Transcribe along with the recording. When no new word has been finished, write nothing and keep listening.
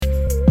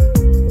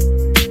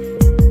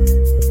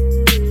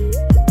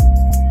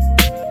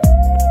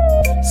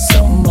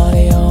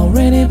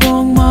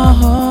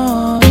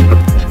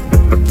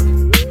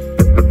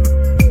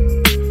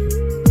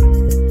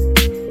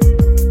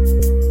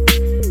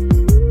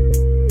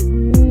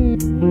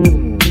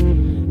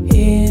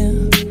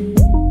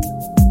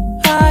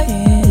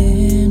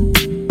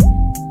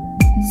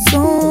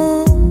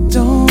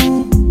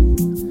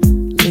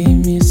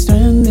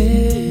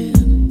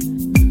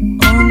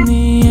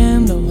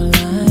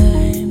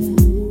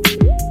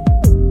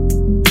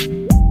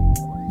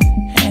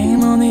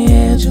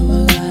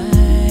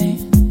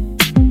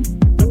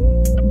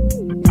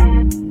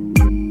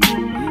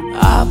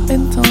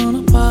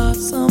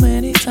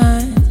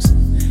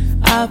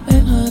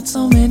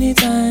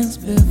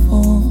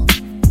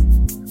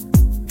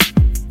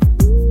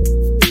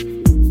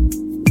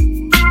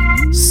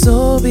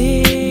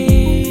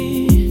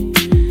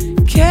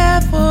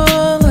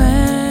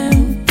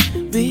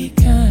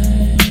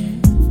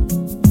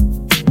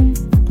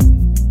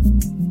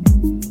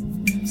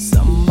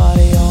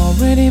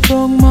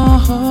broke my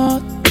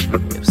heart.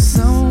 If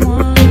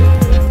someone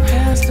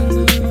has to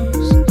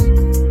lose,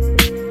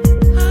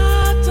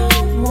 I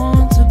don't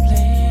want to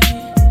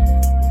blame.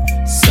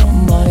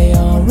 Somebody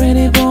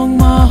already broke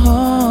my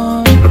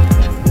heart.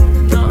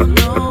 No,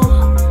 no,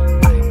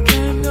 I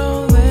can't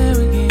go there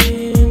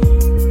again.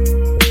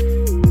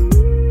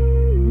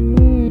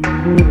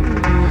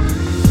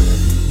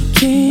 You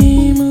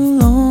came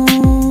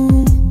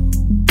along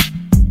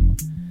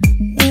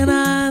when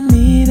I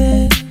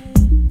needed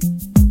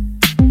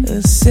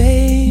a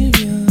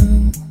savior,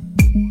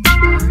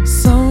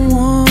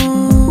 someone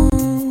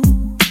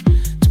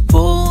to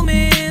pull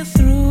me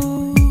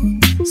through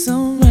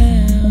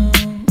somehow.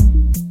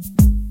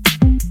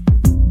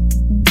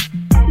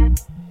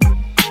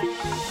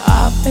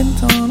 I've been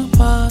torn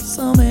apart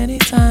so many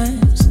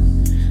times.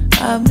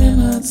 I've been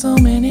hurt so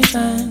many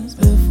times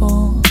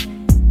before.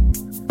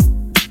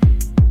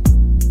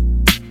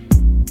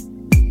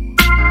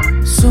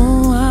 So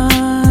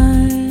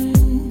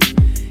I'm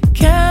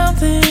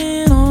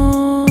counting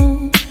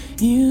on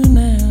you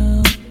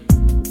now.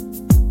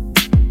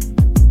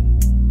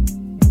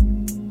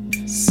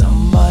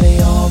 Somebody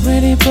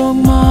already broke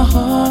my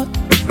heart.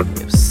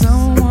 If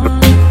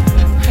someone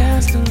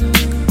has to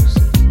lose,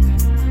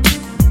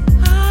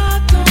 I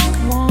don't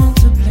want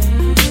to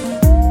blame.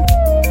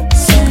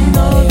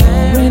 Somebody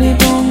already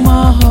broke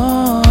my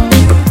heart.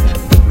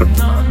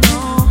 No, no,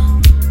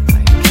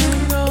 I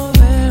can't go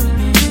there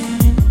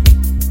again.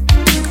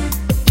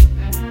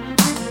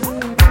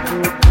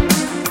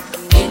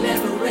 It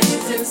never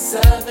rains in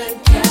Southern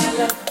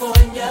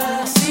California.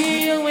 I'll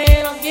see you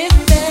when I get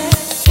there.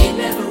 It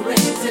never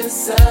rains in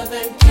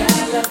Southern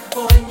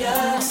California.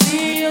 I'll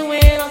see you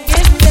when I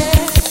get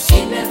there.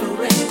 It never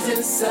rains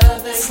in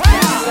Southern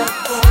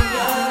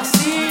California. I'll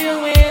see you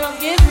when I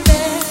get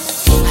there.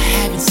 I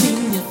haven't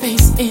seen your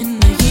face in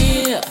a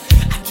year.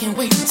 I can't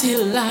wait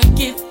till I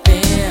get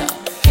there,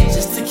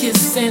 just to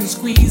kiss and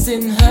squeeze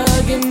and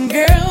hug. And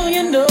girl,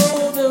 you know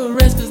the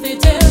rest, 'cause they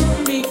tell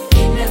me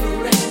It never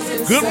rains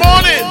in Good Southern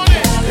morning,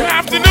 good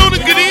afternoon,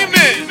 and good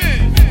evening.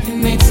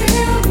 and they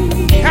tell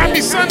me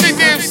Happy Sunday,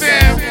 damn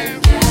Sam.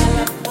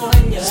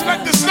 California.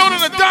 Select the Stone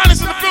and Adonis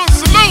in the building.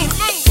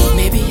 Salute.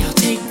 maybe I'll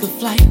take a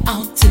flight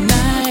out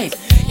tonight,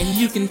 and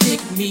you can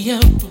pick me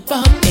up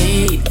about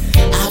 8.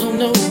 I don't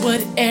know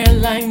what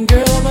airline,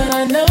 girl, but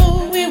I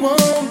know we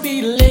won't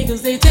be late,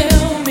 'cause they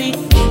tell me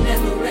It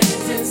never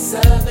rains in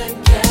Southern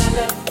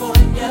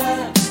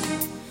California.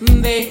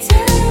 they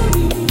tell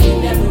me It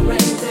never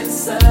rains in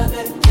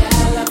Southern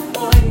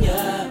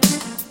California.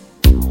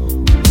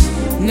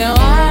 now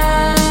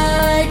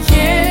I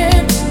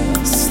can't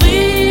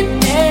sleep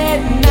at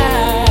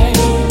night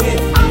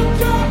Without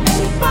your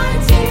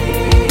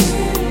inviting,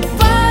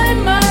 by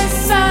my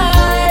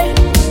side.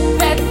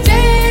 That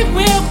day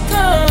will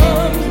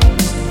come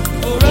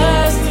for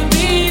us to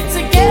be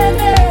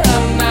together.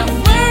 I'm not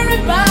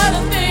worried about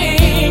a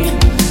thing,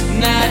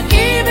 not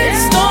even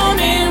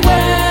stormy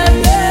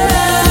weather.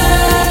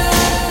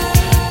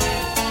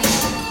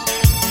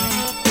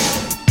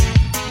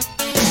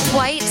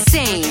 Kwite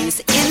Sane's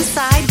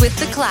Inside with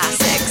the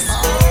Classics.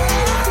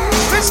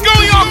 Let's go,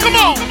 y'all. Come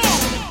on.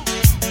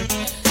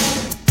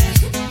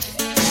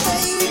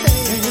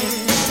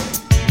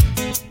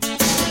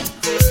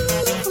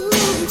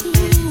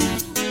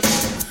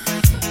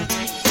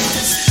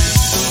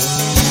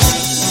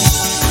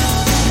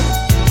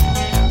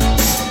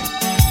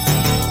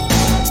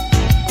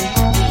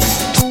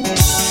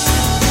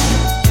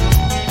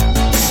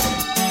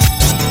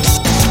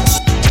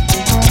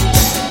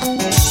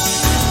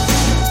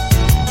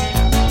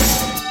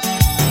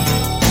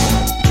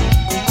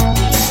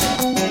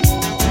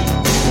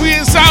 We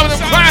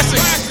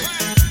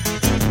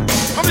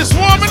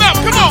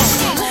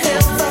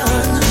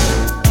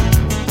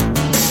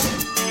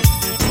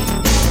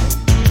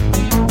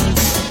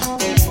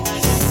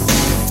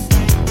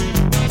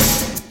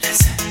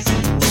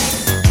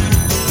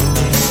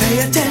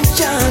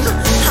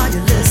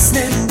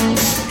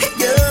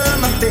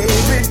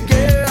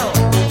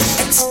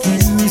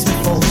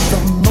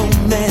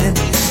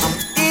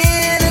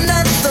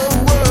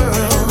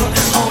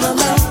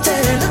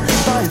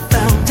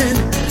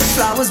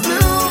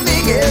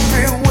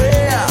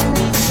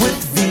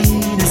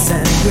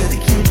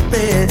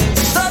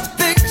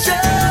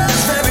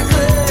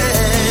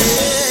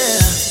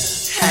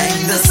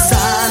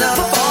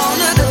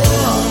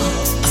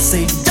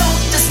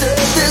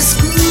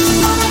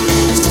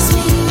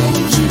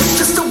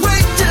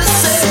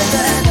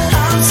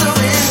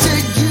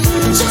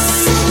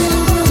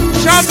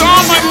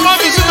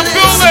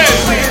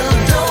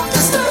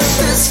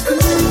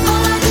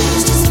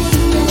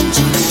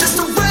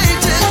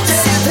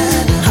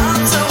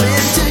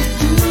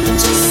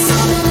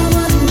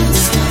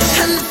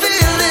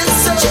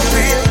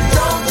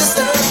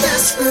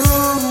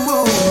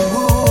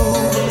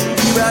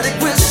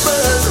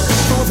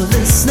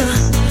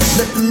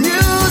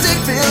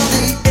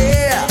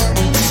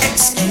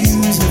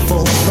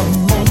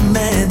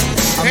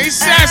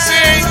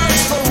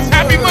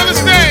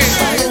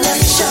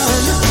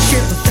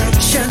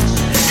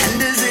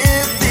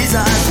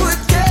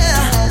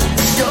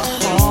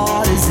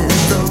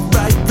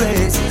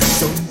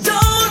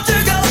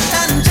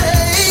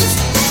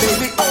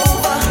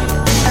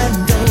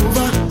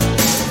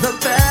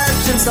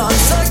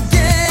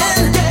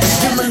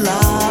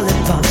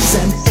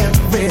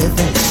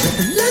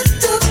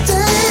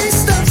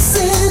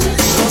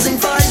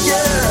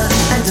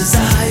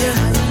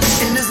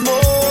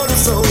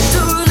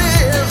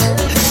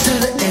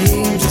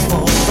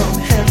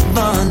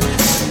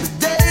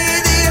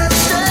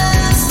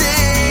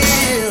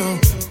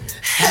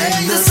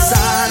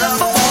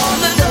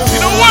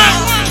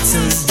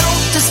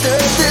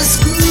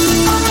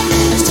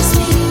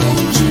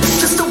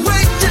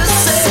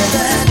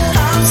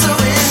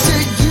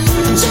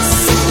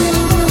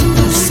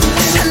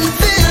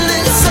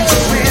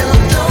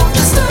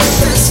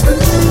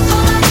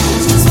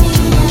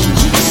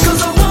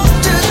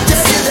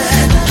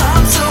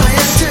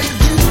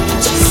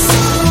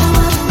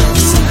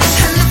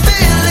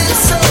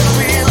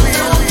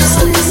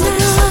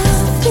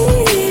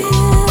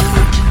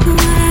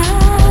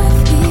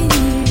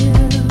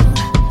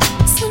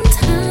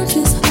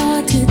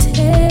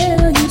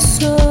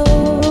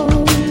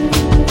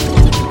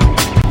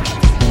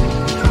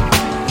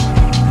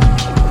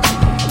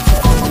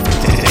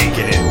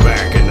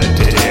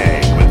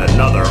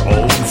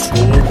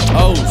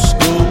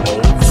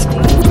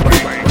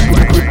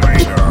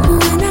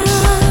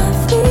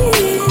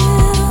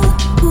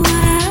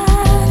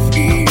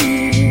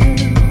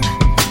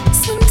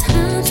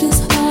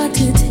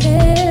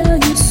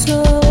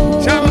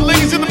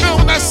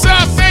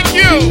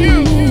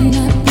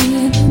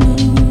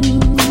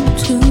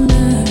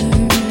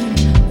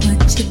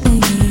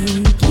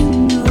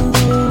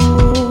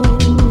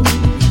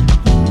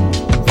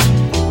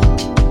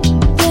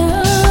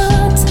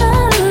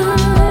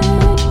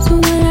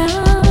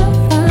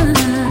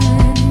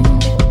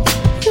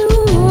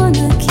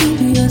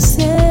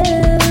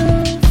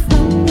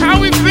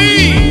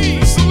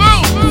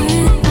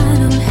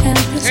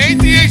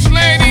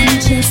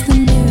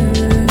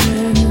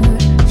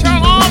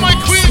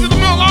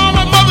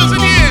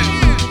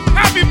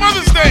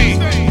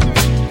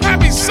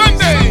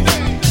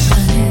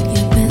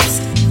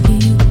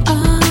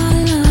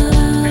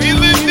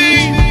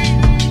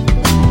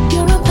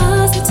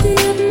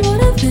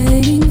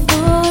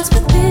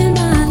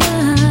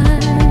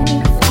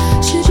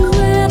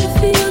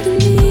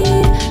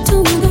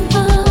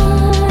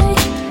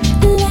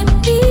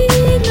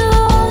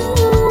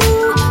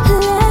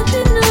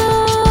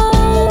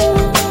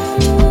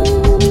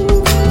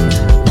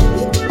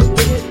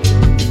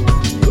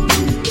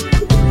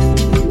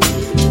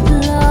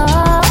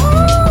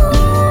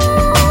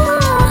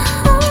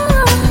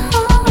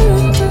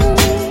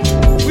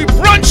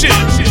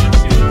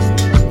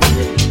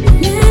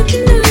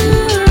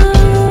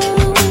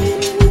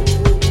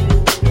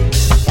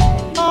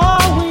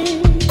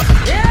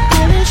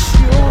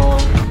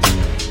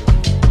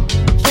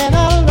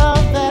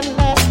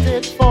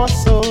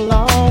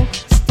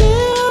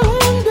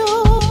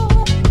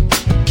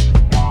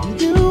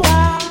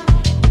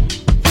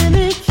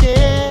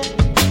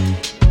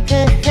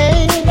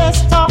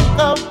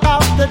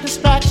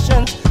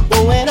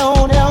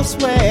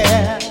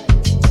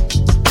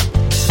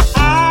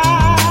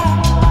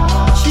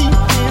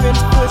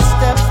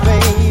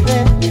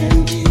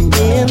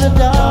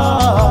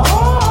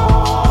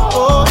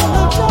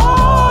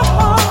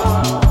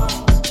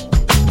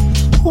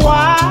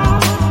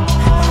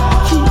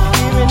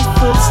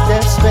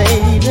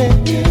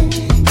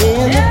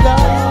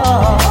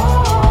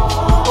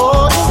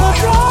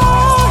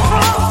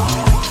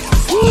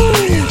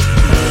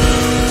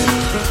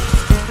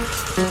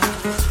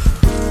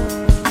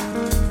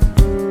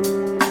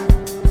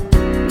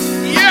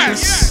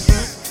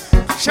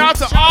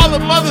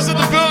mothers in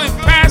the building,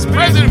 past,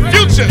 present,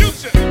 future.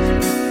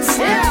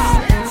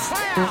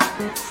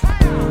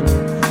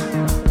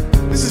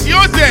 This is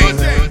your day.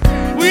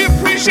 We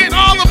appreciate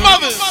all the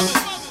mothers.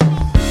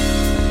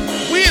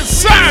 We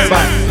inside.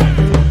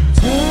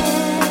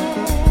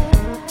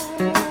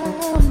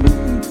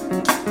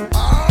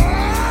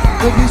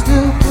 If you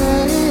still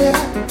care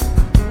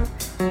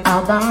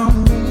about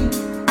me,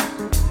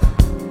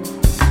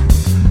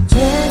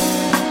 tell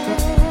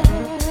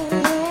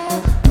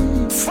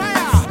me.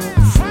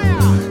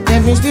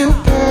 If you still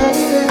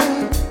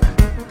care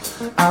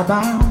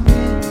about me,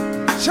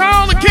 Shout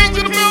out the kings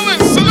of the building.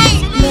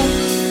 Salute.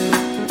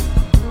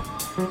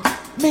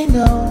 let me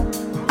know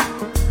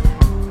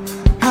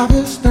how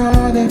you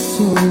started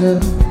to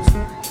lose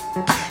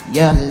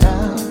your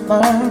love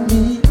for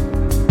me.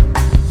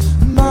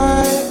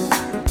 My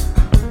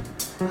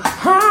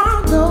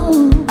heart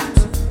knows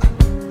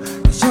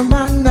you're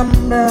my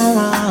number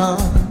one.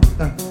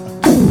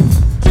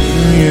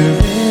 You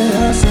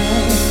will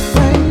say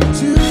when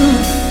to.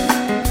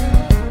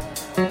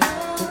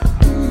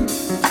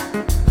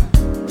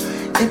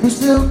 If you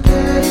still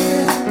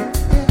care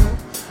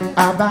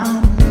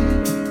about me,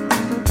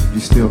 you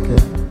still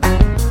care.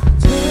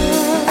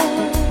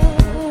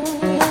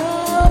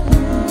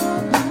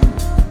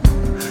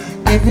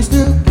 If you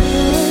still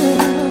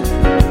care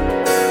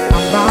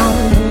about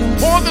me.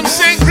 Pour them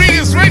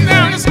sangrias right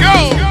now. Let's go.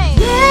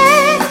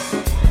 Yes,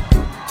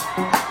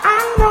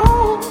 I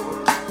know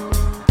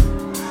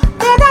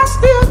that I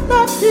still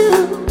love you.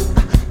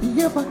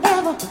 You're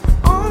forever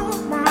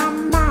on my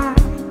mind.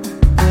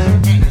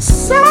 And it's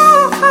so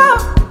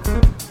hard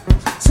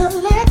to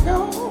let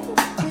go.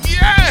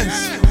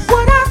 Yes.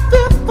 What I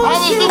feel for All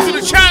those you. new to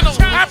the channel,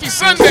 happy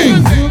Sunday.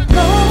 You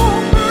know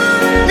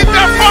Hit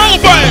that follow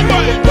button.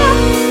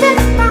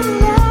 my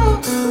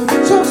love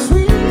so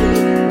sweet.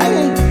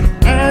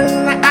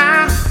 And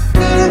I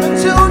give it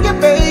to you,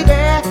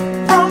 baby,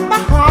 from my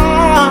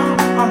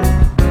heart.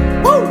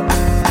 Woo!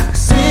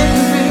 Say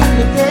we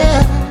really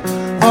care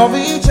for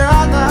each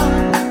other.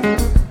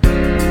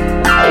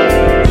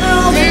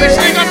 This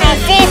ain't got me on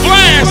full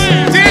blast.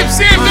 Damn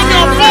Sam got me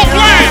on full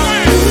blast.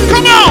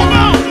 Come on.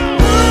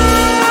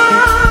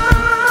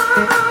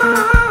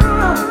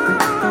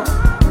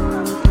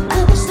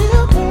 If you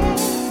still care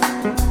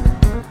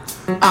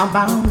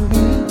about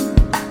me,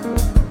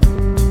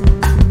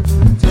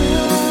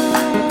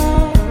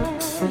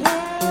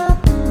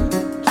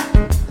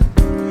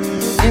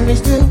 if you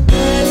still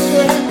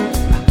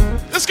care.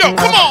 Let's go.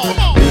 Come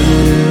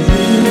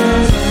on.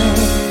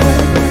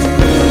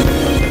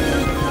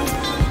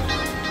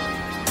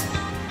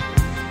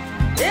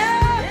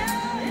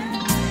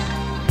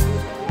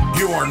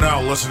 You are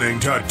now listening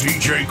to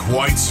DJ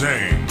Kwite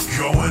Sane.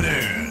 Going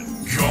in,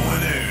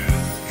 going in,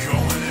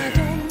 going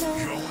in,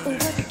 going in.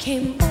 What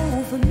came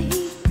over me?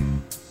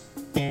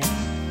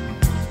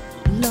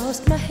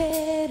 Lost my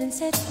head and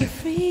set me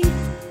free.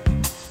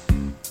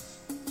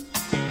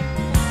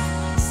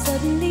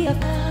 Suddenly I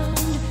found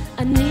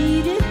I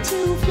needed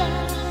to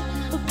fly,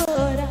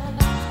 but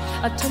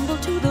I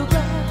tumbled to the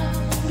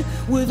ground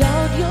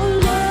without your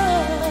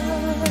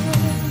love.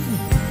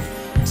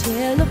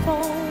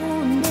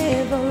 Telephone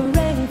never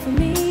rang for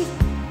me.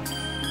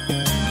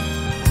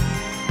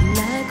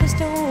 Like a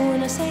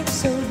stone I sank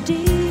so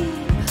deep.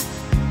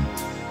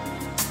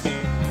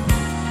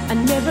 I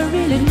never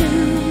really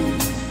knew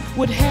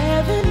what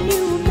having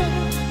you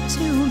meant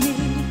to me.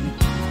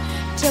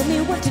 Tell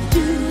me what to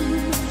do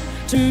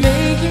to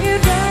make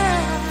it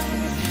right.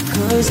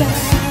 'Cause I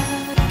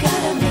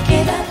gotta make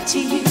it up to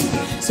you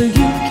so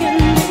you can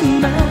be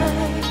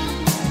mine.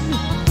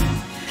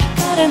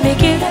 Gotta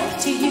make it up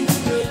to you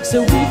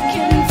so we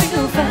can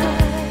feel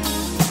fine.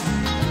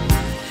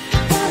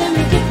 Gotta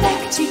make it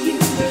back to you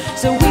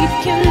so we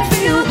can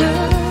feel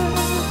good.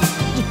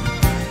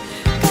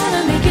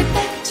 Gotta make it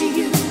back to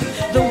you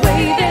the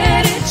way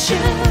that it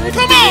should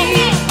Come be.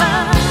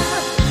 on.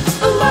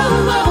 Oh,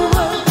 oh, oh,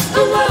 oh,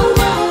 oh, oh,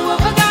 oh,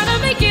 oh. I gotta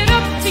make it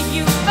up to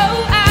you.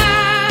 Oh,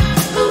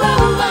 oh, oh,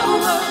 oh,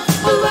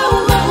 oh, oh,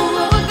 oh,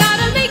 oh. I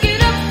gotta make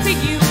it up to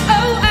you.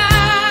 Oh,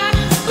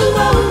 oh, oh,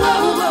 oh,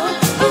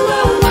 oh,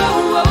 oh,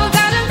 oh, oh. I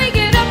gotta make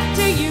it up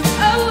to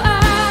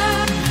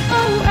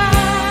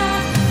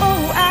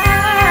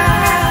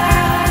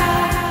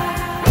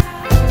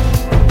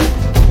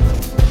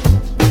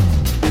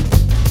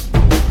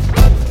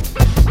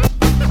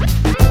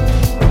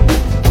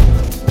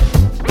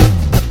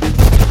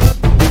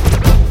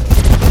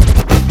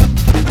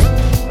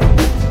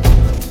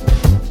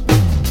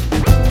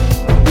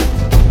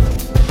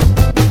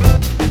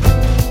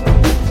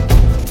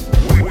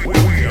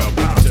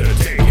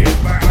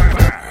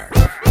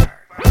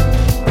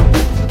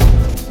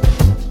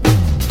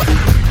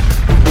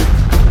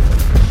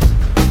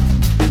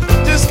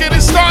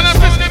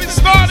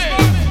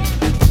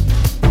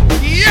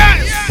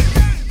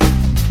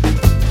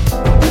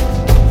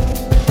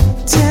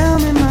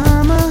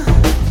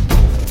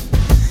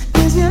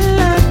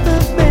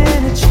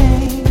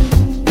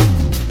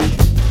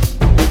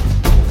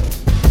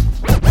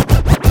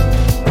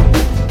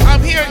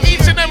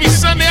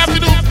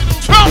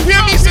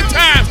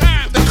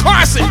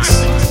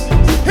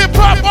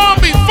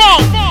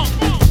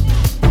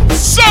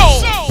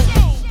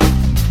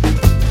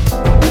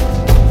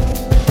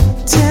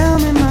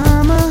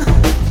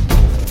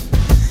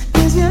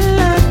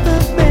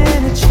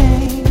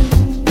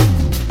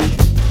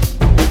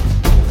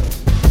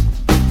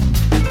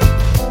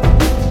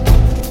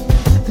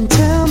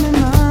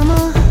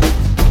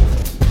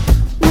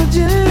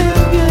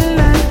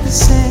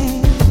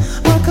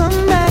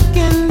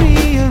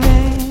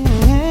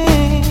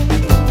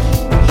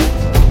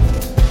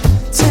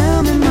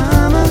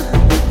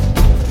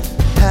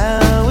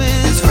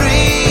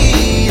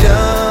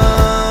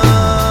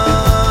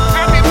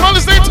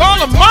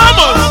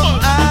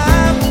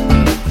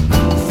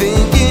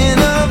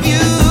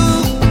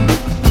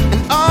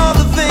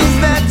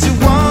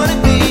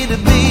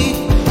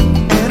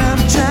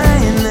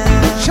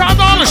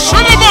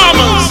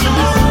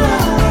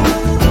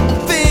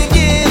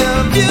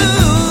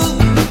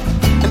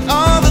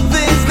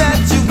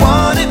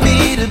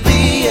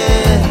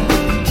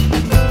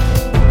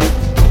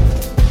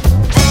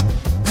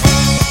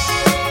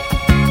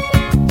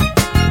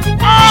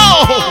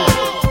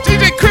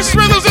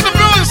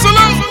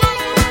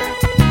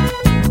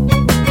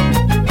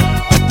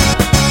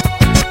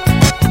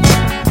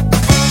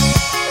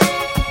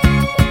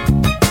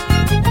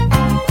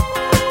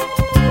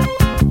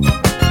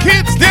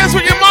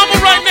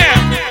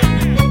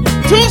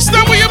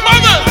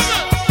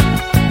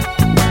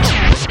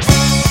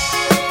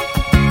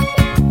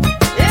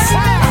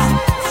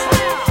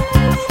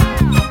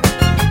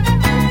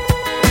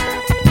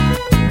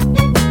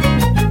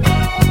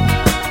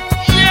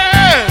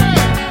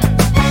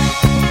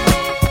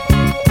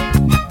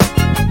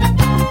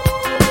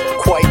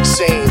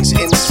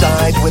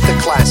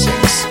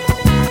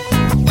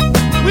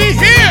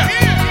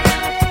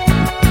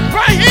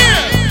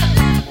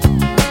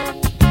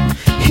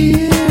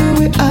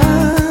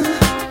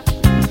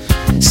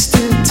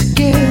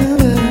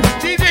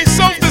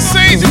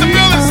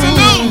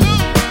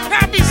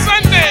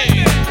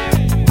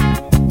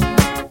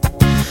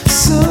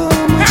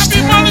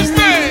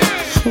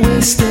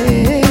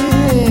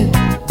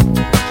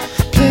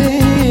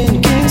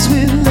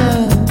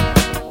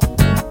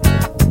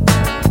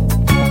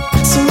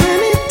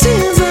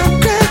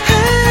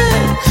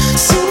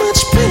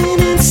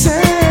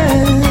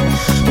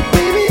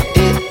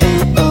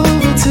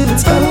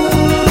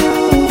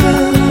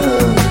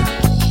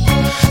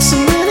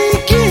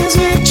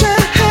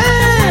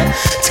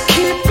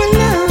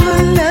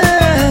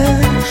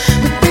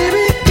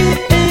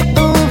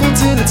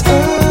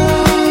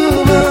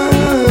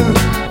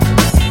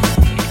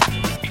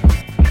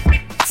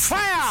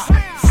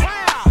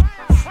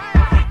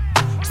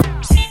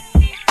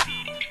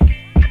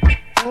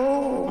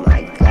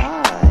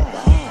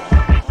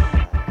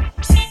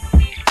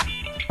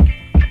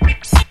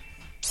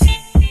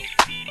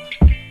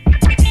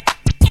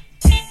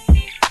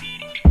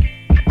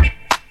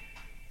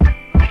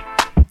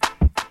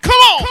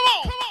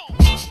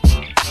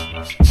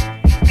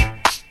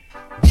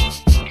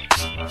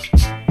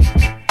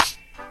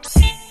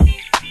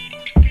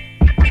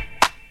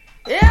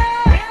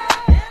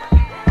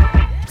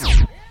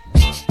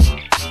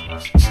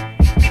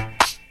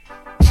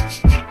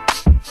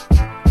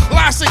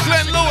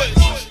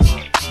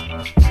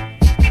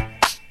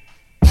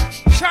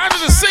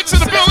 6 in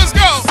the building. Let's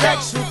go.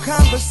 Sexual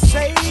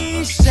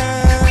conversation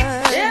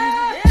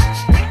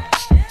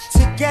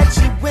to get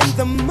you in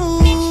the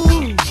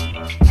mood.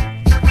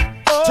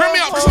 Turn me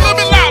up just a little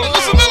bit louder.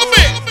 Just a little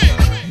bit.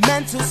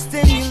 Mental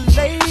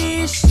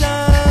stimulation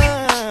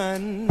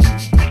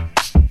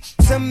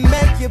to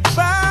make your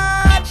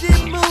body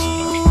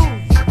move.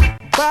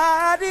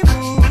 Body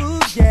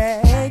move,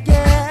 yeah,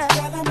 yeah.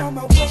 Girl, I'm on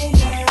my way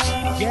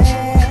now.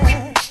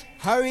 Yeah.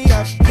 Hurry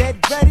up,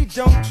 get ready,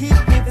 don't keep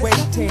me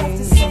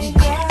waiting.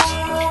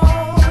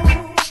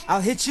 I'll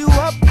hit you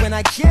up when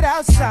I get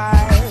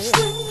outside.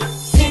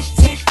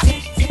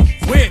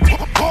 Wait,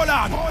 hold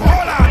on. All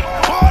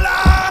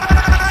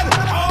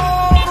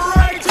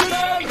right,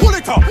 pull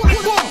it up.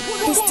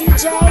 This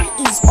DJ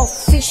is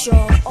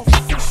official.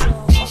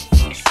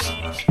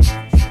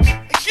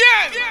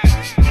 Yeah.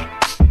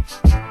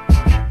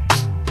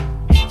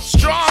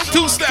 Strong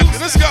two-step.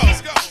 Let's go.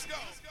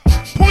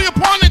 Pull your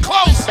partner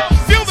close.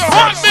 Feel the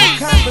heartbeat.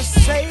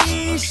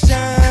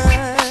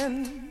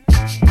 Conversation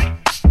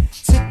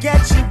to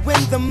get you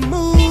in the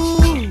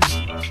mood.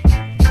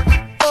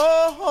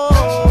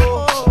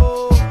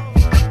 Oh,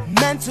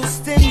 mental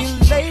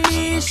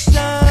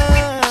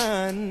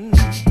stimulation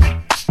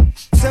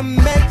to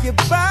make your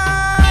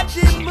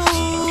body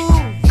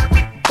move.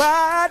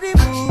 Body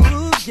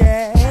move,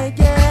 yeah,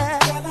 yeah.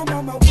 Girl, I'm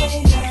on my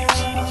way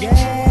now.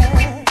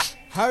 Yeah.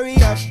 Hurry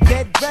up,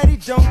 get ready,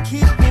 don't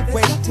keep me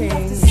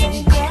waiting.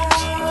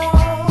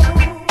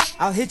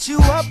 I'll hit you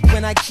up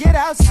when I get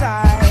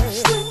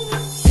outside.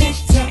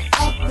 Picked her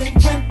up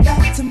and went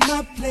back to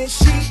my place.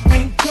 She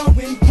ain't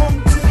going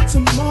home till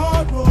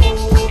tomorrow.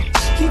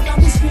 Keep on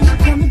me screaming,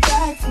 coming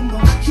back for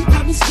more. Keep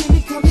on me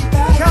screaming, coming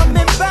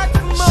back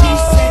for more. She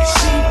said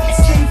she would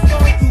stay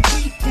for the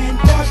weekend,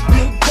 but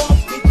we'll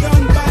both be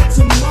done by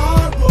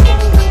tomorrow.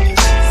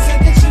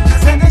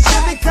 Said that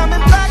she'll be coming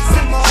back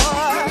some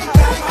more.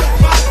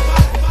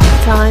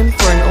 Time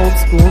for an old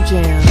school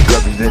jam.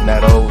 Represent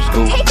that old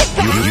school.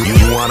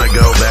 You wanna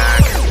go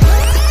back?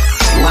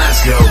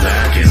 Let's go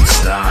back in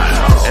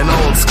style. An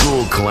old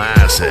school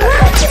classic.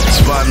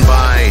 Spun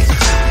by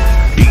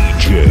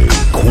DJ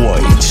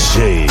Kwite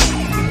Sane.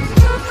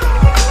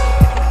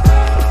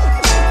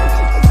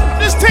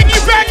 Let's take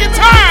you back in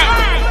time.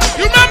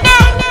 You remember?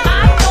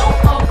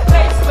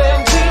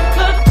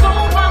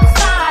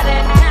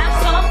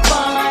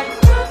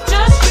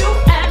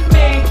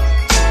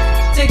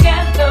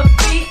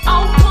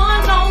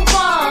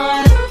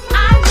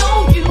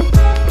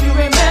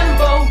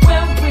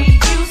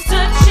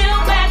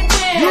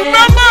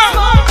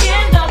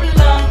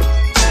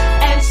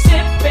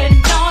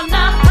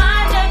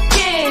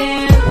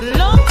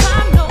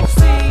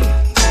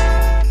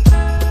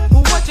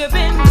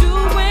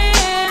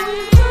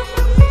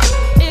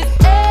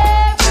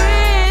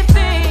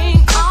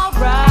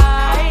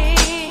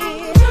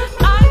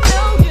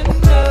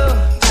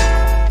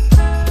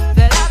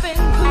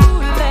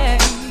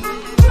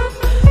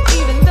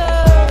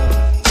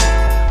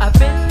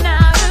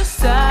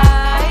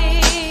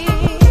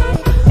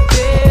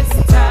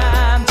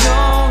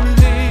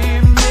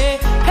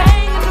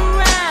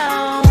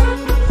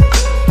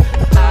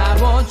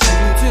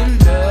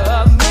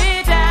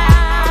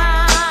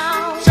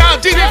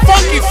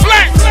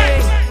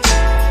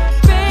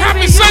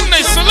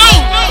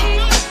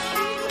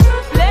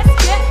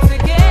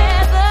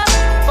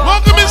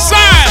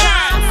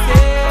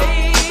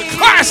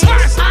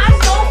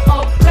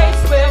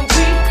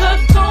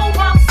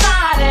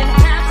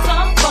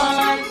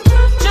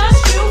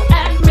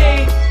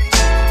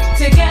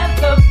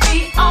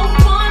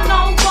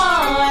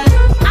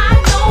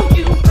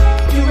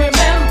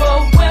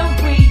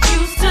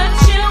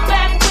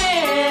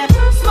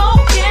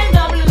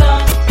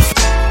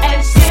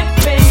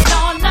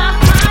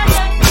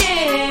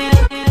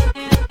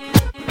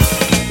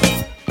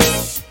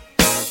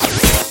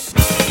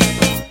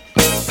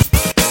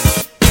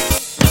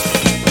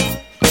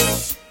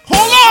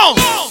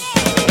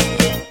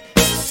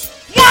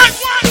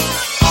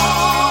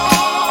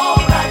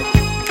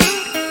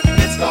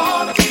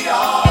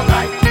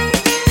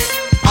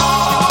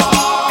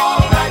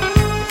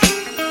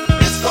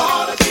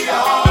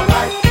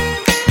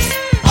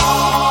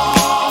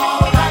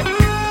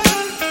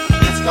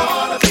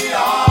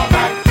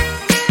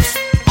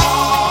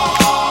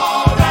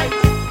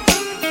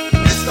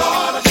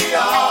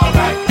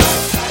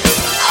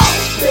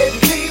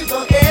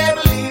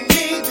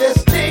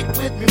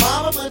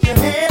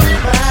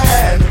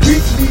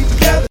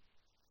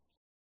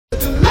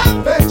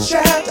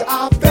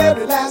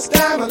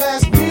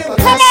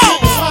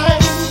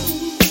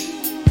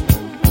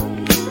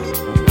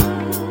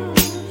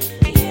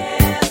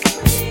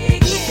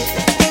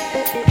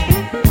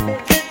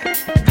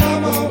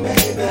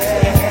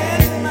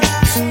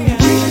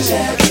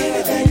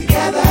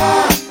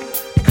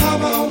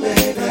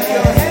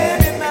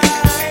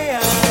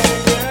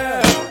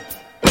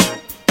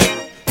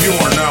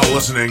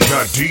 listening to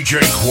DJ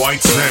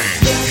Kwite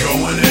Sane.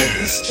 Going in.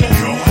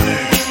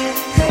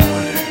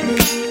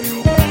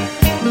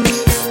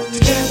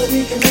 Together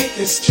we can make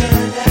this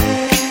journey.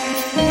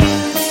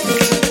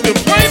 You're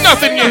playing the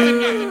nothing yet.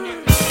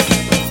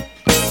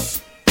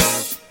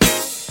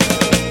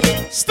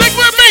 Stick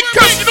with me,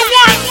 cause you know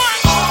what?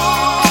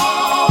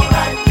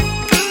 Alright,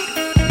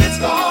 it's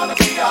gonna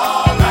be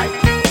alright.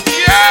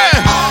 Yeah.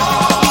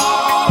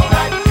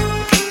 Alright,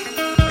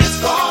 it's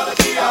gonna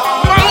be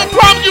alright. What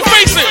problem you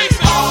facing?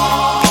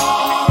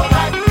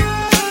 Alright,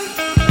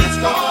 it's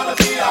gonna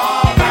be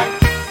alright.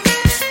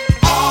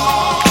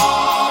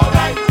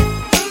 Alright,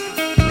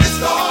 it's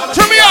gonna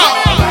Turn me be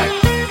up. alright.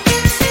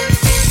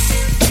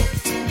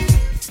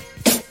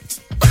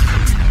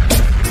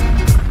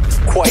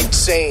 Kwite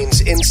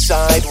Sane's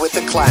Inside with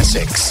the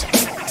Classics.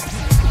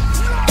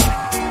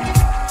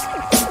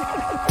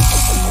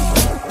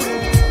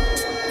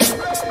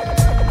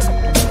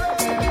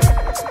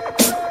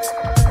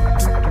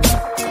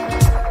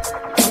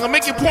 I'm gonna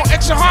make you pour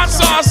extra hot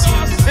sauce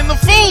in the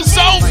food,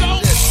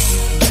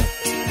 so.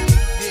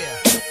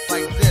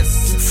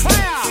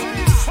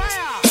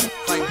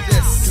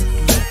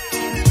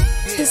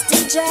 This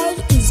DJ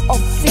is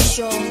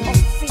official.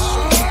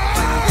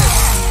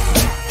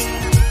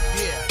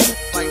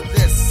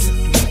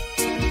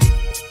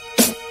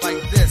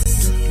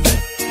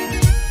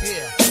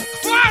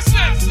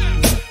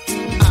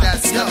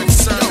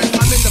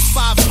 I'm in the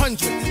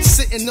 500,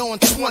 sitting on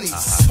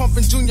 20s,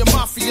 pumping Junior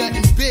Mafia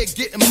and Big,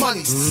 getting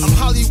money. I'm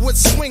Hollywood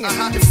swinging.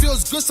 It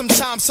feels good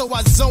sometimes, so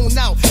I zone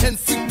out and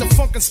freak the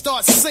funk and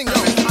start singing.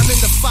 I'm in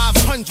the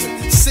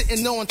 500,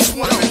 sitting on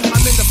 20.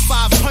 I'm in the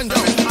 500.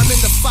 I'm in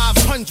the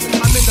 500.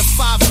 I'm in the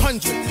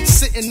 500,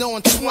 sitting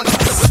on 20,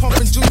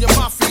 pumping Junior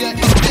Mafia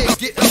and Big,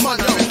 getting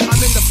money.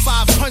 I'm in the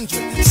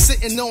 500,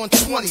 sitting on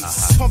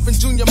 20s, pumping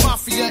Junior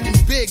Mafia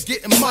and Big,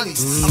 getting money.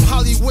 I'm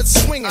Hollywood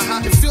swinging.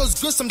 It feels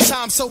good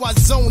sometimes, so I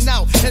zone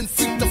out and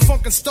freak the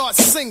funk and start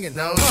singing.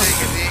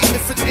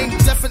 If it ain't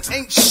deaf, it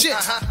ain't shit.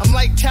 I'm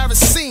like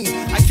kerosene.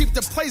 I keep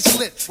the place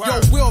lit. Yo,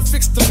 Will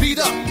fix the beat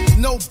up.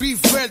 No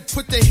beef red,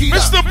 put the heat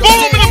up. Mr. Boom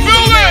in the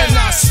building.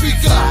 Now speak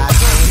up.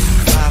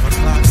 5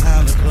 o'clock,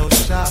 time to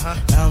close shop.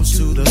 Down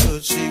to the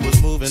hood, she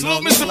was moving Salute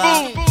on the Mr.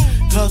 block. Boom.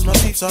 Cause my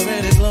peeps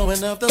already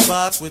blowing up the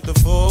box with the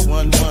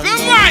 411. Good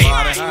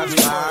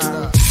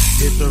night.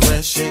 Hit the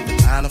rest, shake the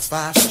 9 to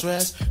 5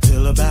 stress.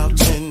 Till about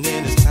 10,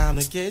 then it's time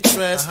to get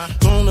dressed.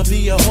 Gonna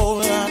be a whole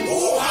lot.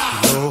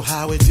 You know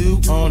how we do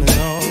on and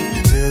on.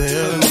 Till the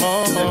early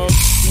morning.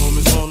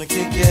 Homies wanna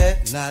kick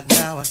it, not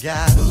now I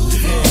got it.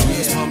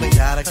 Yeah, homie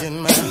gotta get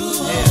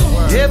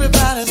mine.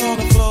 Everybody's on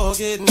the floor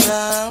getting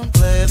down.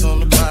 Players on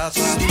the bar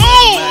trying to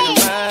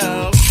back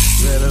around.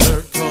 Red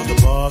alert, cause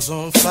the bar's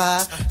on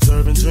fire.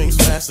 Serving drinks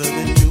faster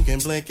than you can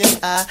blink an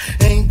eye.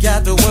 Ain't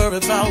got to worry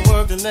about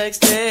work the next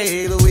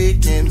day. The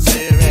weekend's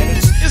here and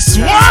It's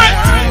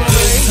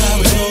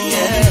what?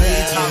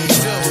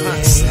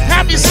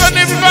 Happy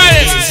Sunday,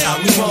 everybody.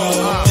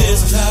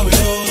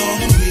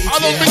 All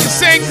those drinking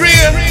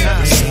sangria,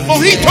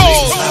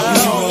 mojitos.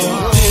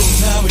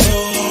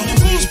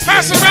 Who's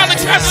passing around the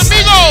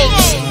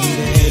Casamigos?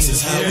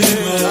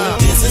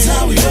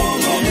 We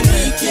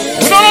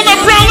don't know that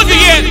brown liquor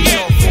yet.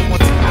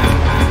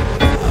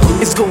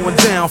 It's going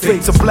down,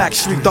 fade to Black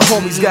Street, the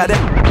homies got it.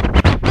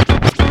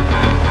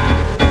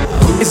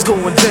 It's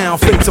going down,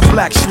 fade to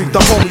Black Street, the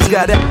homies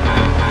got it.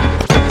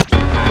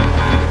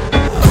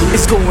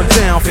 It's going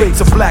down, fade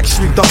to Black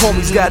Street, the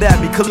homies got at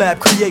me. Collab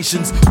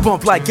creations,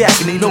 bump like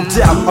agony, no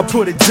doubt. I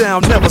put it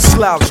down, never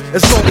slouch.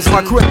 As long as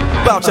my grip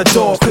vouch, a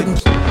dog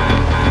couldn't.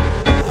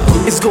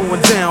 It's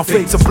going down,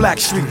 fade to Black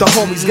Street, the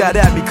homies got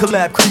at me.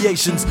 Collab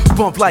creations,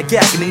 bump like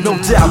agony, no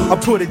doubt. I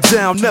put it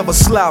down, never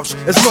slouch.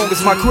 As long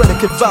as my credit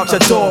can vouch, a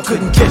dog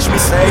couldn't catch me.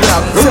 Say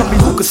out. Tell me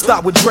who could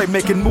stop with Dre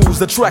making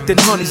moves, attracting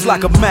honeys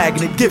like a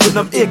magnet, giving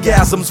them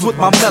orgasms with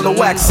my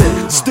mellow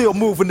accent. Still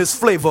moving this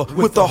flavor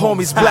with the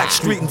homies Black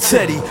Street and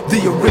Teddy,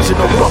 the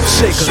original rough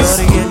shakers.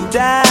 Shorty get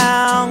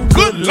down,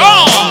 Good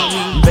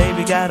Lord.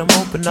 baby got them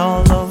open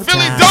all over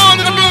Philly town. Dawn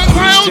in the building,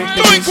 how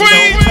you doing,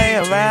 Queen?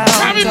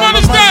 Happy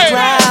Mother's Day.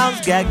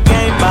 Got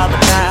game by the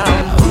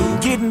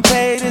pound. Getting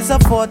paid is a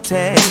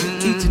forte.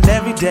 Each and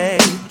every day,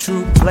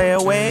 true play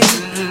away.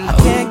 I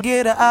can't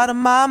get her out of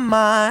my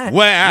mind.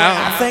 Well,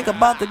 I think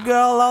about the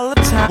girl all the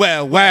time.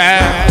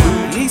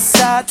 well. East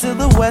side to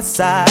the west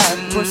side,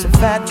 pushing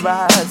fat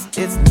rides,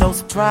 it's no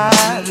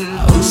surprise.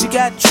 She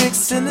got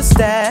tricks in the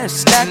stash,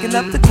 stacking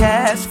up the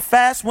cash,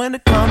 fast when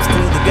it comes to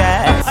the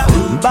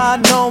gas. By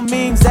no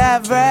means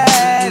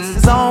average,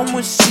 it's on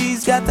when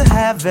she's got to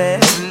have it.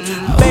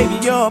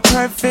 Baby, you're a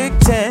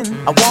perfect 10,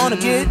 I wanna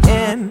get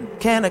in,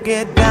 can I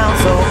get down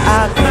so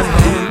I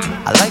can?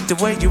 I like the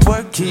way you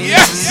work it,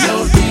 Yes.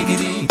 no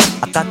diggity,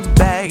 I got to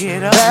bag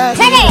it up.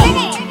 Come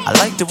on. I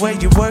like the way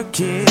you work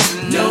it,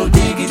 no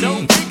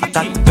diggity. I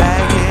got to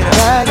bag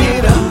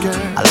it up,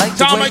 girl. I like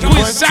the way you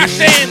work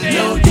it,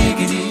 no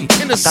diggity.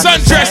 In the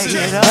sundresses.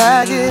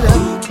 Bag it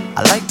up.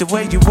 I like the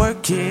way you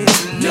work it,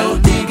 no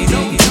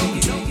diggity.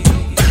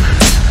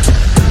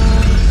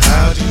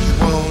 How do you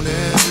want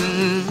it?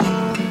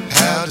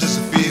 How does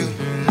it feel?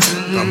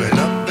 Coming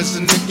up as a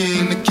nigga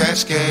in the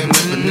cash game,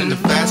 living in the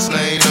fast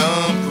lane,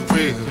 for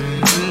real.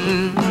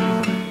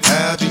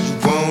 How do you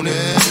want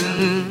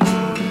it?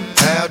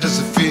 How does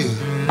it feel?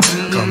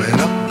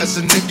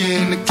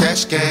 in the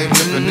cash game,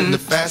 living in the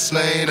fast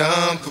lane.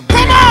 Come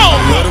on!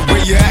 I love the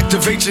way you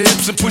activate your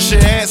hips and push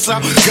your ass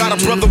out. Got a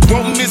brother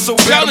wanting it so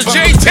bad. Shout out to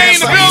J-Tay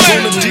in the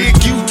building. Gonna dig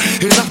you,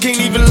 and I can't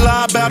even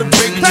lie about it,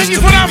 baby. Thank you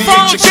Just for that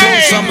phone,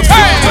 I'm a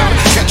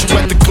catch you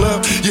at the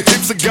club. Your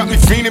hips have got me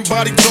fiending,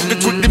 body talking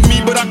quick to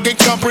me, but I can't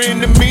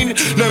comprehend the meaning.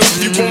 Now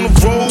if you wanna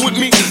roll with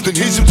me, then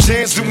here's your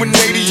chance to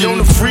 180 on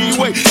the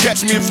freeway.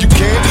 Catch me if you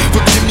can,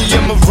 forgive me,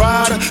 I'm a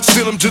rider.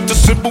 Still, I'm just a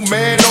simple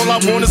man. All I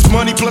want is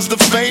money plus the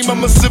fame.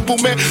 I'm a simple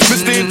man,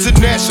 Mr.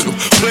 International,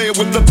 player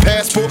with a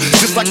passport,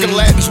 just like a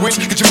Latin switch.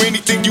 Get you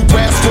anything you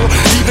ask for,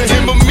 either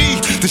him or me.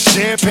 The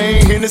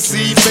champagne,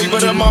 Hennessy,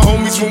 favorite of my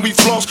homies when we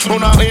floss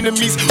on our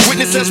enemies.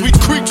 Witness as we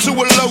creep to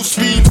a low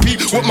speed.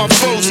 Peep what my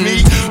foes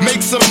need.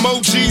 Make some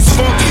emojis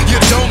fun you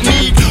don't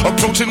need.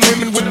 Approaching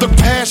women with a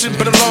passion,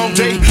 been a long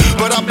day,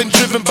 but I've been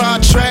driven by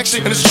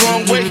attraction in a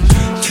strong way.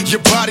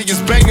 Your body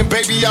is banging,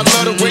 baby. I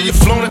love the way you're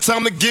flowing.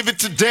 Time to give it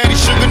to Daddy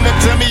Sugar. Now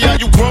tell me how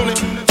you want it.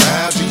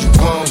 How do you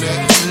want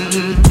it?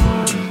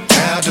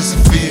 How does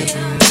it feel?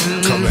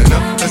 Coming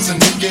up as a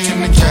nigga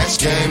in the cash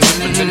game,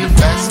 living in the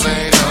fast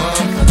lane.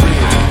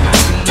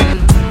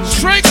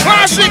 Straight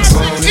classics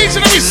each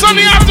and every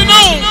Sunday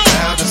afternoon,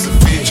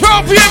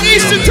 12 p.m.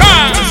 Eastern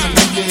Time.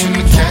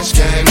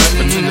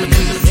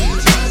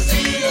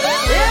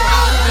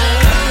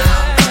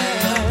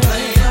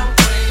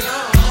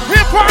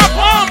 Hip hop,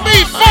 R&B,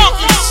 funk,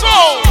 and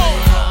soul.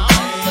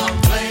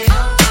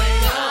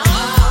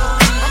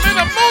 I'm in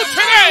the mood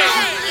today.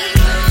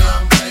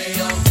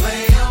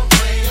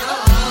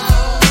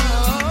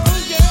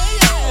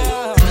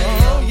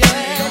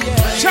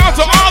 Shout out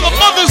to all the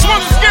mothers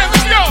once again.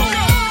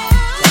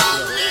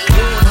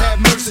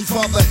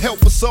 Father,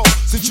 help us all.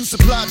 Since you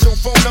supplied your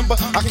phone number,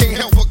 I can't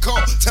help but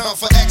call. Time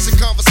for action,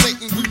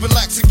 conversating, we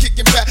relaxing,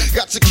 kicking back.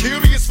 Got you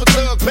curious for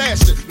thug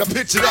passion. Now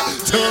picture that,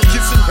 tongue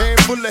kissing, hand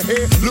full of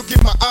hair. Look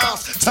in my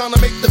eyes, time to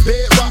make the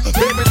bed rock.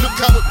 Baby, look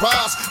how it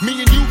rise. Me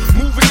and you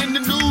moving in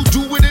the nude,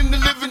 do it in the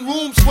living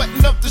room,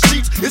 sweating up the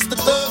sheets. It's the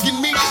thug in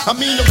me. I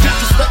mean, no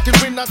disrespecting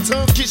when I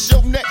tongue kiss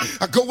your neck.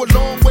 I go a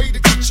long way to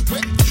get you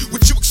wet.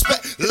 What you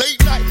expect?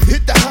 Late night,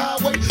 hit the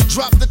highway,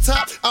 drop the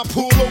top. I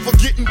pull over,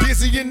 getting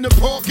busy in the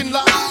parking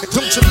lot.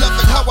 Don't you love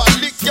it how I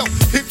lick your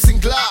hips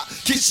and glide?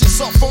 Kiss you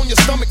soft on your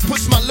stomach,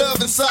 push my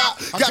love inside.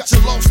 Got you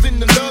lost in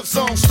the love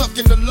song, stuck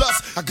in the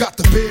lust. I got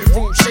the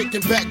bedroom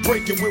shaking, back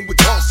breaking when we're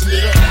tossing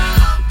it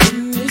up.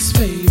 In this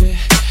baby,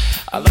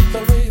 I love the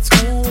way it's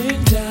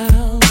going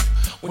down.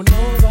 When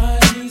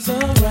nobody's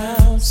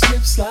around,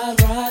 slip, slide,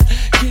 ride,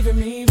 giving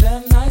me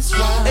that nice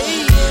ride.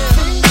 Hey, yeah.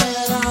 Thing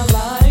that I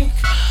like,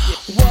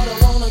 what I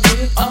wanna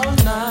get all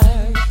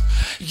night.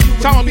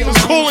 Telling me it's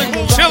cooling,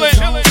 chilling,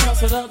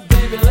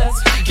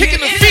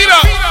 kicking the feet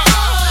up.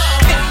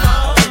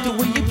 The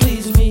way you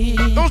please me,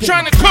 don't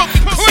trying to cook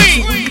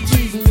clean. The way you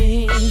tease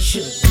me,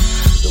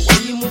 the way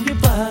you move your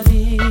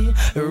body,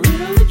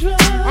 really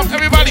drives. I'm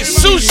everybody's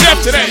sous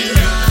chef today.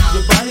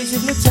 Your body's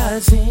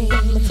hypnotizing.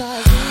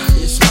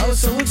 Your smile is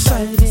so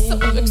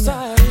exciting.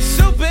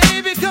 So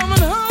baby, come on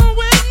home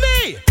with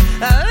me.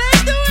 I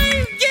like the way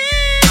you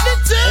give it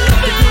to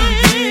me.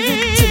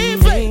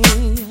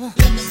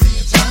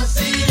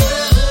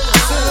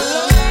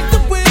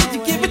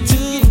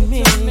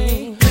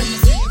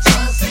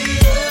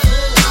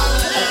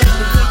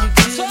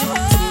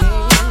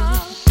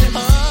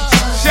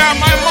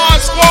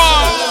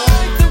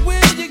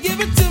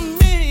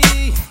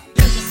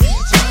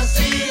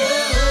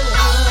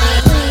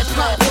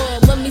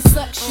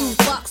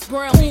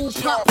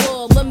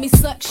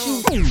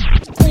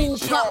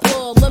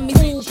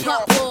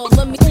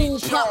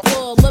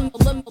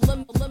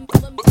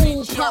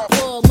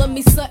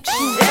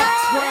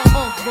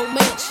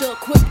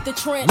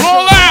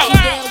 Roll out!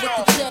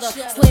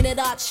 Slanted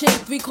our chin,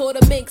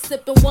 3/4 mink,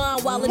 sipping wine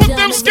while put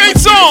them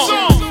skates on!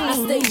 I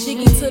stay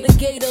jiggy to the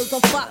gators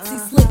on Foxy,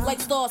 slick like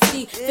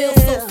Starsky. Feel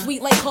so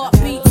sweet like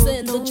heartbeats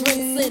in the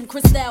drinks in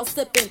Cristal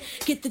sipping.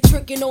 Get the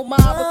trickin' on my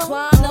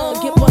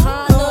recliner, get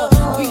behind her.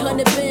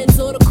 300 bins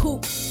or the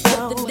coupe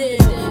with the din.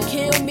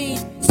 Kill me,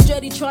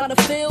 steady trying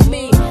to feel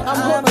me. I'm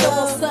hooked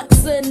on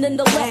sexin' in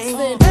the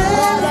lesson.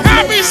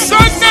 Happy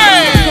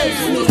Sunday!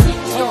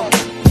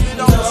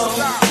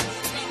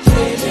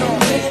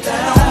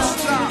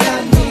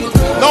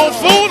 No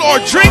food or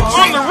drink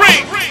on the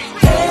ring.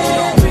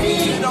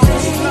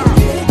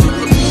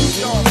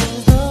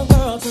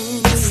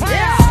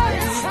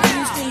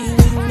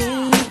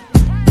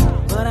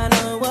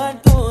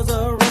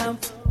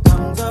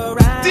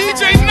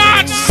 DJ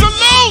Notch,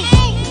 salute!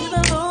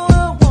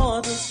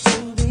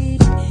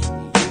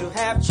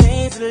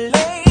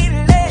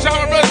 Shout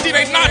out to brother DJ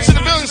Notch in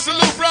the building,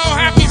 salute, bro.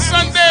 Happy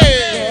Sunday!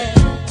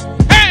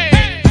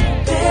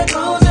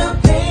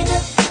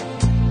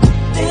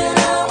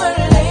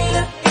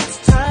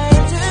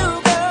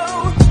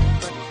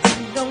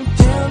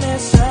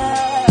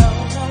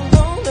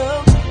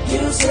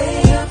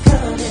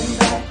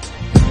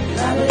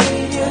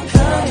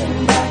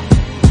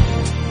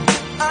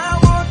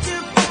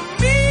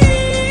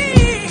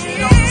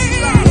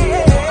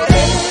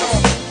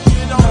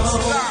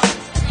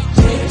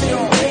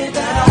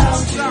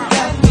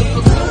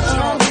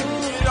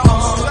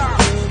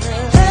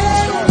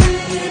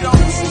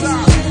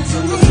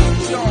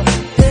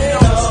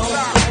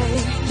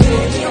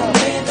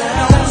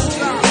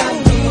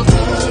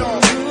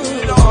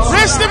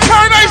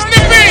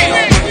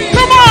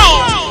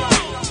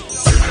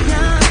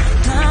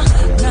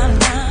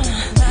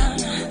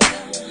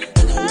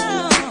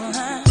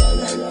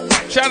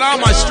 style,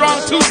 my strong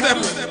two-step.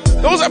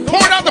 Those that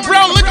poured out the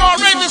brown liquor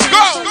already, let's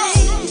go.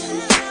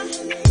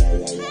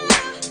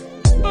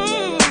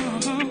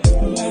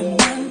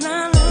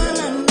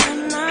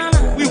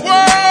 We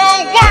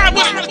worldwide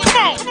with it, come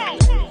on.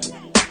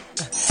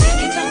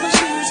 Kick off my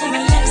shoes and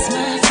relax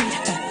my feet.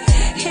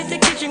 Hit the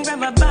kitchen,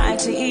 grab a bite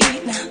to eat.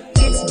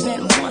 It's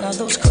been one of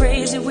those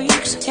crazy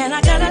weeks, and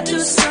I gotta do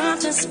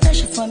something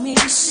special for me.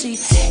 See,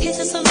 hit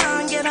the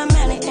salon, get a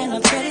mani and a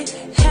pedi,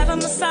 have a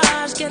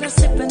massage, get a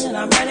sip, and then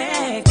I'm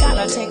ready.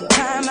 Gotta take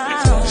time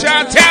out.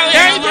 Shout out Tally,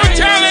 how you doing,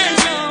 Tally? You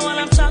know what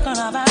I'm talking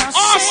about.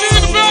 Awesome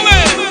in the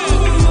building.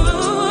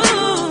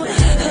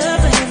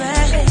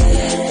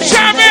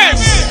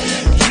 Chavez,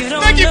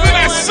 thank you for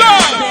that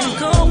song.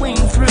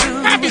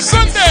 Happy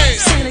Sunday.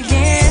 Say it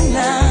again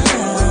now.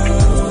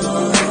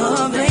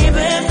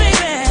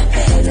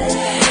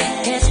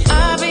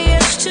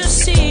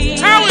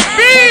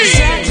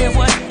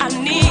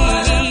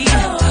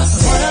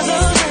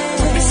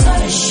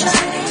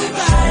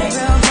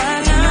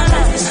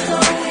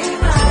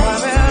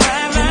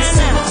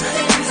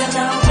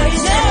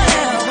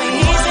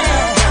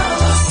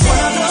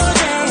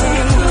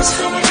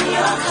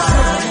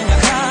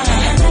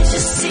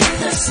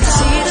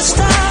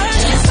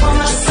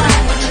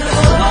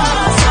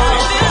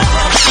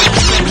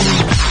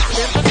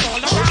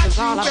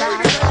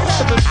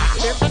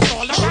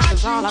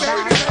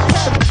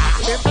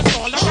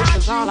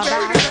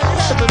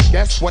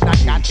 Guess what I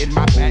got in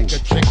my bag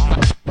of tricks?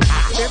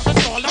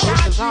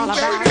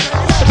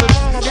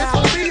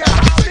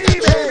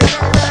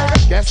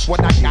 Guess what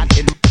I got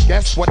in?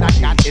 Guess what I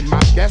got in my?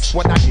 Guess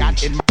what I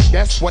got in?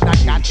 Guess what I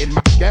got in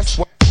my? Guess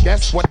what?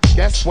 Guess what?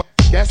 Guess what?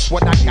 Guess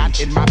what I got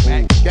in my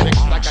bag? Get it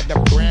like I got the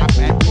brand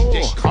bag.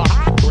 DJ Car,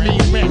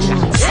 brand man.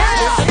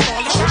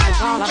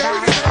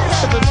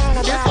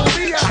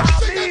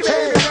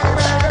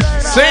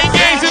 Sane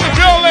Gangs in the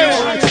building.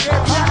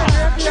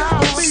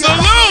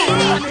 Salute.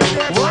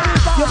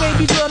 Yo,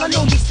 baby girl, I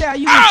know your style.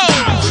 You want to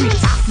the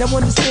streets. Now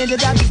understand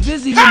that I was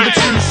busy in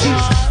between the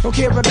sheets. Don't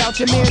care about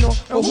your man or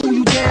who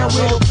you down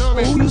with,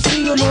 or who you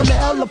see on the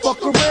L or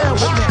fuck around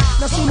with.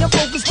 Now see, you're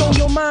focused on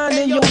your mind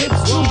and your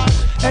hips too,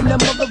 and the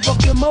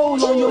motherfucking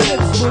mole on your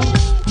lips, boo.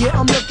 Yeah,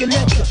 I'm looking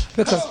at you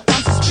because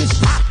I'm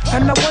suspicious,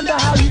 and I wonder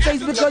how you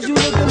taste because you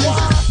look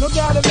delicious. No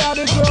doubt about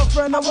it,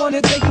 girlfriend, I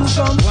wanna take you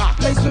some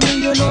place for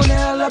me, you know the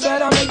hell, I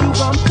bet I'll make you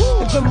come.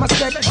 Until my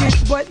step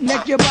gets wet,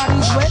 neck, your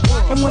body's wet,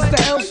 and once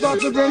the hell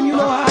starts to burn, you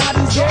know how hot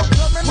it gets.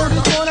 Word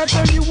is gonna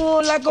turn you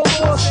on like a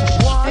horse,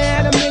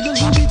 and them niggas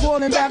who be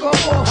calling back and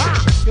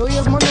forth. Yo,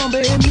 here's my number,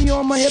 hit me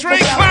on my hip.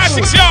 Straight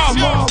classics, y'all.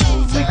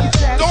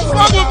 Don't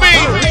fuck with me.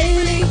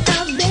 Lately,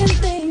 I've been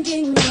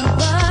thinking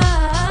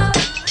about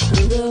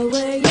the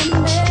way you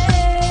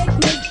make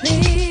me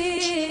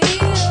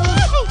feel.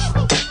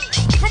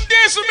 Come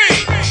dance with me.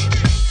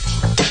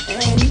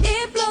 And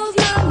it blows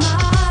my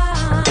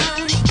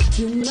mind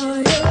to know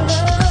your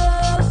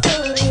love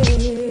story,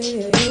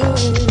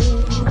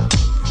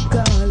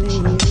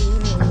 darling.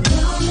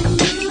 Darling,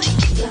 you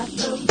got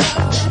the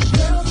vibe that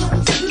girls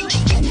want to,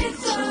 and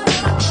it's all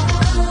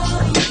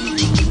about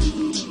you.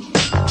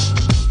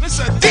 Miss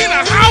Adina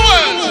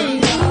Howard.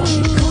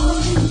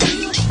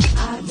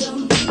 I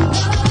don't need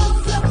no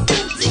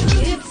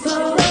substitute. It's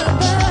all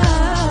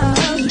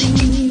about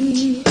me.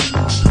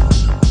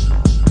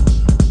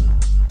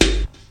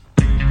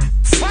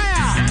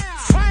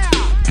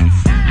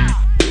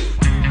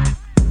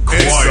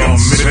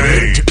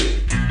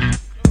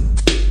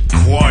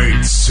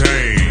 Quite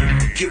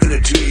sane. Giving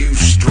it to you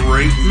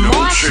straight, no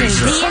Martin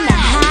chaser. B in the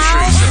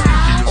house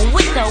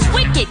with the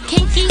wicked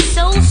kinky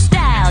soul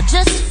style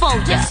just for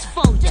ya.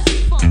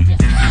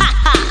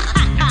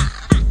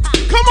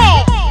 Come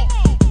on.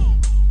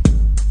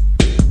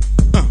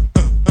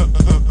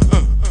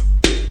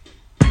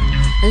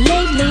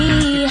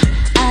 Lately,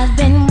 I've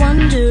been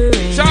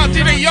wondering. Shout out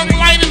to the young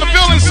light in the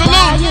building.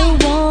 why Salute. you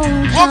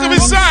won't Welcome come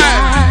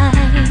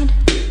inside.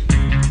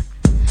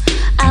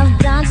 I've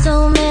got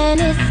so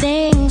many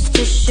things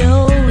to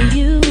show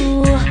you,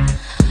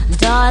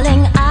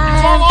 darling.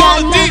 I've All got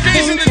the DJs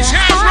nothing in the to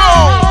chat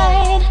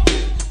hide.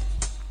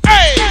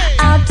 Hey.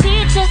 I'll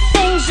teach you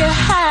things you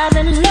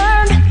haven't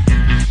learned.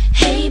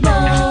 Hey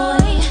boy,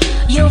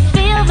 you'll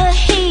feel the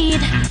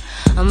heat,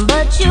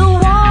 but you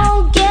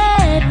won't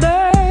get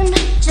burned.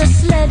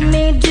 Just let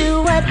me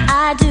do what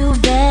I do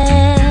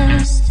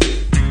best.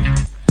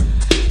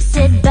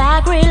 Sit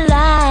back,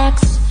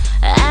 relax,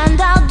 and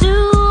I'll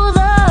do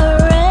the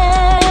rest.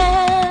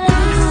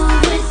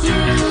 With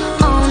you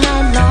all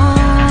night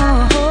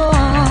long,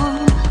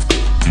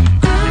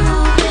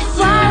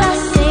 while I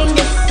sing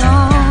this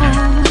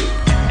song.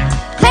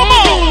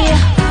 Baby,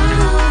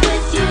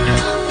 with you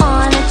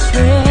on a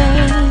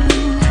train.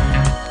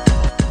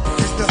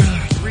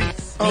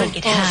 Make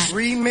it hot.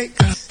 Remix.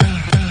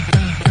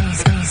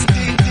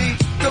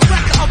 The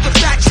record of the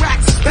fat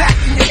tracks back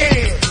in your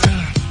head.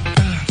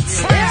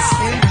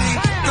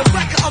 The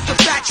record of the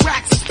fat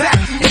tracks back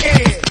in your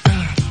head.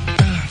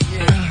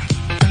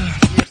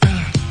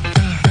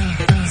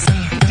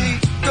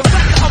 The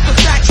record of the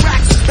fat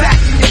tracks back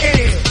in your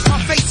head. My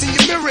face in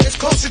your mirror is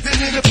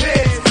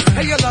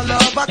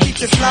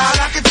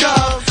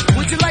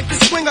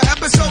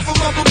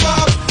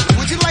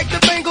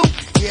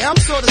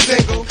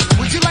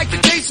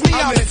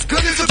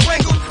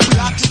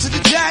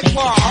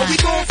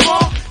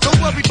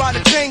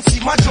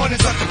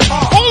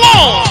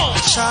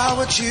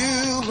with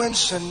you and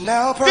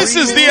Chanel. This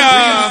is the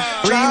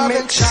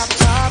remix.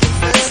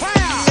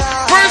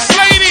 First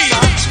Lady.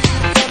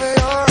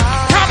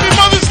 Happy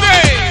Mother's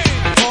Day.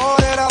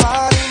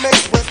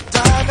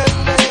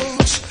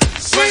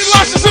 Sweet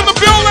Luscious in the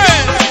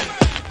building.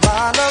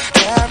 My love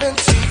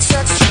guaranteed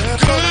sex.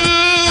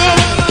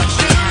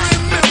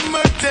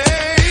 Remember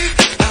days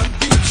I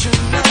beat you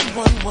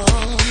 911.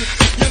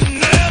 You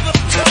never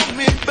called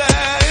me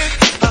back.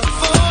 I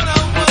thought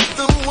I was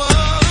the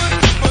one,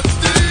 but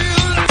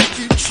still I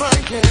keep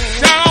trying.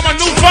 Shout out all my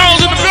new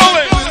phones in the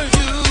building.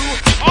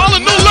 All the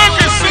new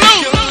lurkers,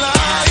 salute.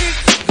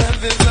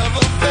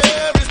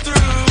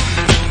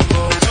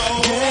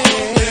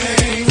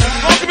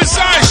 Welcome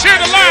inside, share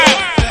the live,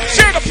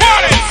 share the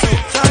party.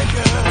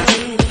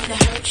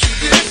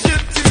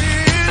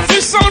 We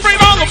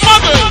celebrate all the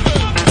mothers.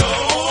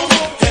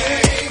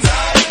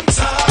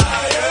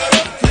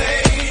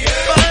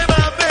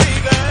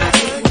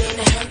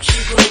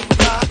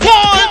 1,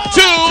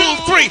 2,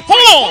 3,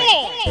 hold on.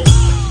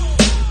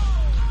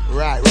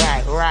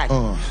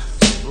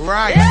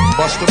 Right.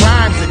 Busta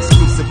Rhymes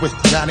exclusive with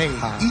Johnny.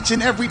 Each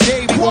and every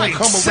day we won't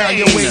come around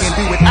your way and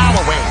do it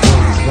our way.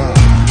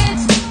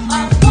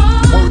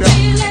 Word up.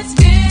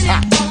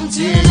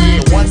 Yeah,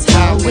 one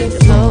time with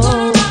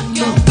flow.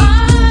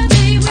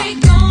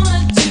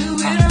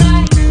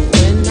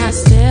 When I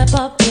step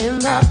up in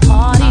the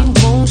party,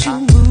 won't you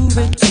move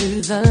it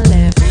to the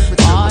left?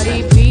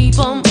 Party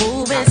people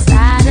moving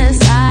side to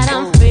side,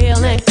 I'm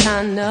feeling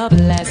kinda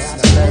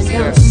blessed.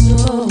 I'm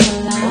so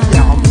alive.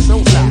 I'm so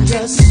alive.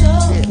 You're so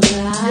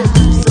alive.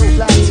 So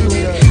alive to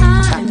me.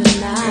 Kinda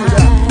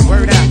nice.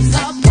 Word out.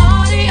 So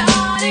party,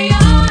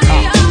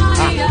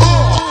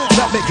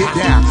 Let me get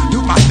down, do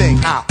my thing.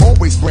 I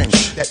always bring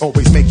that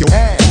always make your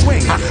ass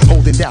swing.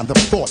 Holding down the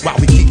fort while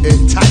we keep it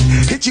tight.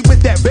 Hit you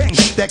with that bang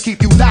that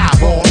keep you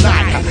live all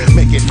night.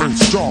 Make it move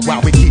strong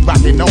while we keep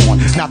rocking on.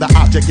 Now the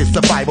object is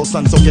survival,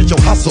 son, so get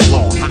your hustle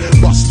on.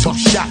 Bust tough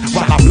shot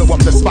while I blow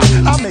up the spot.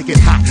 I'll make it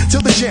hot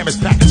till the jam is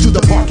packed to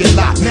the parking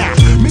lot. Now,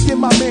 me and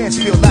my mans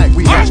feel like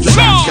we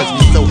astronauts, cause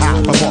we so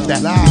high from off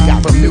that line we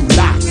got from new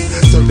lots.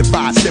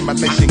 Certified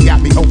demolition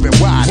got me open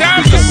wide. Shout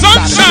out to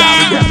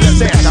Sunshine.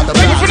 Thank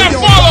you for that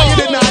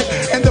follow.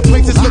 And the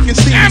place is looking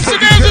steamy.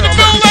 Amsterdam's in the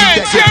building.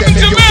 Champion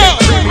Jamil.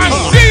 I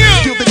see you.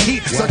 Feel the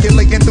heat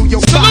circulating through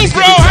your body. Salute,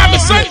 bro. Happy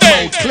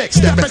Sunday. Click,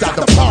 step inside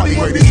the party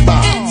where this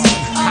bounce.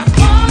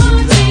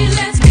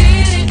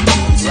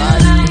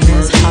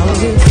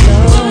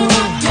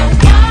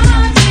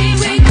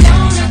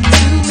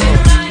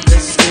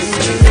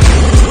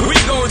 We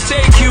gon'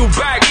 take you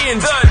back in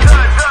the.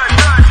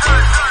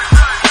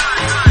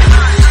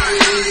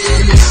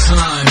 It's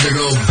time to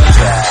go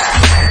back.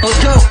 Let's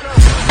go.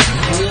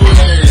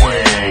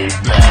 Way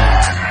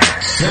back.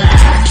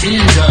 Back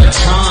in the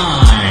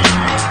time.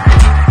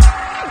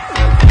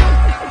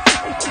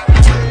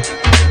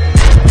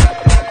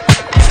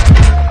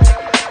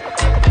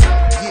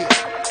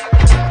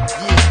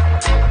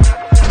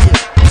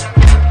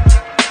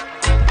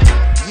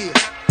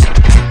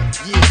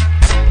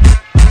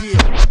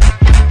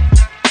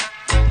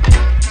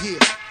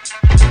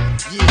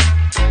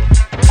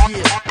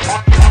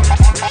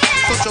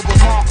 Such a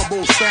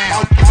remarkable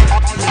sound.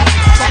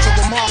 Such a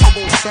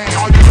remarkable sound.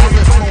 All you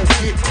let's go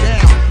get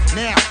down.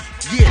 Now,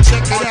 yeah,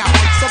 check it out.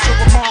 Such a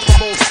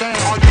remarkable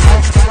sound. All you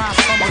monster rhymes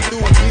coming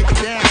through and get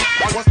down.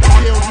 What's the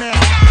deal now?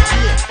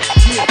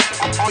 Yeah.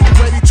 Are you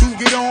ready to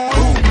get on?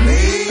 Ooh, me.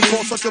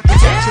 For such a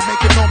projection,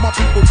 making all my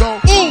people go.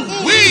 Ooh,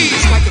 wee.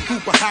 It's like a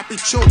group of happy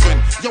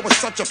children. Yo, it's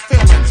such a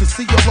feeling to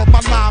see all of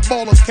my live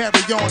ballers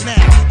carry on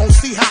now. Oh,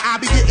 see how I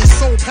be getting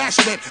so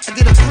passionate. I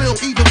get a thrill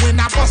even when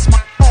I bust my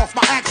off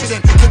by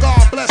accident. The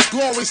God bless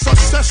glory,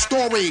 success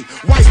story.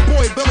 White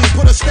boy Billy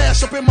put a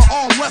stash up in my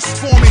armrest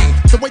for me.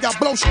 The way I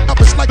blow shit up,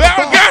 it's like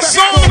Barrel gas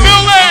on the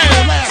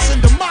building. Last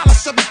and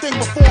demolish everything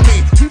before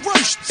me. We run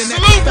shit in that.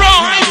 Salute, bro.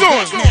 How you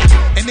doing?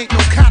 And ain't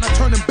no kind of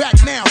turning back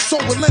now. So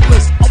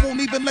relentless. I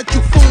won't even let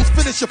you fools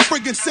finish your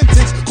friggin'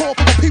 sentence. Call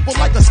for the people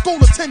like a school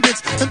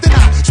attendance. And then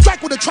I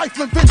strike with a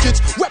trifling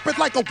vengeance. Rep it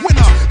like a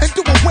winner. And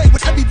do away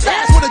with every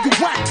last one of you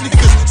whack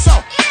niggas. So,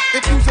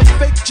 if you's a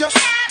fake just,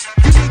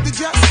 you need to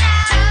just.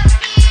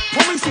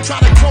 Police who try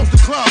to close the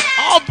club.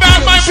 All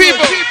bad my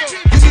people.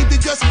 You need to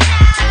just.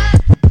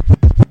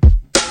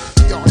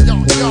 Yo, yo,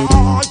 yo,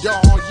 yo,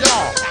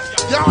 yo.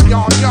 Yo,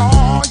 yo, yo,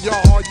 yo,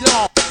 yo.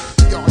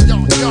 Yo, yo,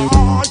 yo,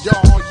 yo,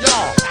 yo.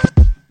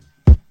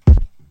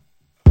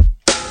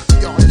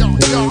 Yo, yo,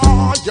 yo,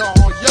 yo, yo. Yo, yo, yo, yo,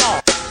 yo.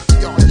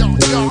 Yo, yo,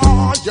 yo,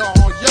 yo, yo.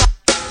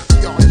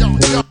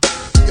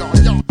 Yo,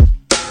 yo.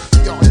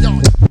 Yo,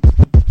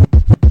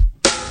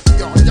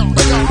 yo,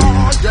 yo,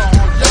 yo,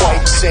 yo.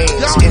 Kwite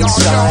Sane's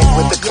Inside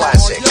with the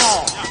Classics.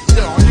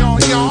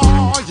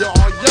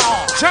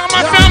 Shout out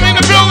my family in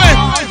the building.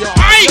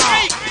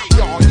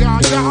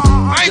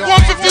 Ike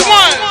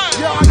 151.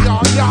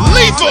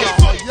 Lethal.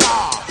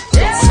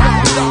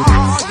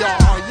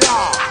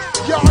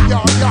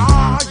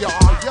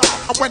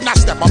 When I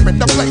step up in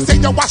the place, say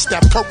yo, I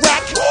step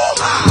correct.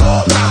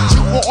 Got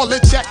you all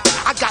in check.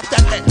 I got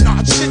that head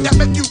nod shit that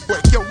make you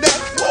break your neck.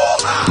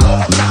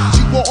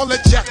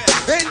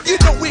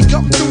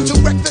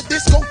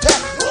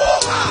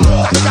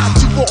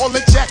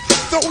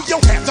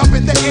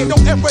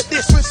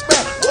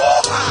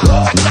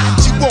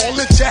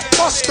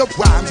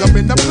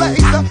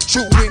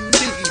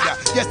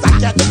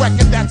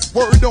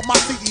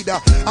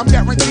 I'm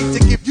guaranteed to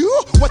give you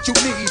what you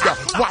need.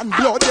 One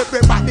blood,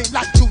 everybody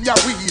like Junior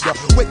Reed.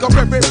 Wake up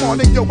every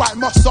morning, yo, I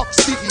must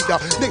succeed.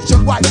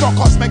 Nationwide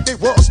knockouts make the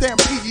world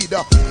stampede.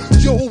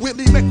 Yo,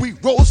 Willie, make we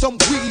roll some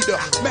weed.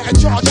 Man,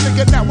 charge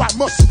nigga, now I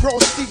must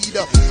proceed.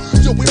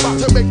 Yo, we about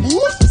to make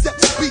moves, set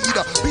speed.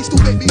 Beast to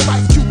baby,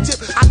 right Q-tip,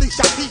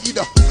 Alicia Heed.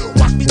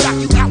 Watch me knock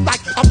you out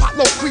like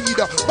Apollo Creed.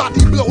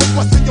 Body blows,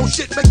 busting your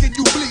shit, making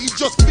you bleed.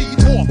 Just feed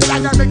more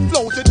dynamic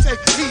flows and take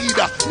heed.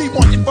 Need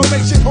more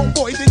information,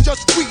 homeboy, than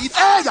just weed.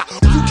 Hey,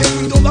 you can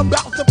read all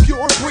about the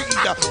pure breed.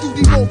 Do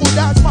the mobile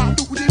dance, my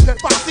duty,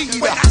 pepper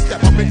seed. When I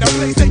step up in the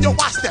place, say yo,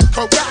 I step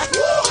correct.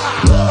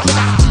 I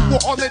got you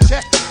all in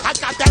check. I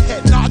got that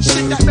head nod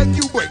shit that make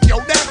you break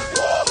your neck.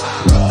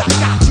 I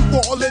got you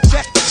all in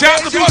check.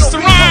 Shout out to Busta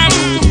Rhymes.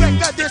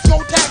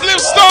 Flip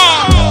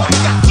Star.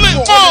 Flip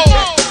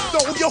Ball.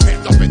 Throw your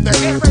hands up in the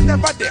air and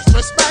never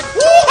disrespect.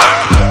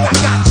 I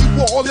got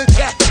you all in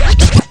check.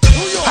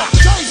 New York,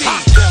 Jersey,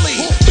 Philly,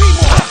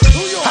 B-more.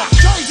 New York,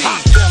 Jersey,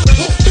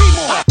 Philly,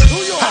 B-more.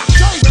 New York,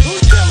 Jersey,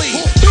 Philly,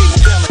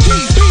 B-more.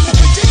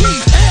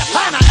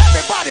 Atlanta,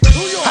 everybody.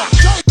 New York,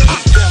 Jersey,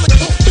 Philly,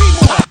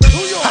 B-more.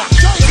 New York,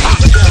 Jersey,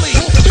 Philly,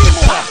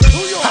 B-more.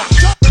 New York,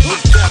 Jersey,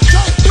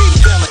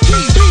 Philly,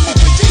 B-more.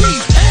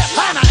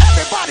 Atlanta,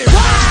 everybody.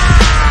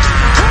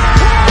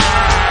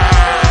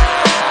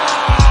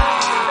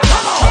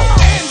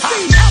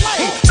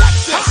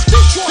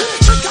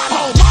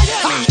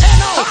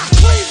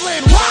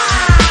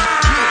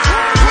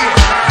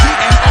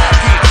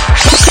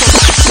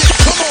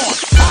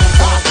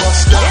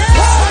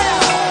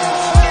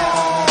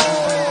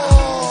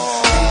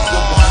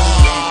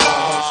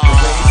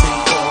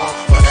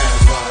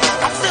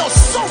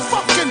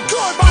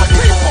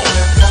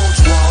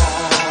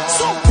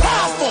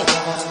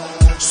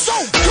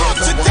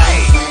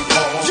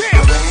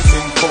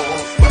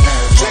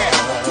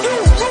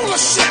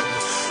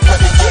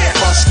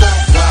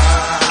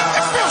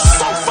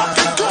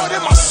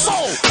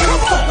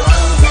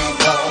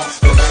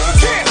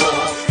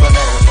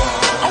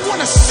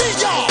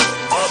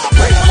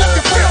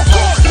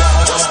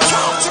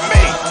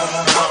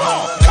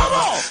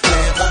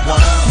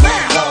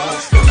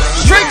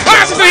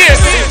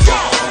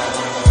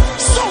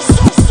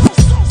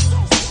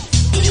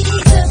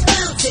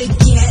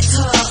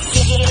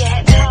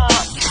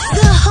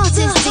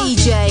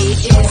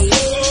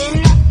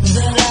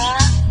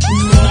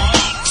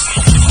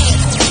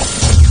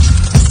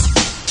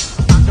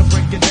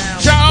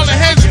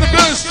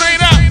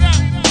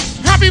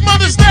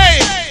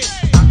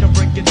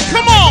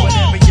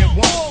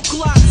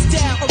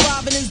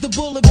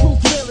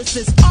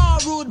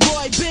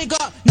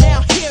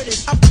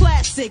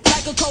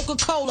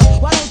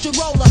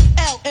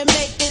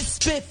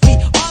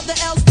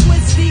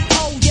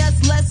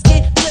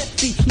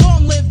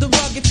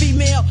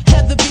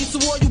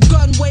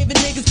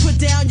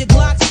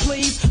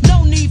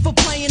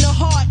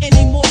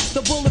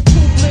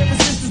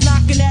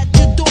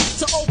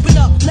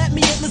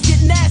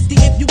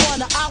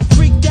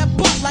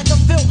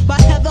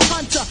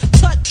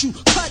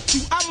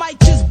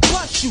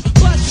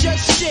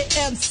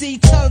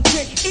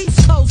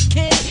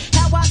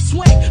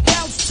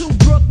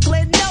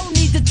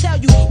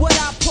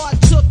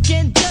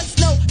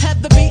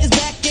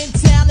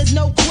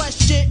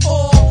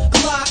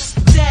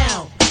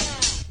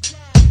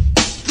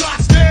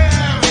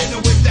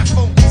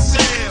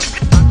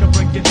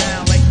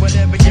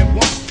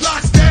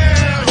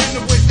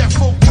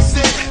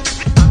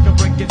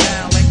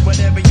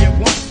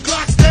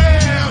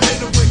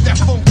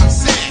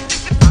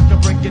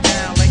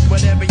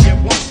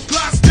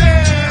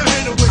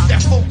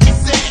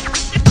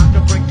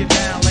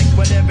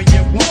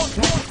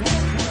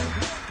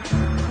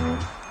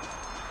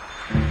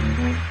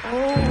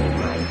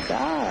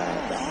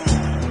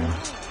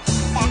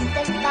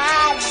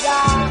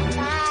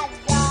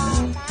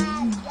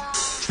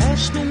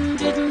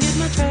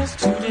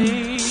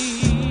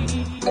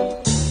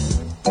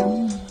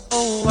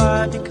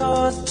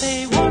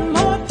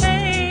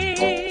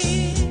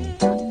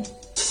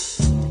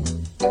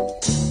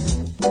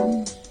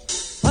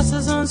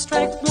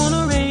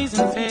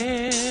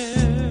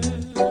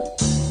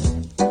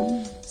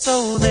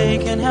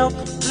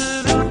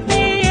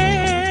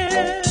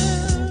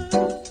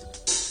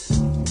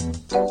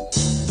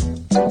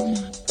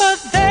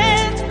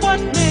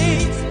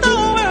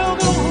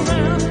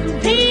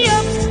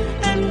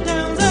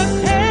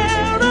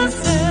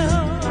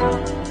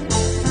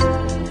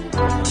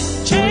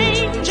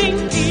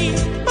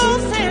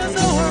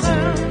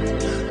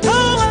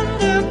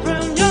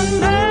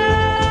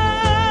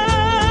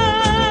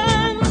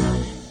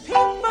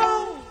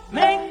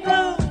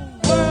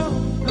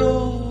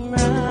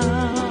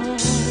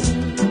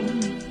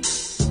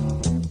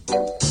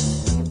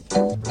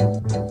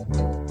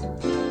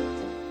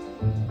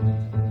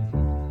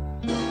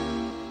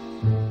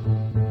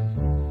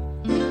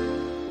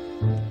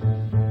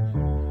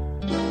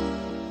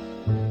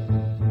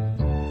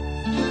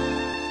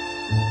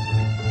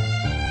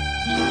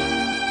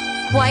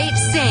 Kwite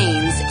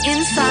Sane's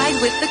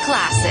Inside with the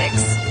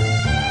Classics.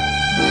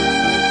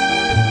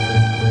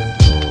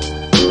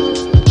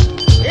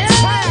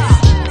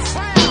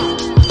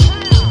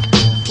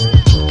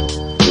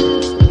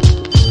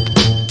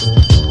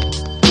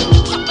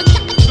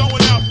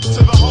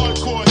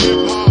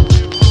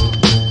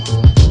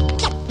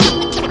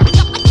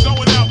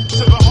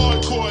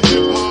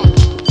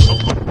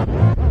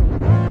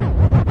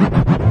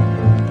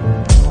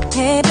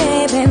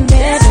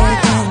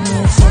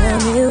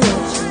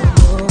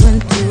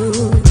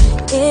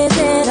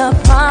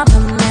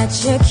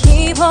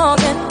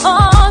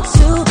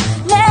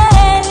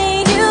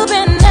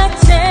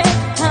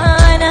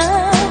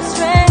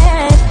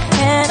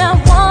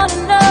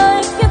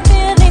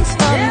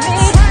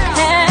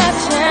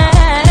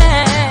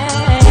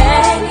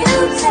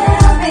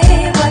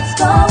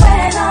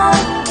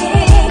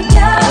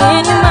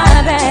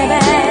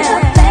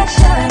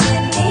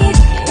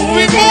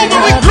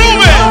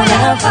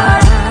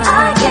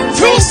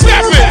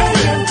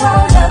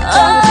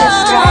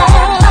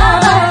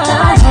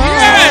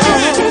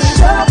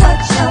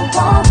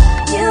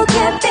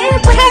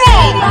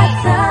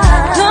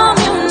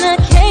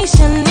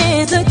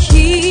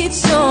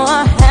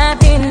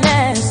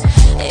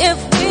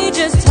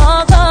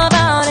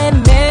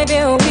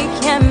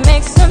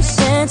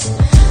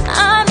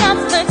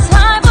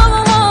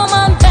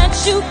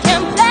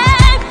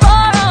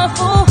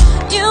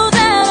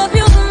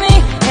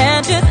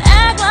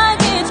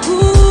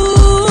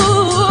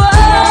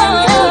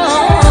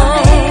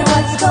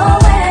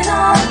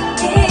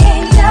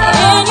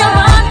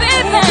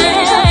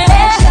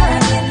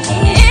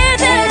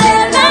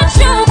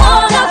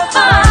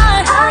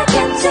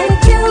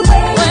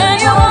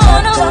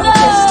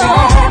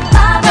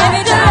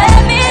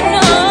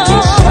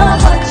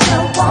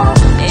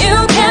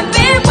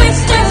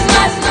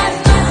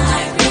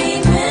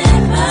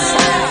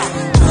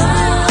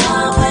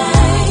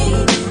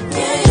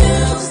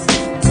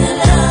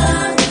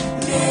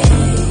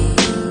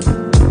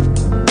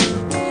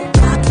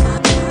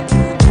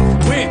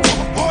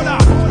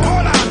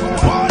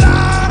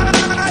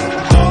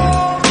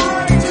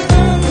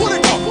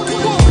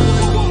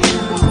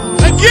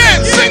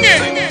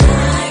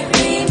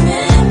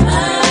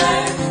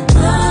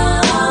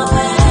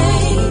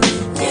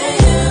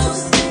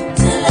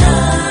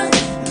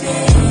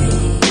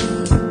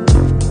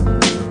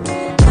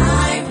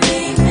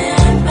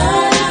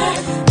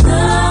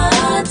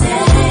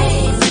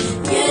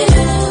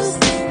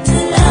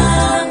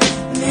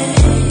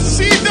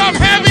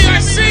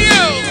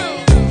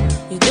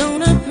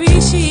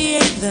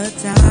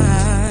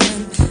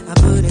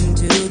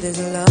 this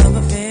love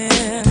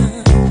affair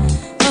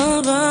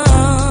of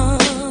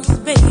us,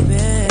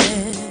 baby.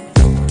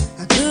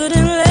 I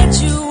couldn't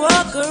let you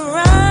walk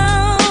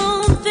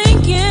around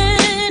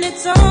thinking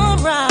it's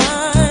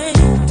alright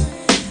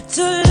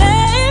to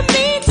let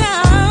me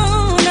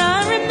down. I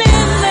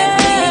remember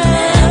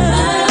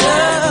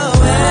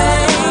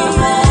the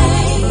way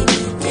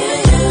you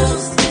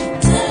used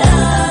to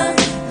love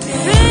me.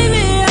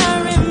 Baby, I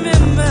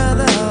remember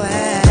the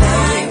way.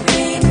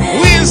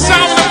 We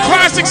inside with the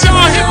classics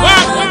on hip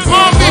hop,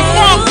 R&B,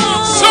 funk,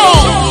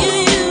 soul.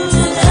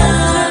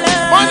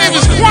 My name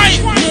is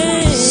Kwite.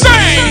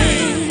 Sane.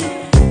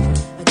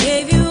 I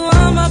gave you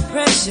all my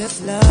precious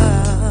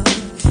love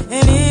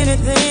and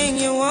anything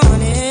you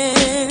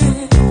wanted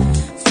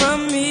from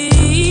me.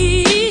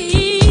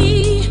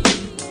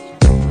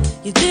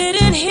 You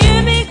didn't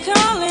hear me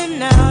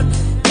calling out,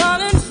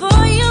 calling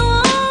for your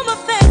warm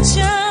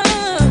affection.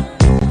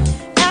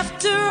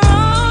 After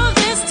all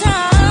this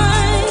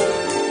time,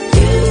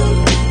 you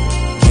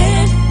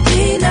can't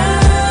deny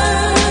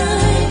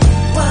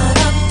what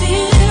I'm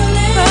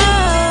feeling.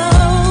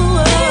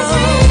 Oh,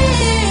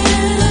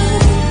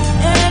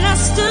 and I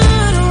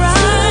stood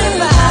right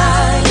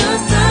by your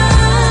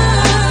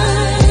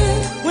side.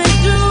 Went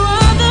through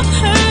all the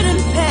hurt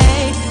and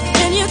pain,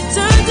 and you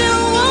turned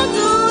and walked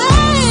away.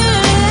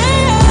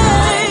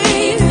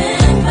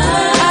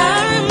 I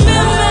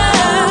remember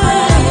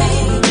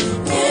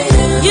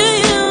you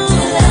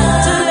used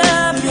to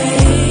love me.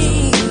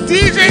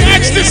 DJ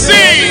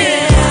Ecstasy.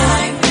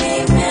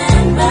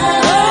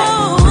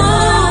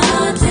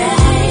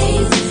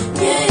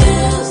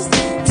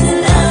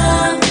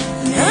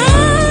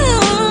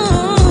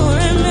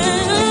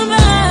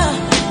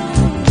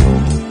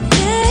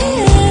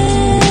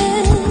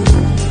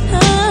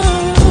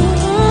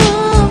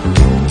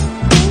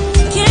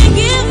 Can't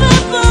give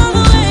up on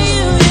the way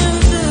you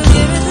used to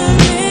give it to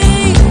me.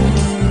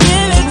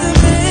 Give it to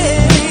me.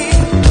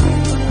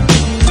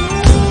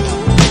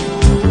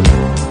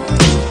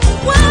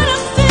 What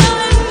I'm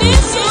feeling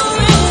is so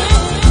real.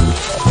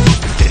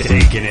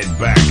 Taking it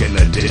back in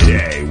the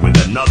day with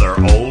another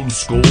old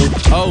school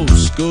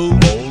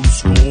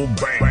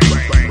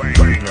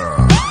banger.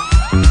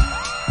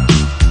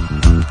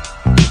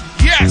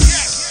 Yes.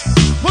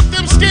 Put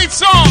them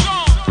skates on.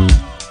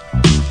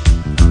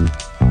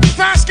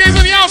 Fast skates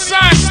on the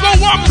outside, slow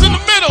walkers in the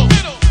middle.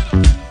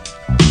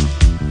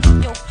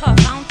 Yo, Puff, I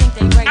don't think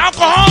they ready.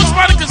 Alcohol's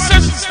by the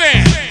concession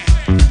stand.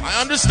 I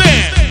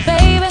understand.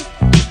 Baby,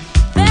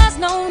 there's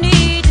no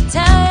need to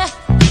tell you.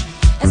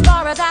 As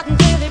far as I can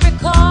clearly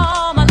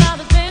recall, my love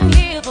has been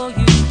here for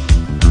you.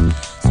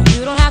 So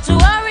you don't have to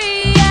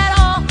worry at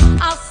all.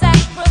 I'll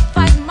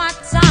sacrifice my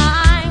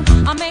time.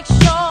 I'll make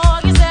sure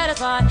you're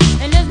satisfied.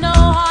 And there's no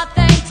hard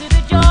thing to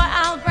the joy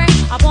I'll bring.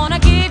 I wanna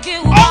give you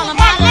all of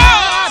my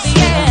love,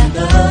 yeah.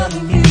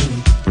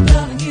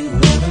 Loving you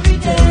every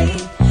day.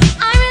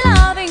 I'm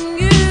loving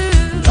you.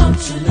 Don't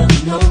you love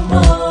no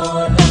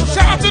more?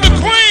 Shout out to the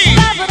queen.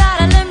 Love without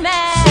a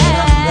limit.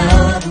 I'm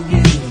loving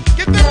you.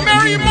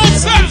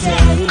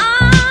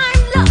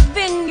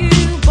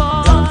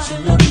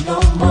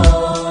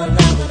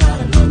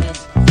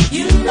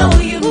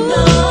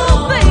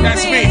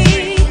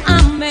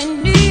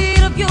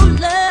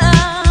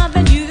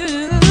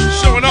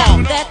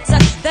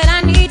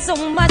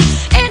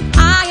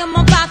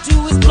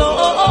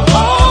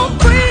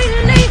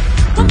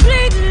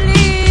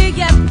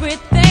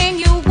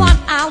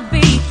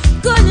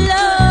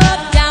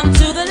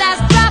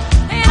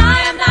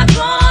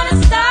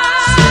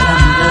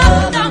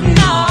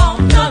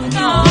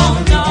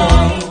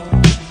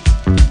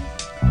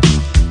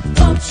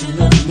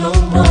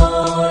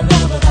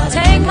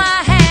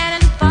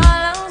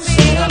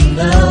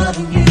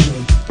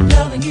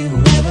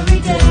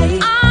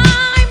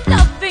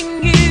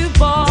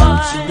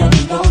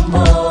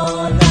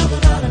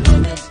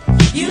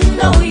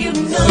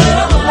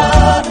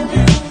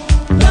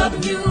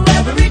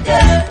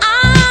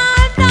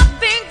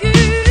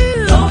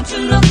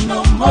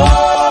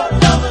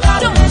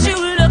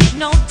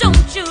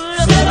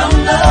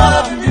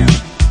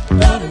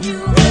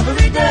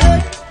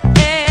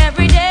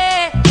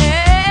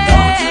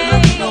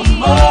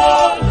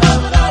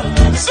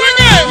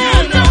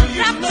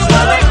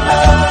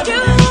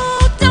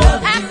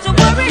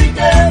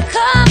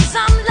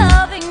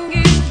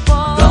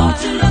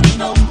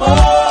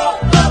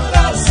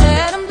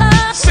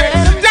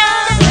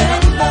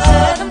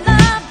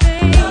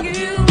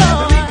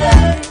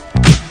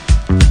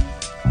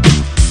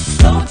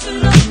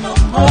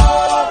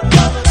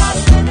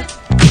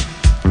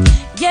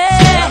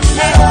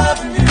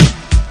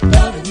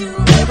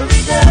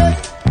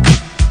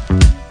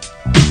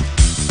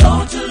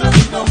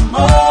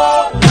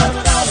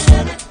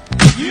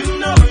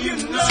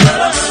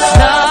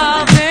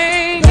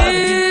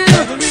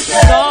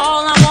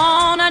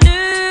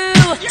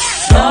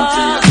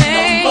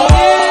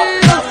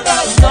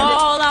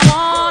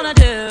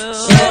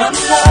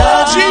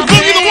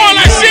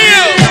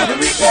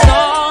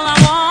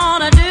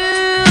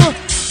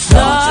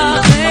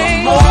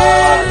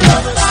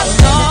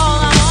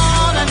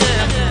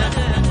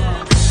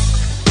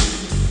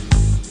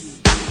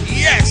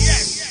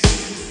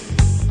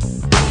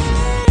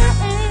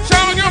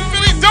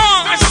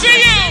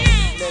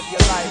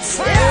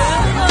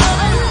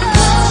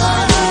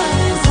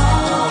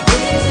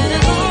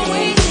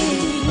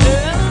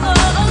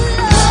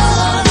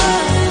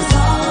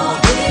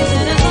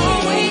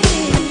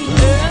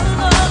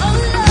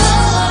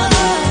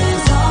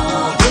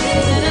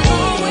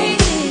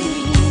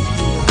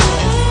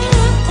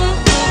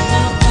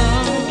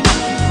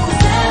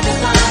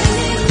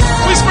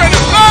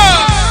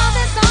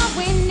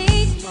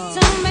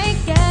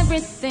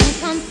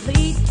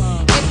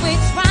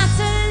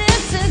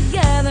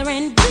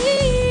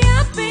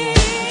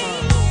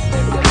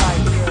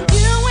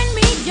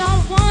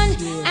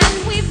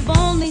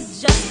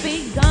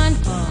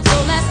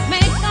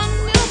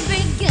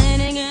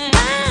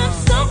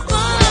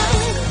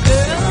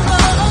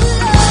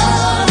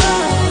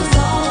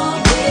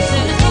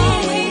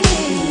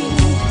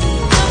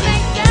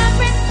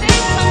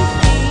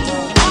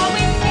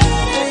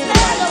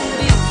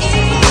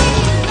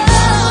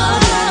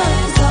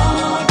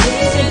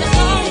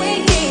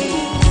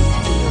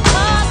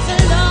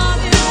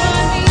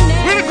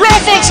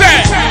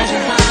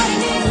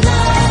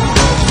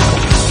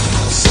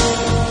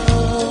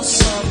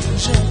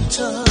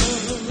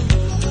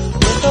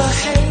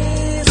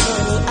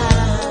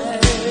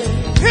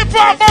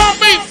 hip-hop,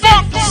 R&B,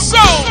 funk,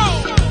 soul.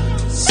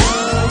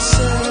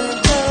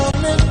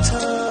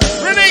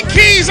 Renee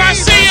Keys, I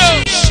see you.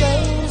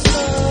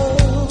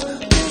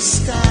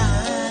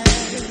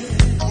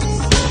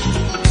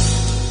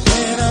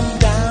 When I'm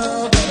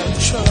down and I'm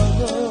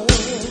troubled,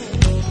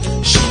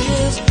 she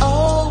is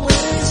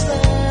always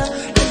there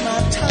in my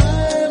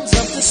times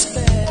of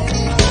despair.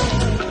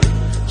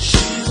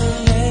 She's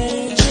an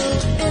angel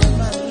in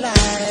my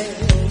life,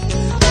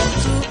 and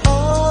through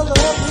all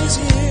of these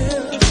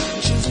years,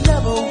 she's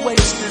never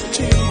wasted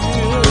tears.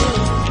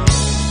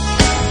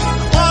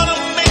 Wanna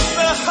make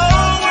the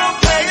whole world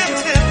pay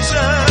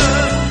attention.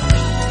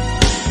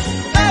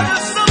 There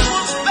is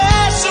someone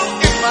special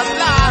in my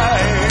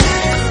life.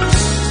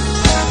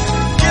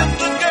 Give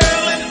the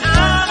girl an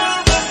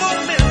honorable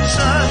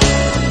mention.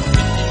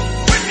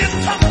 When you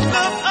talk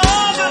of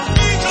all the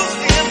angels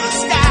in the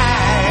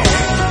sky,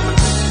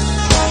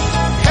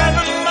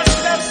 heaven must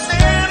have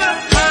sent a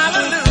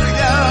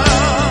hallelujah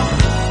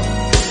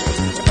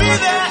to be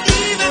there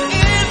even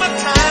in my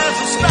times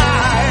of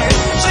strife.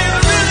 She's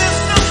really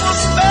someone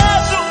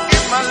special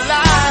in my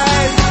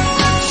life.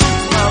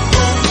 She's my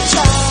only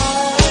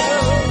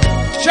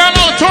child. Shout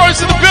out to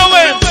tourists in the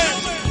building.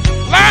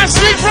 Last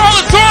week for all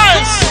the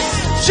tourists.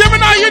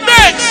 Gemini, you're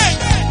next.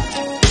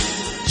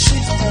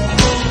 She's my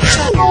only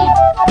child.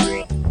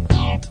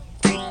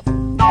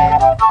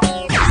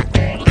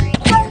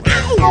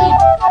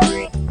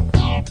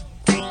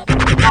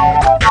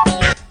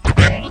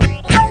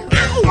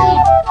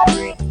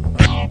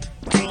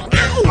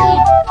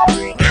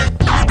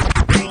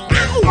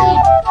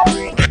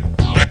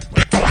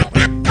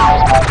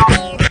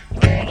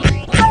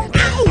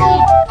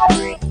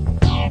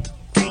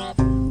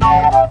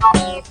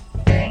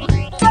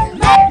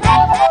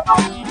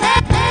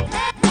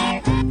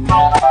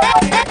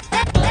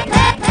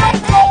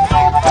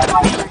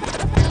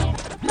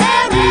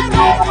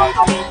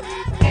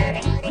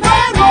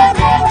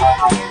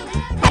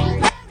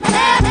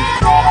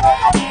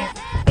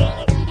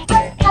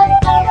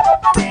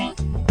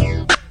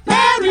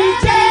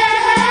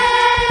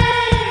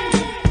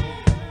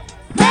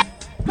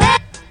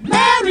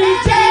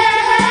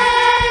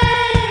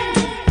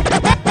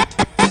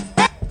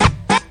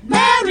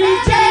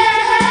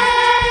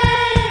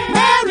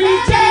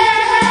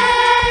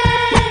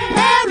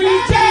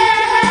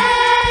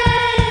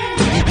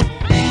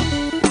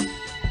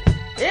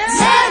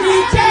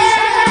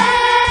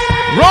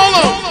 Roll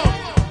 'em,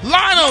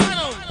 line 'em,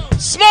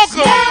 smoke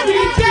 'em.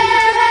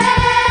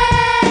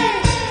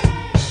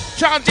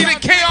 Shout out to the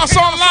Chaos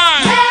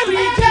Online.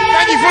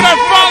 Thank you for that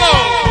follow.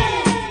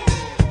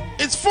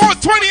 It's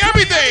 420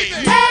 every day.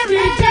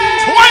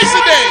 Twice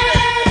a day.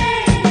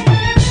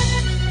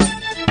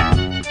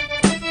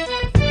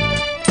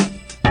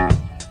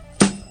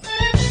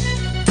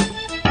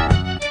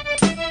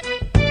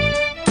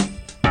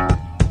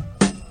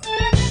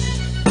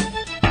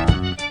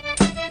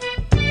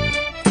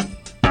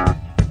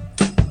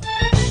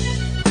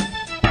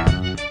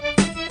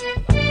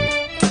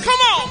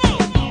 Come on.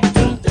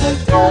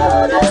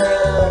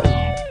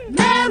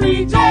 Mary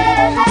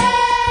Jane.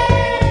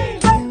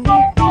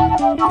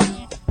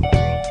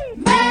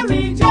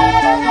 Mary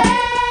Jane.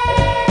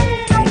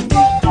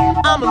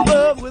 I'm in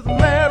love with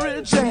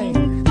Mary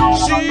Jane.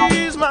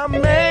 She's my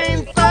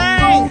main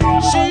thing.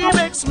 She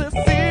makes me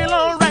feel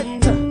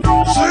alright.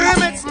 She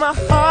makes my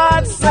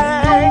heart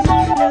sing.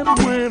 And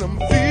when I'm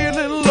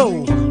feeling low,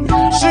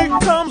 she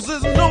comes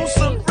as no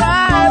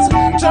surprise.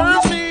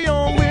 Turns me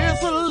on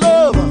with her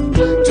love.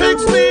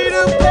 Takes me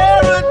to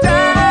paradise.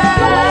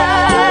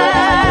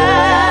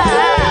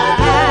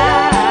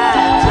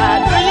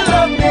 Do you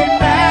love me,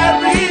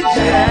 Mary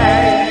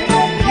Jane?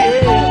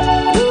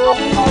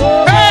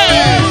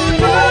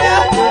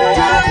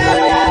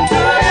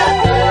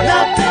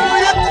 Now do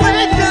you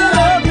think you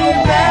love me,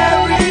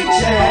 Mary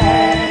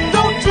Jane?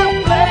 Don't you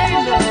play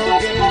no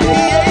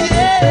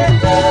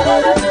games?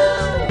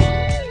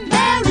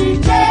 Mary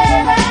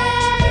Jane,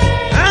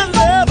 I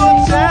love her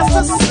just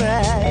the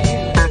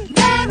same.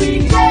 Mary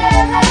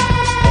Jane,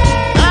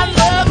 I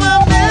love her,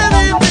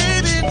 baby,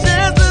 baby,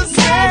 just the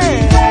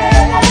same.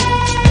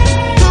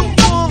 Don't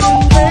wanna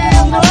play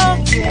no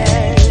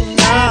games.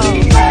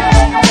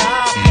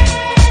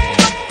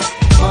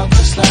 Want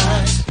the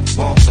slice,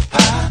 want the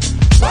pie,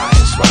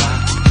 rice,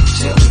 ride,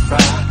 chili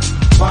fry,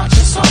 watch a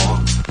song,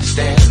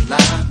 stand in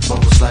line for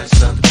a slice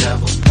of the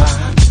devil's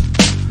pie.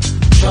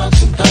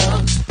 Drunks and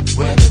thugs,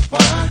 women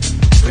wine,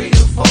 3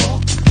 or 4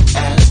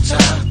 at a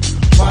time.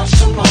 Watch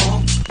them all,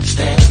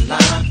 stand in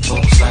line for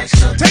a slice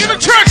of the Take the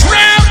devil's church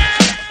round.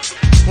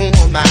 Who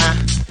am I?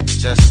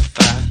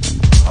 Justify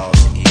all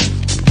the evil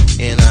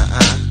in her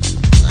eye.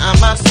 I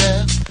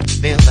myself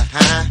feel the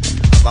high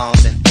of all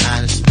that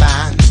I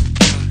despise.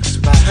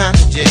 Behind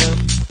the jail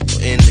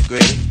or in the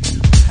grave,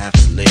 have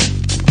to live.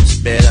 It's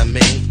better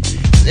me.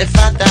 And if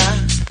I die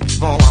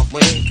before I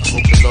wake, I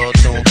hope the Lord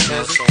don't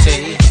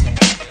hesitate.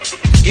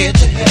 Get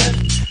to heaven,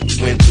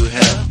 went through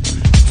hell.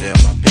 Tell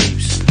my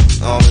peeps,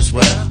 all is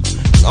well.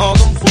 All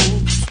them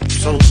fools,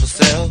 sold for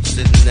sale,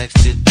 sitting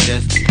next to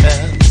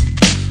Jezebel.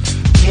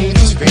 King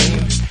and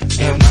scream,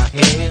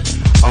 head,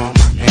 on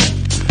my neck,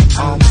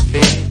 on my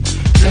feet.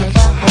 Let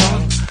my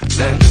heart,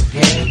 let me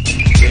hear.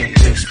 Get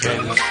this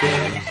feeling,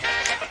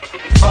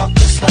 fuck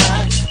the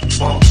slide,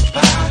 won't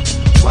buy.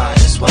 Why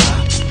is why,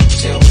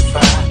 till we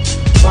fry.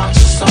 Watch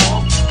the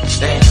song,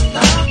 stand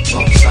alive.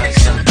 Both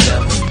sides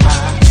until we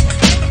pie.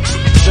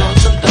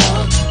 Drums of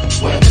dog,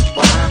 women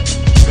wine.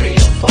 3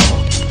 or 4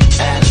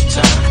 at a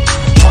time.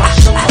 Watch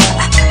the wall,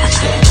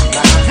 stand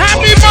alive.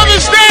 Happy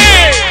Mother's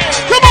Day!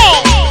 Come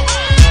on!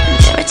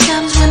 There are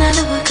times when I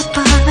look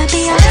above and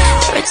beyond.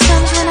 There are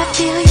times when I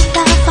feel your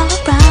love all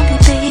around me,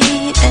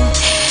 baby.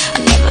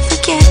 I'll never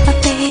forget my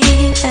baby.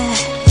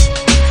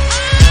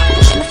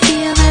 When I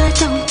feel that I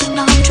don't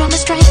belong, draw my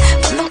strength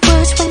from the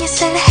words when you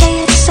said,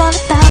 hey, it's all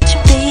about you,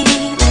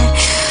 baby.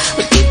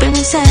 We're deeper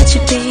inside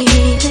you,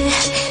 baby.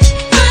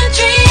 I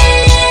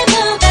dream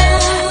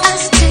about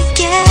us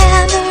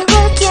together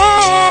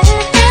again.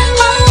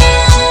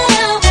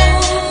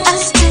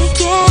 Us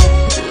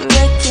together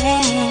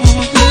again.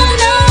 I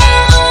know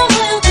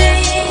we'll be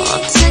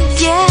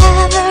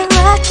together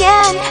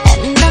again.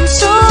 And I'm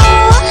so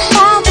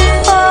happy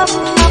for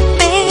my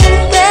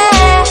baby.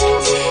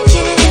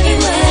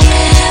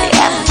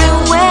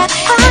 Everywhere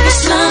I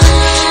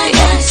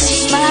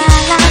smile,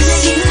 I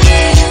see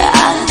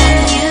I know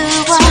you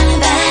are smiling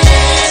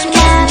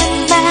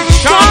back.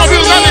 Come on,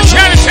 people out there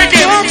trying to take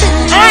it early.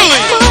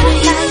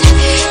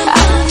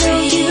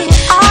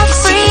 I'm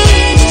free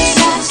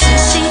to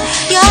see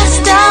your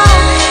star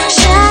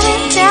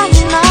shining down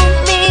on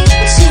me.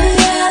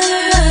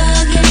 Together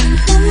again,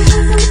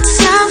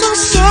 time to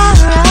share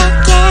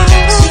again.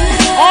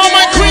 All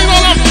my queens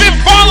on the fifth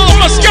bottle of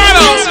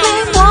Moscato.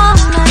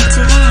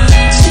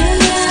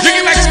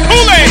 Drinking like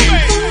Kool-Aid.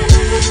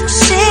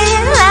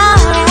 Sing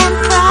loud and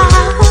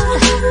proud.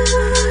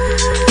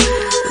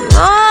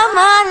 All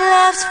my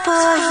love's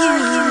for you.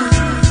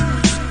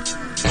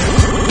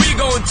 We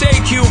gon'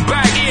 take you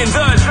back in the.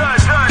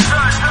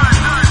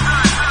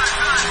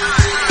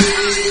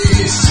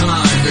 It's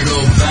time to go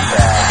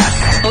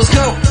back. Let's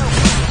go.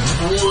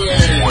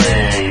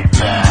 Way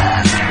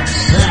back.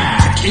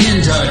 Back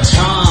into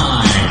time.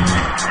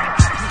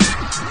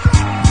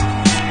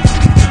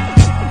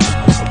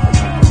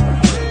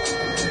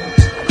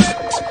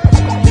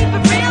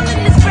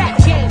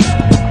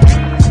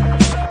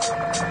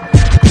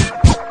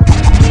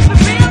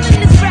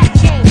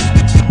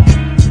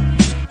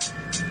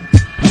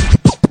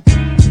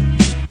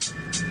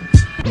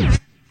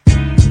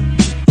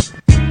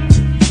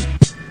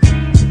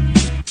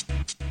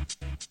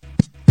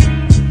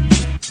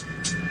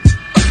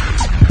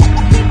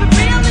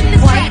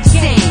 Kwite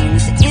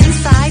Sane's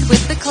Inside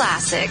with the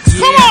Classics.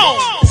 Come on!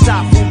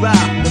 Safura,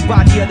 the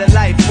body of the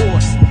life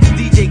force.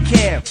 DJ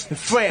Cam in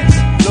France.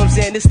 You know what I'm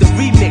saying? It's the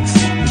remix.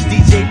 It's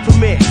DJ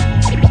Premier.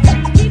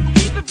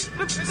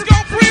 Let's go,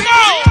 Primo!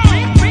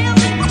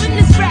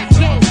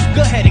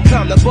 Go ahead and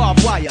climb the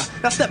barbed wire.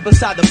 Now step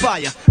inside the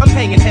fire. I'm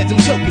hanging heads, I'm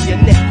choking your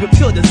neck with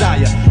pure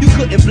desire. You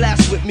couldn't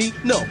blast with me,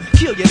 no,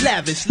 kill you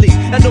lavishly.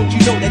 Now don't you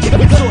know that you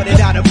sorted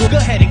out a book? Go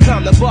ahead and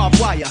climb the barbed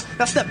wire.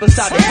 Now step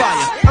inside the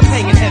fire. I'm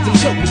hanging heads, I'm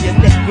choking your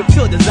neck with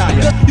pure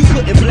desire. You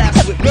couldn't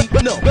blast with me,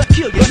 no,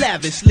 kill you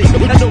lavishly.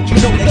 Now don't you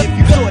know that if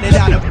you sorted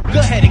out a book? Go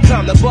ahead and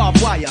climb the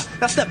barbed wire.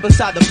 Now step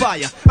inside the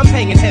fire. I'm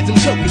hanging heads, I'm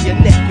choking your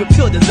neck with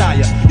pure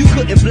desire. You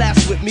couldn't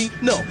blast with me,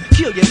 no,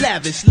 kill you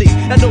lavishly.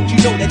 Now don't you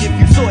know that if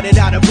you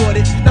sorted out a brought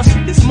it? Now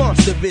this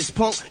monster is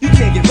punk, you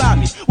can't get by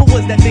me. What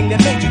was that thing that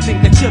made you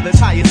think that you're as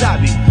high as I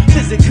be?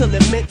 Physical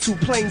and mental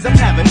planes, I'm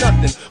having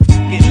nothing.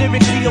 Get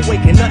lyrically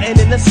awakened, nothing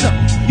in the sun.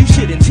 You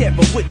shouldn't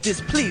tamper with this,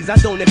 please, I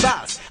don't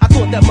advise. I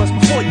thought that much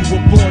before you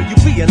were born, you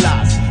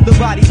realize the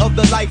body of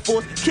the life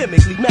force,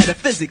 chemically,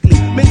 metaphysically,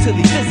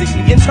 mentally,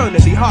 physically,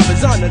 internally,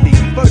 horizontally,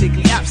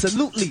 vertically,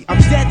 absolutely,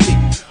 I'm deadly.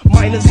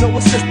 Minus no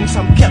assistance,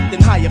 I'm kept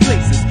in higher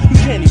places. You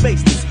can't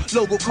erase this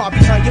logo car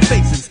behind your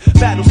faces.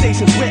 Battle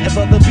stations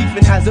wherever the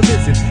beefing has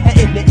arisen.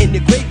 And in the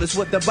grave is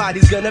what the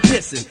body's gonna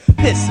pissin'.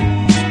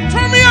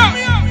 Turn me up!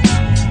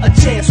 A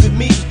chance with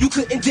me, you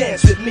couldn't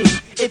dance with me.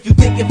 If you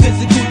thinking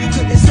physical, you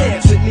couldn't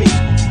dance with me.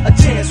 A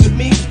chance with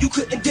me, you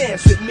couldn't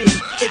dance with me.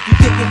 If you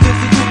thinking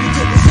physical, you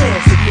couldn't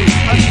dance with me.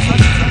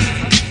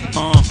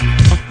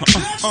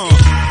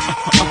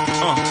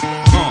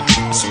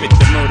 Spit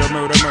the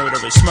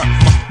murderous,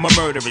 my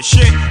murderous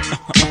shit.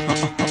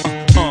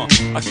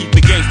 I keep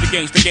the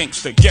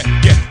gangster,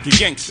 you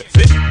gangster,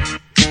 fit?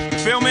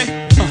 Feel me?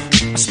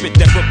 I spit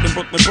that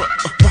Brooklyn.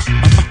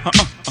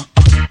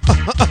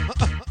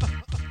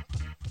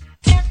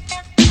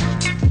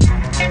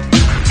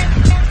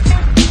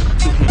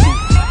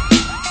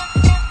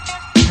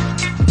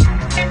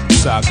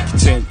 Saga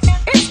continue.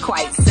 It's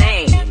Kwite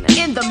Sane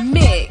in the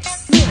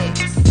mix.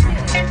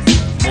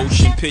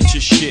 Motion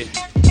picture shit.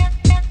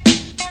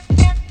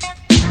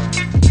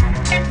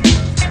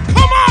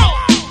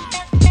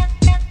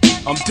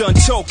 I'm done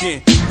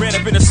talking. Ran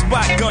up in a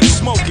spot, gun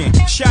smoking.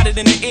 Shot it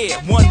in the air,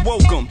 one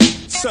woke him.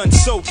 Sun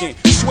soaking,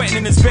 sweating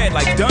in his bed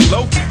like done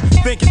Loki.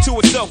 Thinking to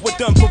himself what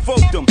done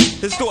provoked him.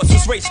 His thoughts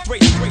was racing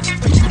straight.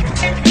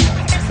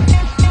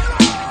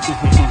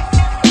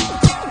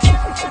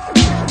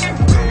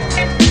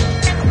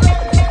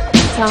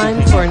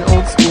 time for an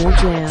old school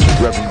jam.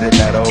 Represent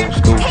that old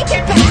school.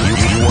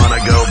 You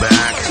wanna go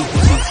back?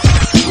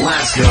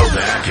 Let's go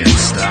back in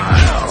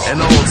style.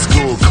 An old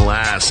school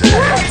classic.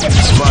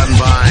 Spun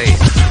by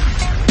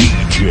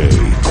DJ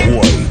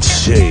Kwite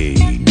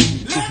Sane.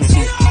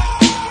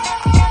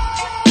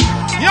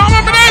 Y'all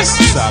remember this?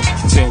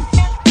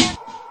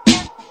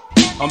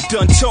 I'm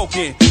done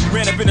talking.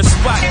 Ran up in a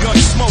spot, gun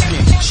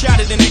smoking.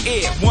 Shot it in the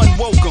air, one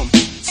woke him.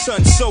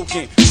 Sun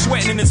soaking,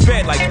 sweating in his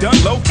bed like done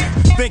Logan.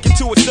 Thinking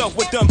to himself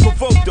what done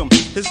provoked him.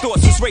 His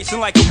thoughts was racing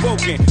like a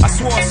Vulcan. I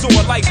swore I saw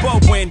a light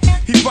bulb when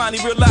he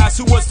finally realized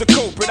who was the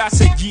culprit. I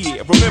said,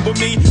 yeah, remember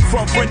me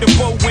from friend of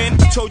Bowen?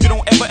 I told you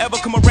don't ever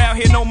come around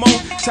here no more.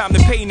 Time to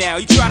pay now.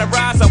 You try to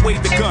rise, I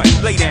wave the gun.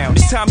 Lay down.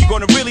 This time you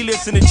gonna really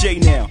listen to Jay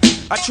now.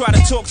 I try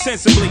to talk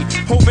sensibly,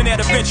 hoping that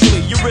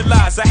eventually you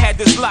realize I had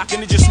this lock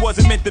and it just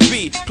wasn't meant to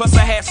be. Plus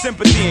I had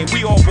sympathy and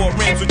we all bought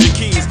rims with your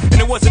keys. And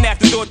it wasn't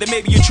afterthought that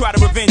maybe you try to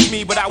revenge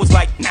me, but I was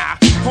like, nah.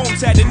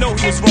 Holmes had to know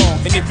he was wrong.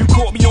 And if you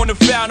caught me on the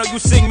foul, no, you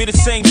sing me the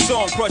same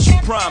song, Crush You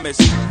Promise.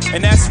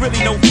 And that's really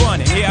no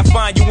fun. And here I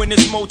find you in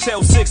this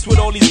Motel 6 with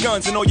all these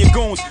guns and all your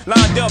goons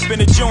lined up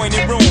in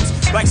adjoining rooms.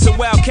 Like some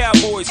wild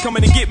cowboys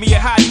coming to get me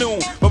at high noon.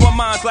 But my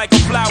mind's like a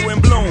flower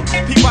in bloom.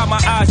 Peep out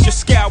my eyes,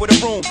 just scour the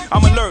room.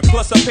 I'm alert,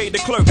 plus I paid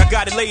the clerk, I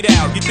got it laid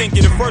out. You think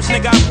you're the first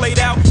nigga I played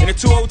out in a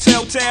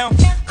 2-hotel town?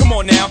 Come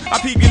on now, I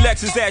peep your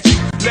Lexus at you.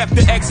 Left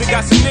the exit,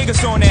 got some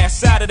niggas on that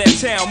side of that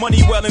town.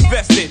 Money well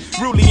invested,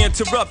 rudely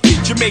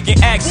interrupted,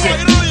 Jamaican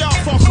accent.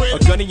 A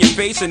gun in your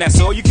face and that's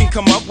all you can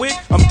come up with?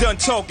 I'm done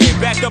talking,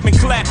 backed up and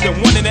clapped him.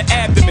 One in the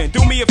abdomen,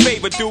 do me a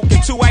favor, Duke.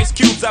 And 2 ice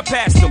cubes, I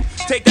passed him.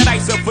 Take that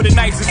ice up for the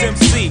nicest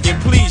MC.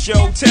 And please,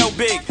 yo, tell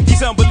Big,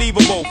 he's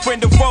unbelievable.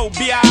 Friend of foe,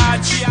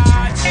 biatch.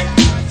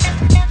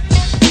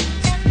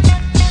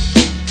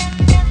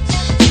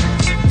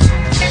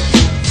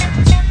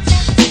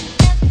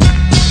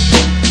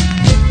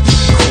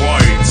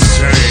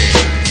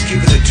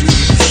 Giving it to you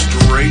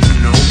straight,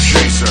 no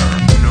chaser.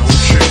 No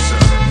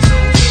chaser.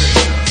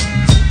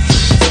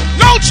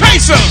 No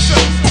chaser.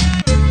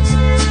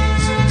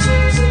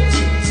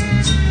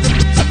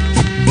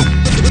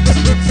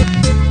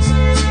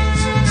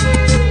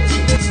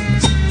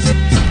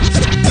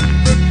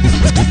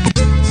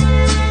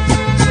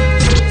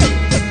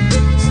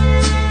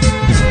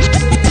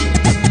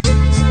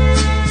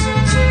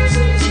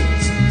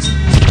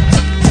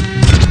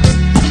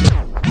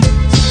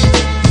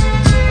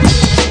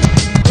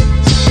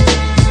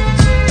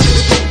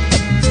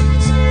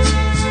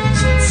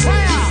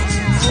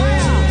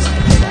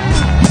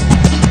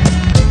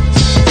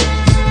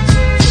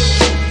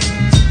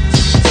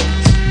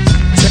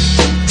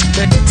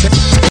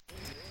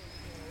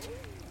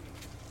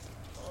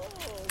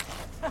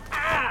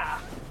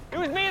 It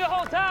was me the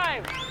whole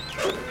time!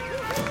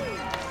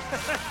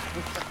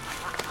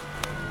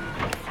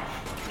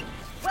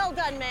 Well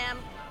done, ma'am.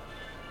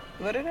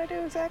 What did I do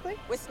exactly?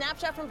 With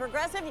Snapshot from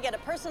Progressive, you get a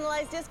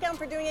personalized discount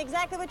for doing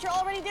exactly what you're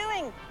already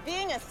doing,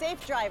 being a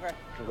safe driver.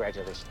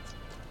 Congratulations.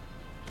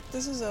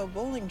 This is a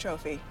bowling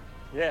trophy.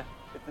 Yeah,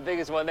 it's the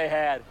biggest one they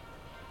had.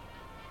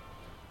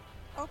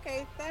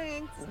 Okay,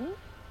 thanks.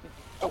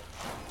 Oh,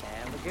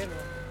 and we're good.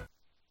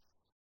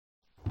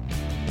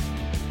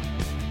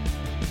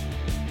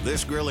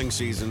 This grilling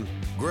season,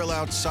 grill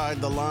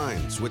outside the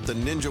lines with the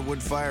Ninja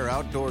Woodfire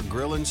Outdoor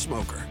Grill and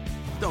Smoker.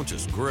 Don't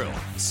just grill,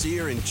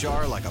 sear and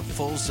char like a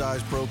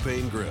full-size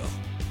propane grill.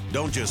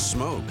 Don't just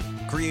smoke,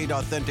 create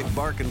authentic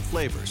bark and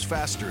flavors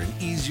faster and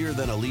easier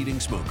than a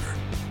leading smoker.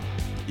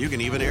 You can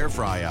even air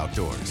fry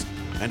outdoors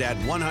and add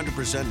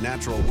 100%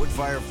 natural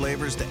woodfire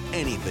flavors to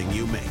anything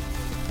you make.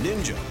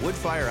 Ninja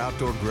Woodfire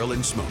Outdoor Grill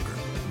and Smoker.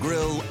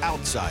 Grill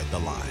outside the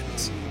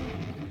lines.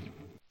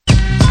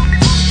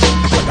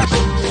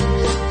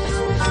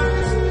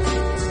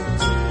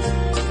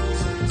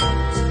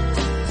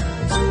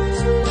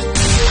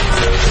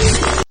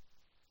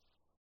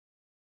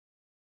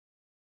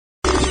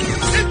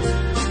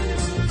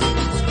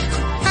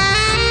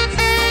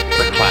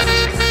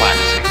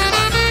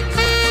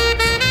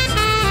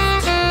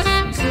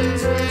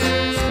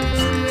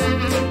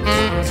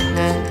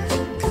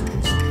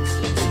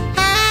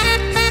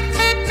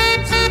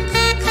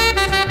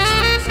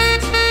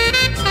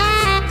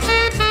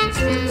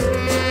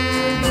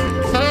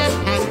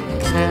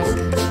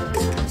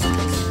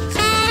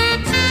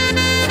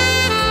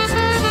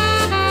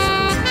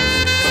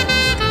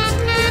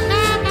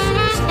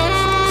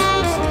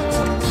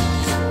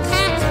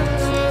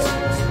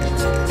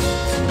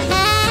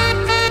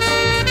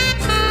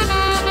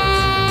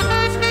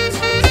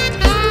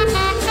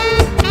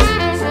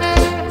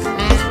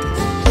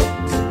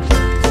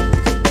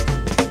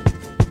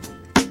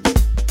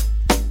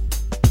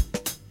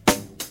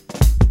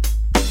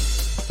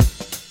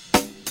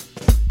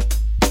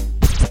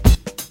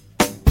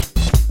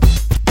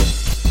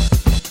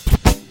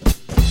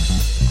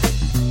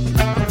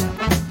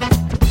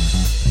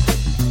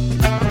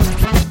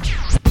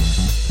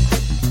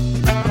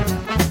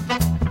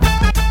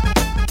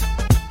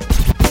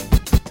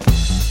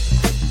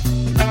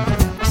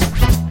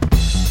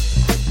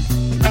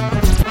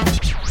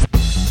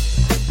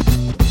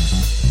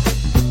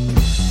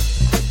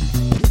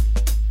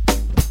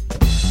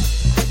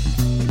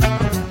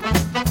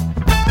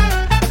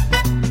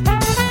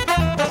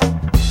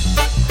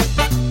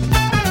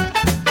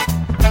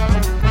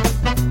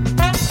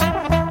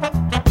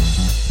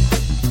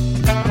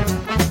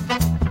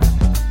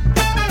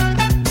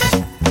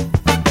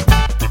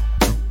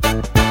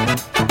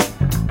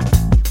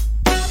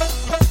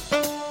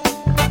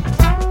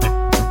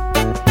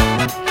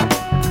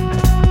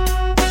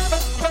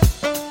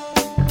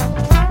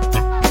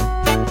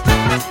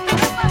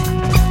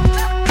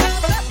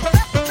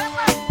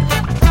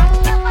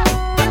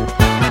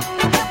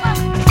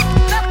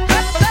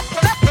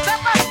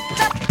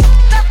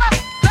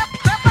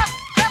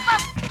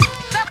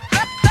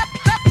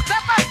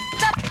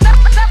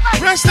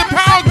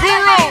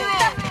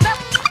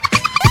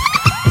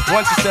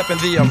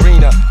 the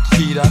arena,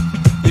 cheetah.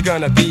 You're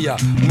gonna be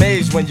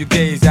amazed when you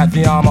gaze at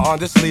the armor on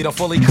this leader,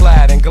 fully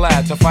clad and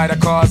glad to fight a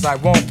cause I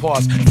won't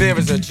pause. Fear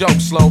is a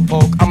joke, slow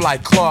poke. I'm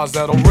like claws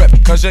that'll rip,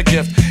 cause your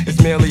gift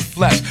is merely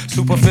flesh,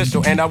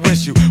 superficial, and I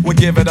wish you would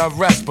give it a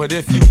rest. But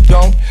if you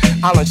don't,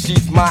 I'll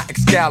unsheath my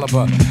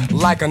Excalibur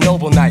like a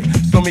noble knight.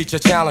 So meet your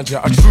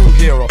challenger, a true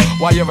hero,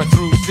 while you're a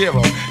through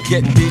zero,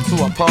 getting beat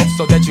to a pulp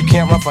so that you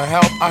can't run for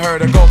help. I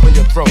heard a gulp in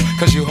your throat,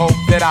 cause you hope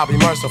that I'll be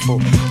merciful.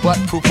 But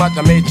poop out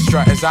the maiden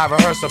strut as I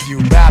rehearse a few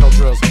battle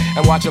drills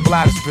and watch your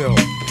bladder spill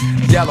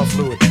yellow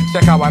fluid.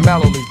 Check how I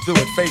mellowly do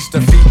it. Face to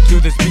feet to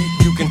this beat,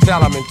 you can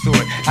tell I'm into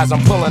it. As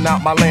I'm pulling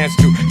out my lance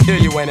to kill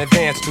you and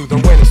advance to the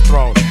winner's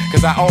throne.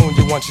 Cause I own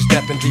you once you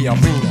step in the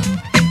arena.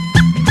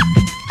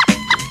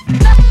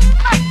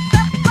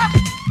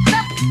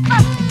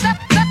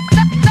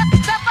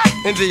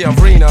 In the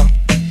arena,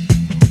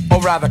 or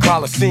rather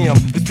Coliseum,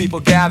 there's people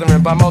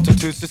gathering by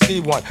multitudes to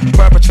see one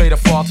perpetrator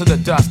fall to the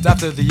dust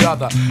after the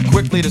other,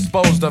 quickly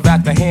disposed of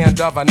at the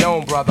hand of a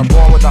known brother,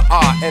 born with an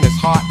art in his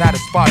heart that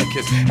is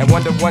Spartacus. And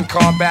 1-to-1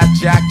 combat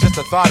jack, just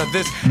the thought of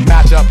this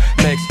matchup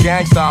makes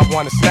gangsta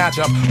wanna snatch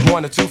up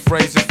 1 or 2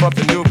 phrases from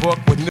the new book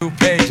with new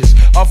pages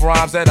of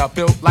rhymes that are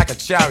built like a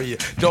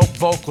chariot. Dope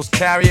vocals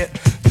carry it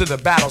to the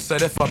battle.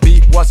 Said if a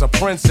beat was a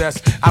princess,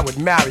 I would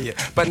marry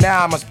it. But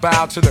now I must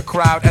bow to the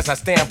crowd as I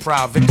stand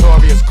proud,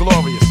 victorious,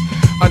 glorious.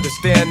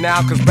 Understand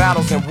now, cause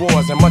battles and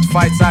wars and much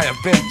fights I have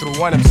been through,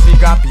 one MC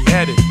got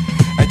beheaded.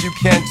 And you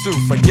can too,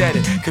 forget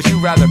it, cause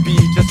you'd rather be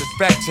just a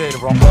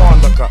spectator or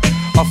onlooker.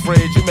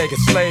 Afraid you may get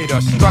slayed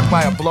or struck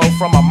by a blow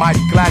from a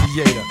mighty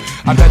gladiator.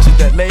 I bet you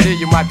that later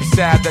you might be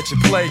sad that you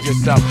played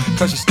yourself,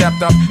 cause you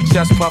stepped up,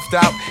 chest puffed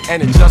out,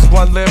 and in just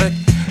one lyric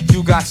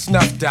you got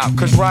snuffed out,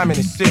 cause rhyming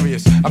is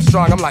serious. I'm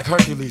strong, I'm like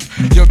Hercules.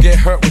 You'll get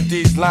hurt with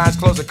these lines,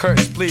 close the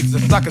curtains please. The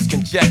suckers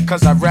can jet,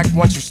 cause I wreck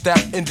once you step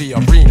in the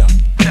arena.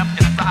 Step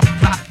inside,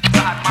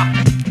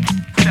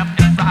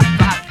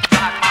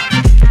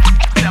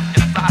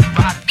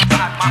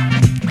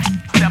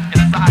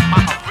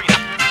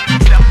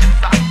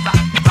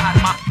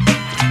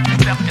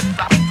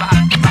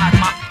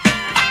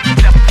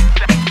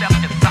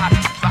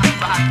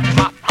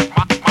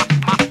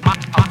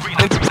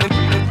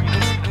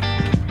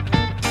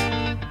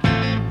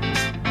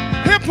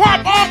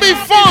 hip-hop, R&B,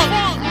 funk,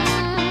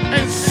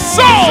 and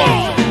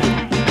soul.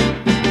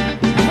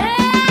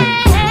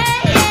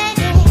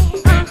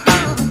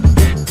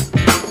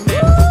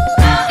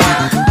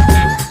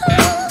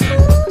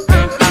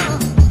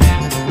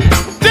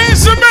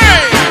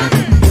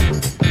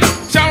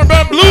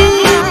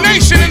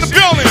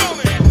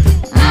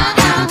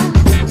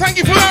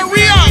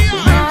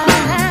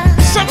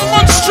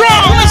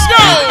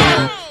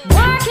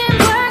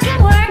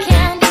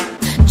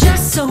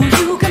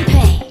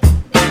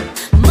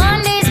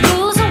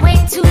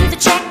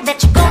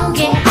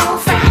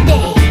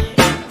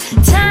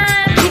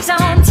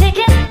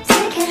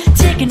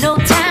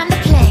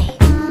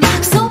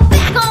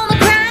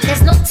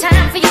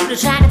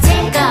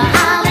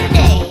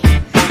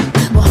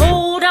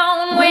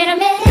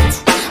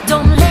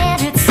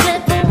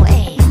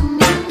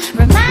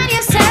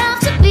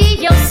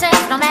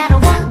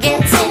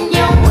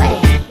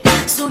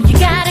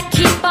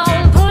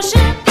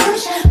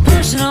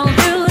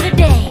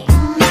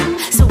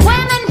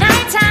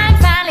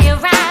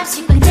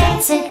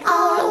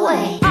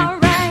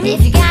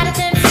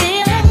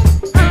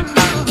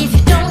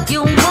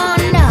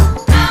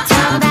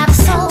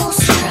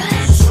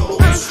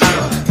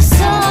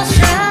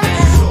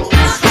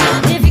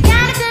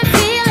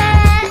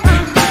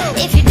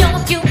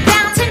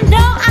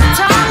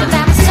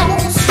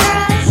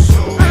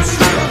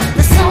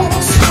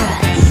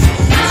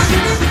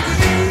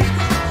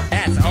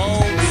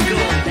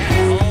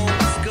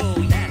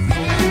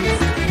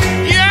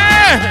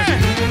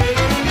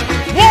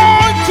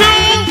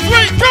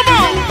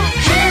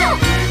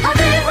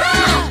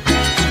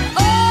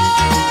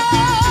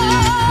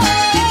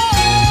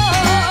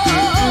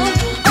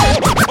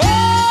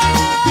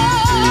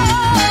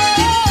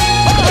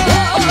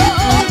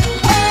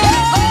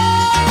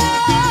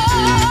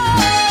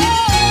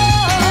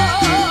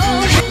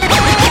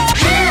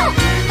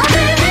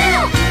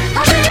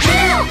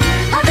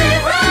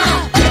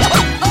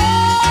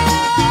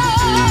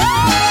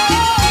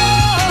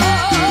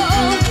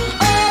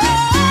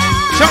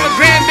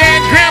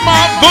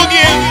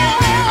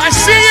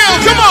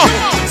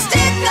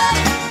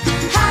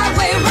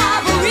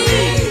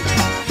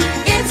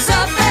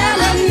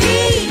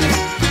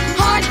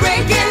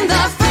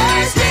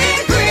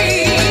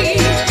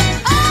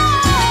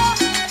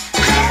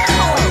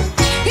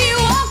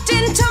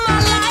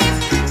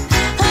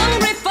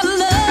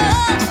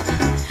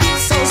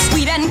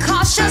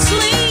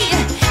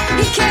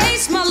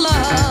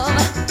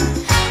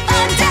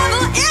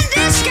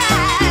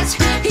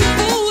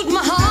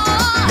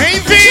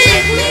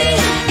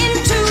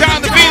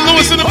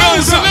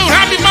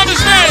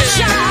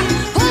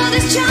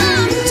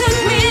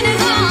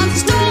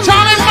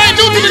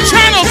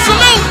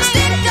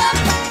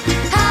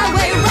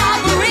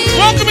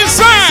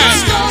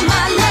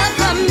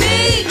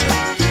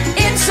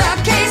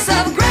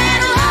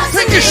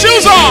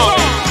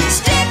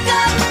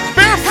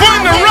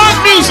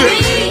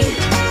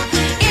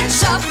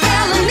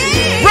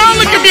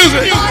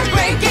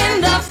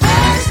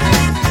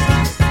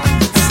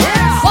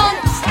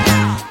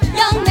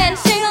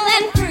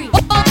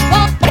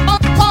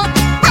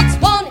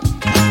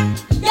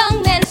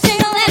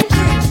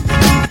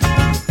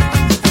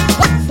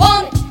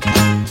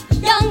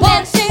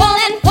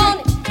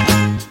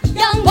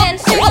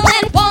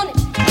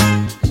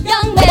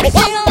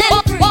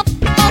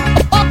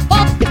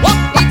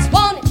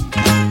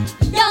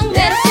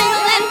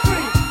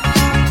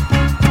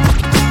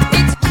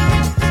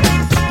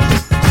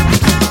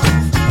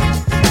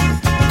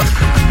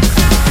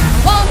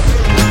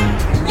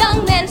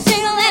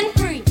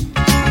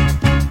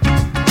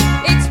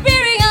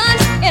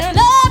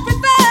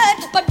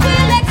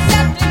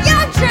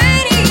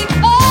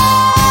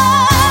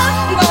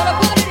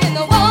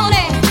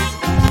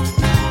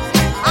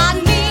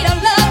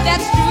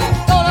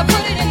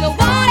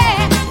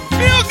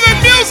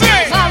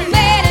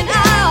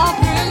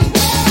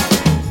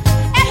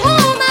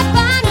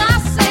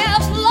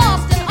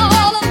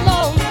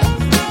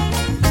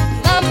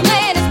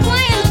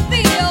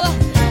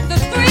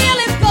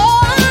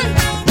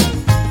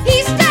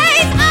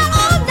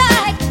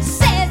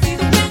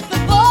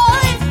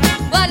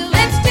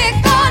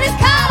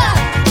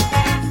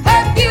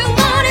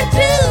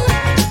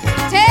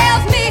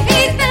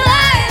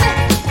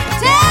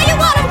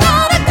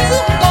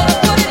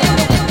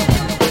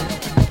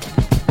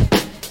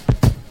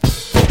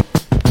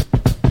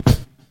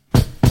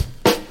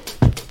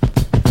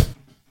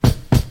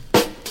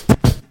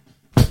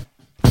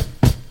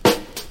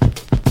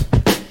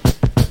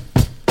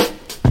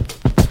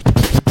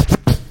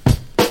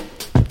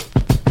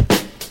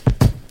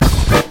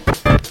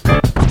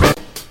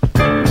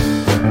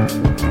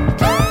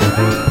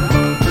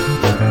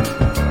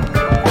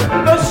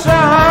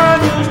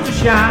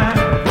 shine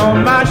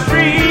on my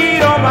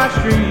street, on my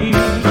street.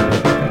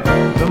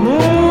 The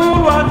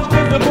moon was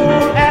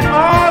visible at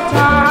all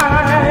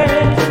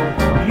times.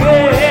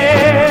 Yeah,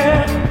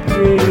 yeah.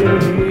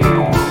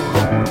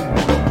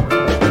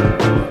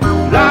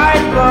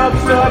 Light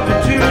bulbs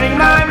substituting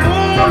my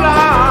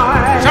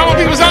moonlight. Some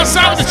people's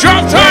outside with the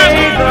drop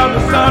time. Of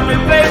the sun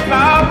replaced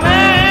my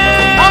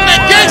man. On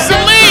that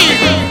gangster lead.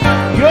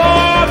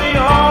 You're the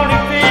only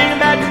thing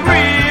that's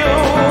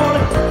real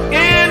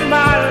in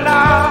my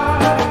life.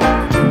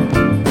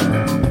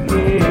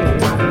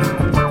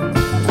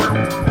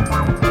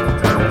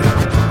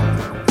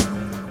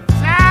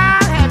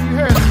 Child, have you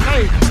heard of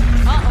Lady?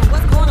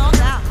 What's going on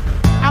now?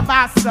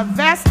 About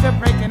Sylvester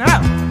breaking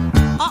up.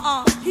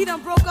 He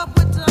done broke up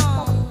with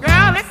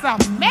Girl, it's a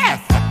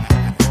mess.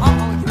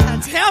 You gotta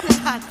tell me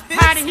about this.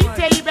 How did he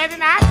tell you better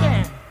than I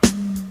can?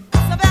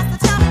 Sylvester,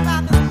 tell me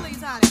about this,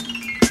 please, honey.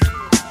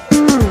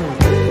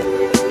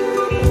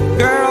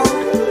 Girl,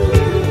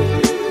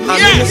 I'm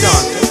in the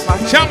dark. Just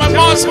like shout my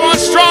mom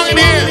strong in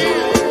here.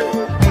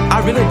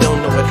 I really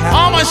don't know what happened.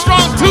 All my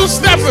strong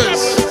two-steppers.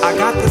 I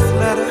got this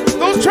letter.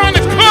 Those trying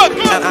to cook.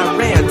 And I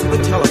ran to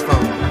the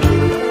telephone.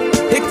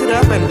 Picked it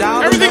up and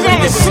dialed. Everything's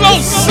on a slow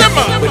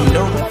simmer. With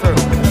no referral.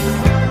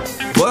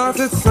 Was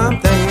it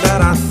something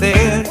that I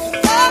said?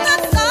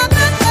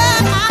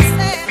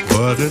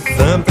 Was it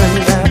something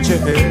that you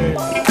heard?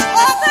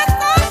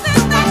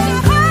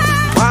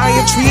 Why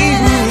you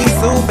treating me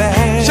so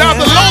bad? Shout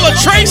out to Lola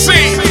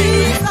Tracy.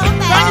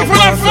 Thank you for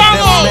that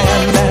follow.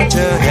 That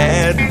you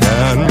had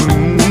done.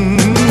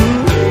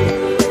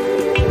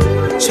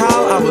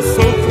 Child, I was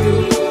so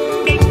through.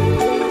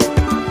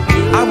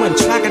 I went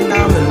tracking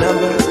down the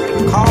number,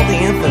 called the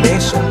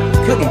information,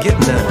 couldn't get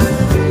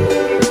none.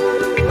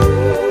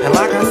 And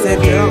like I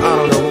said, girl, I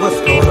don't know what's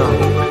going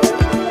on.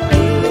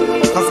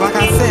 Cause like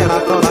I said, I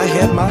thought I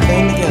had my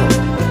thing together.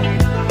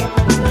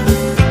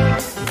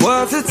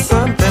 Was it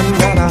something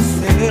that I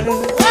said?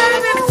 Was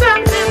it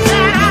something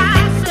that I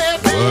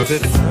said? Was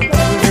it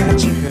something that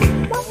you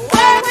heard?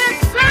 Was it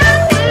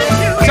something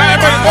you heard? Tell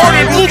everybody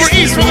ordering Uber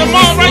Eats from the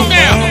mall right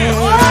now.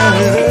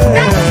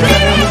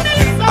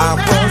 I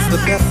was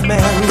the best man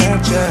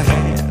that you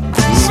had.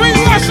 Swing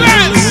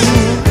Russians!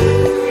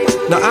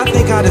 Now I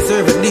think I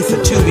deserve at least a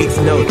 2 weeks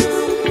notice.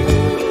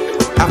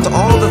 After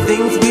all the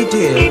things we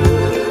did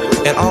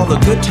and all the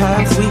good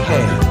times we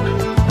had.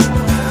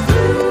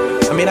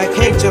 I mean, I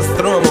can't just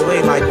throw them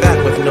away like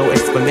that with no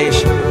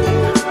explanation.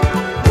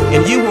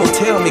 And you won't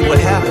tell me what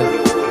happened.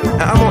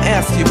 I'm gonna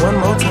ask you one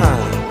more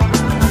time.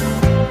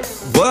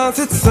 Was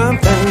it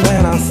something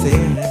that I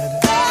said?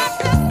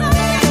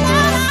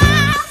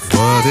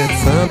 Was it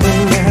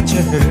something that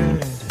you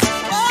heard?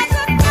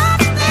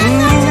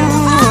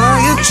 Why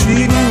you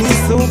treating me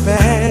so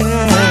bad?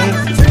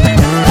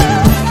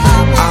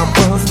 I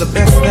was the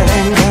best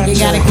thing that you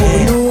gotta go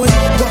and know it.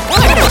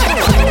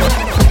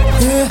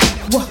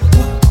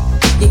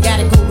 You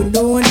gotta go and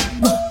know it.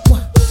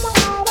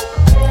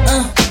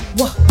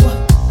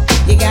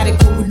 You gotta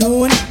go and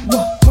know it.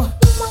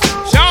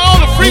 Shout out all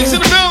the freaks in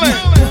the building.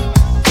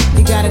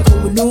 You gotta go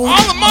and know it.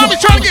 All the mommy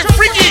trying to get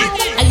freaky.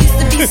 I used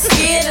to be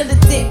scared of the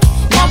dick.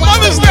 On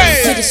Mother's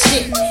Day. To the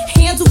shit.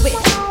 Handle it.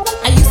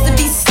 I used to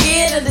be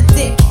scared of the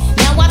dick.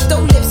 Now I throw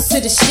lips to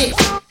the shit.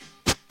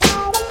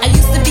 I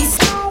used to be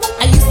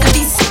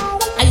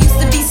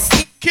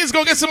Kids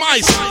go get some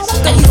ice.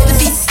 I used to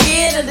be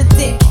scared of the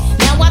dick.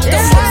 Now I throw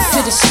lips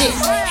to the shit.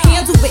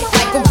 Handle it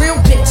like a real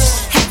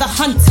bitch. Have the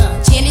hunter.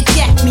 Janet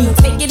Jack me.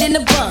 Take it in the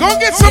bug. Go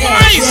get some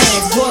ice.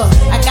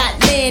 I got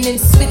land in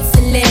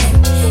Switzerland.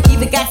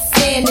 Even got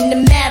sand in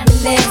the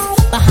Marylands.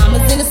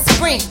 Bahamas in the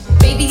spring.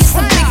 Baby, it's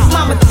a big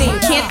mama thing.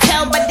 Can't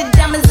tell by the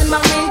diamonds in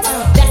my ring.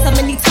 That's how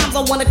many times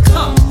I wanna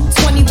come.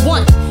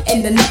 21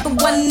 and another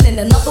one and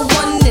another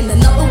one and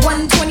another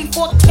one.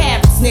 24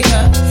 carats,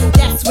 nigga.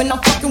 That's when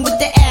I'm fucking with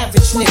the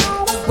average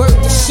nigga. Word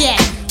to Shaq.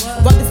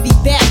 Brothers be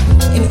back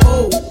and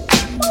old.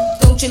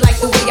 Don't you like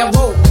the way I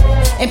roll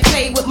and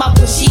play with my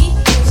bushy?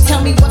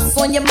 Tell me what's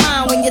on your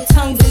mind when your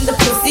tongue's in the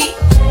pussy.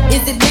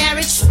 Is it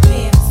marriage?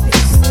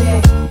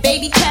 Damn,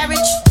 baby carriage?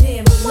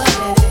 Damn, I love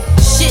that.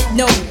 Shit,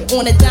 no,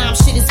 on a dime,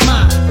 shit is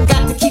mine.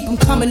 Got to keep them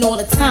coming all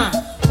the time.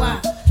 Why?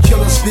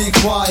 Killers be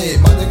quiet,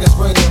 my niggas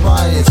bring the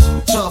riots.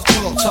 Tough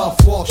talk,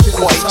 tough walk, shit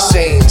Kwite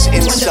Sane's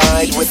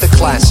Inside with the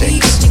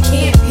Classics. You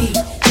can't be,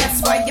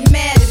 that's why you're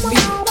mad at me.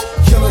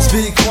 Killers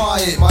be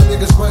quiet, my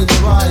niggas bring the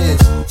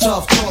riots.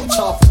 Tough talk,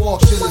 tough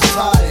walk, shit is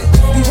tired.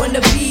 You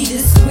wanna be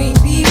this queen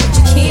bee, but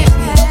you can't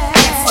be.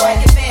 That's why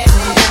you're mad at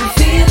me. I'm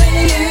feeling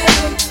you,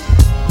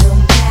 no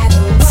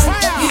matter what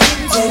you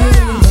do,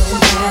 no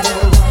matter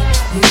what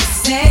you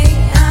say.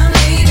 I'm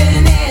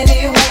leaving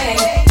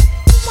anyway.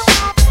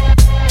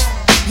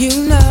 You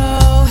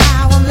know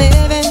how I'm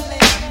living.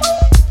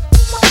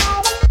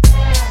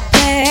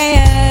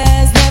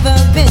 Players never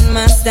been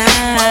my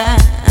style.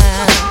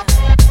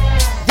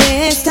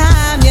 This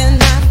time you're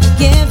not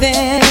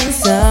forgiving,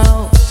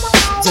 so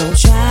don't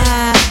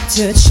try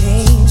to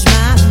change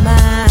my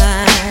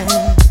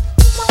mind.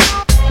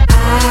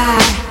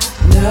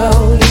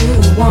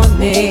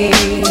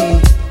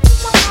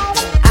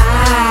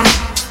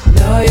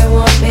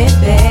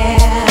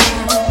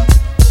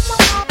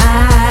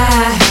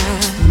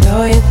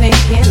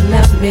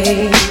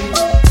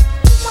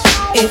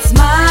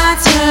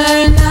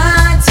 learn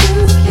not to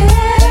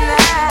care.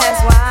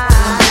 That's why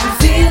I'm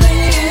feeling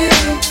you.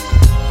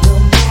 No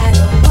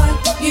matter what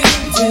you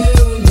do,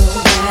 no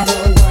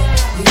matter what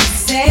you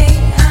say,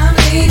 I'm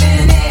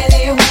leaving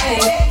anyway.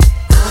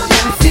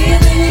 I'm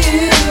feeling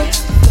you.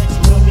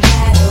 No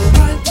matter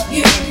what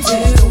you do,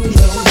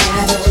 no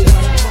matter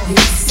what you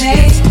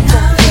say,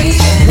 I'm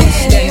leaving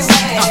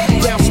anyway.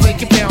 Bounce,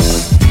 make it bounce.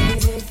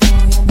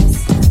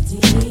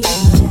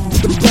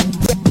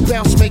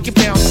 Bounce, make it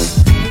bounce.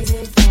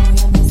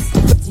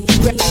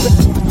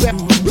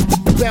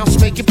 Bounce,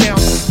 make it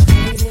bounce.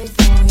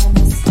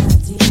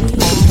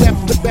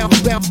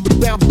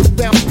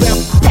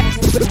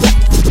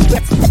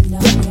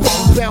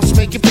 Bounce,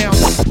 make it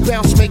bounce.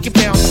 Bounce, make it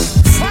bounce.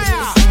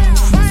 Fire!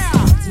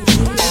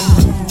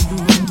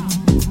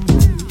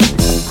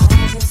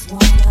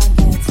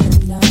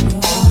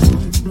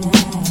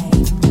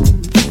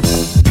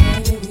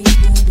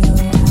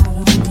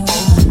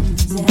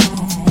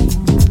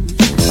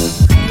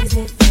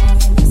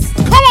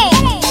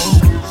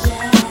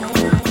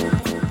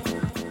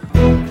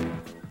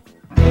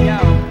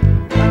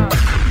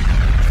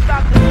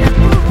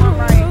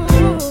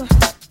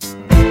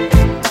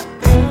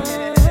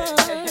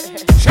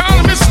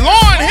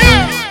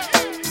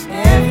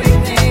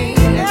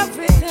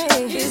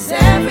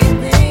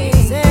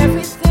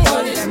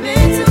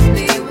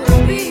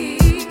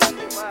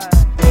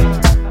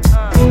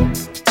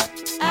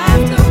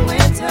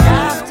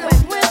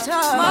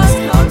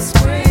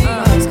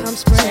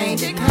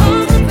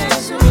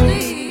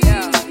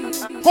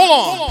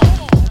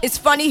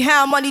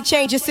 How money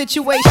changes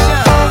situation.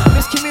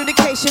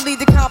 Miscommunication lead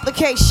to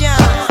complication.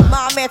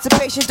 My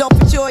emancipation don't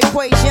fit your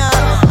equation.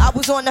 I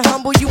was on the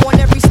humble, you on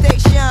every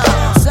station.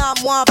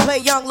 Someone play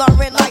young,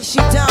 learn like she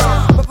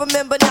done. But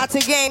remember not to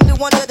game the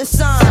one of the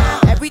sun.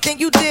 Everything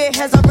you did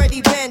has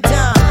already been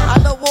done. I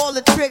know all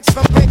the tricks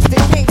from bricks to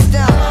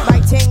Kingston. My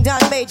ting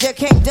done major,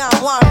 kingdom,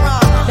 one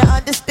wrong. Now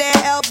understand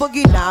L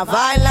Boogie, not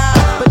violent.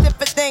 But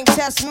if a thing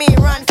test me,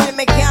 run for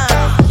me gun.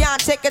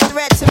 Can't take a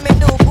threat to me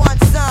newborn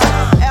son.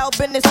 L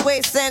been this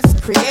way since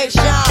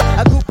creation.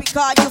 A groupie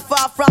call you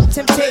far from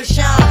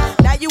temptation.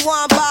 Now you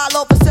want ball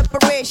over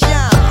separation.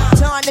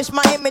 Tarnish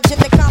my image in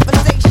the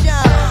conversation.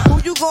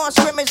 Who you gon'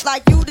 scrimmage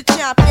like you the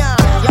champion?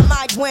 You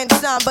might win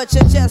some, but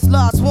you just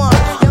lost one.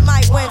 You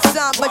might win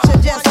some, but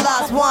you just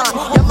lost one.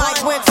 You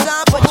might win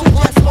some, but you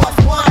just lost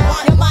one.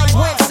 You might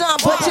win some,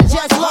 but you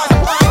just lost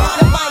one.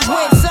 You might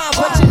win some,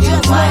 but you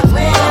just lost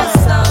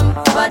one.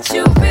 But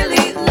you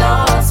really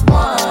lost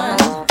one.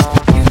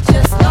 You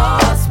just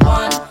lost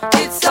one.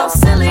 It's so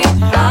silly.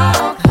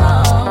 How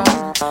come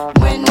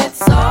when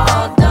it's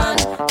all done,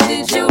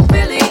 did you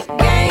really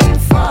gain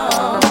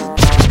from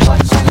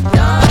what you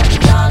done?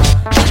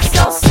 It's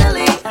so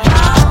silly.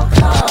 How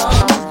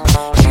come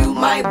you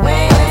might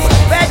win?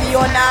 Ready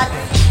or not,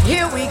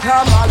 here we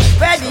come. All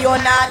ready or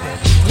not,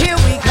 here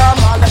we come.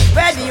 All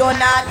ready or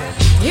not,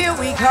 here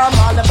we come.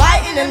 All the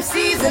biting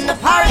MCs and the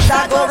pirates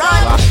I go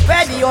run.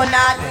 Ready or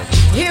not,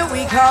 here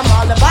we come.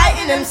 All the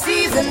biting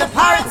MCs and the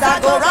pirates I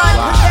go run.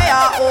 They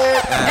are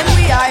old and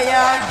we are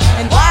young,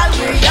 and while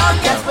we're young,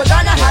 yes, we're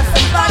gonna have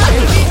some fun.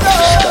 Here we go.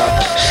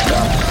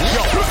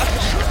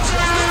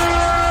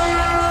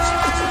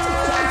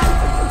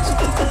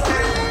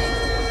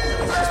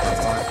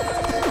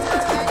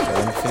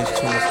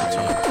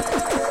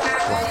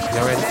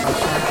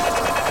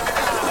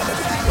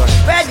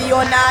 Ready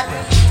or not,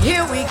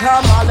 here we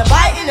come. All the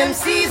biting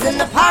MCs and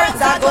the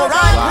pirates I go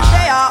run.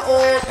 They are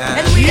old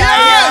and we are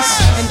young,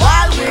 and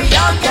while we're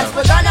young, yes,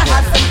 we're gonna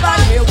have some fun.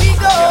 Here we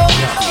go.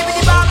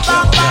 Skibbity bop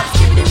bop bop,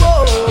 skibbity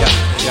whoa.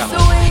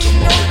 Swing.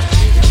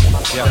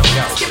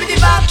 Skibbity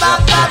bop bop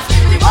bop,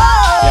 skibbity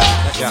whoa.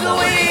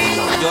 Swing.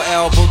 Yo,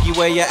 L Boogie,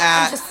 where you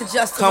at? I'm just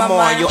adjusting Come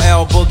my on, mic. yo,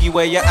 L Boogie,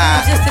 where you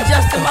at? I'm just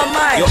adjusting my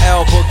mic. Yo,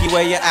 L Boogie,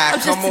 where you at? I'm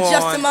just Come on.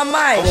 adjusting my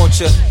mic. I want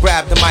you to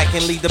grab the mic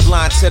and lead the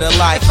blind to the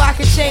light. If I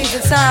could change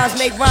the times,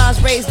 make rhymes,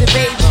 raise the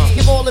babies,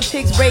 give all the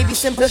pigs babies,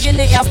 simple in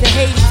it out the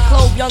Hades,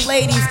 clothe young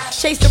ladies,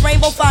 chase the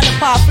rainbow, find the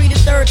pop, free the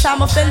third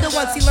time offender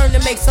once he learned to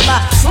make some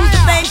lot. Who's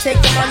the fame,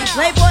 take the money,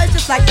 playboys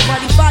just like the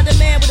money, find a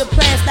man with a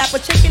plan, slap a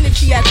chicken if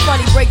she acts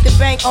funny, break the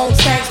bank, own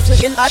tanks,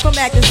 took it life from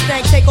acting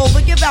stank, take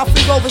over, give out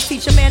free rovers,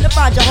 teach a man to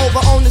find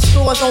Jehovah, own the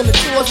stores, own the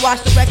tours,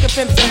 watch the record,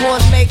 pimps and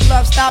whores, make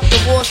love, stop the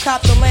wars,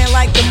 cop the land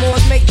like the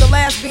Moors, make the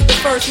last be the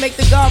first, make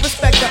the God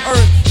respect the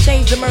earth,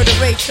 change the murder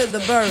rate to the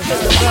birth.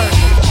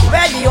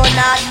 Ready or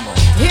not,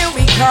 here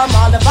we come.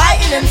 All the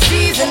biting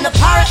MCs and the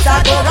pirates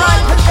I go run,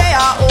 cause they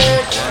are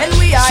old and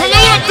we are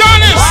young.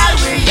 While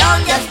we're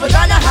young, yes, we're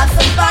gonna have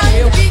some fun.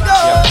 Here we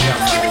go.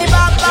 Skibbity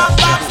bop bop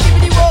bop,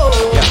 skibbity whoa.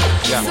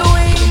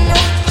 Swing.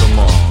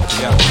 Come on.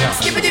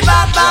 Skibbity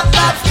bop bop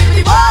bop,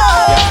 skibbity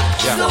whoa.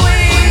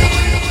 Swing.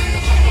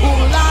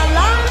 Ooh la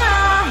la la,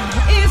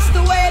 it's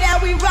the way that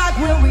we rock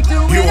when we do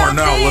it. You are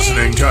now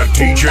listening to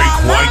DJ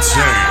Kwite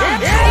Sane.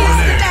 It's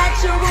the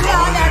natural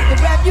out at the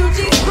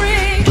refugee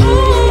spring.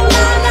 Ooh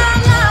la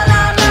la la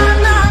la la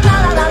la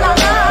la la la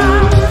la.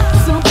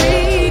 So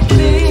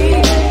quickly.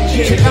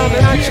 Check out the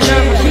action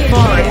never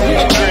before.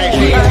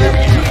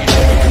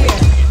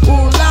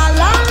 Ooh la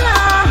la la,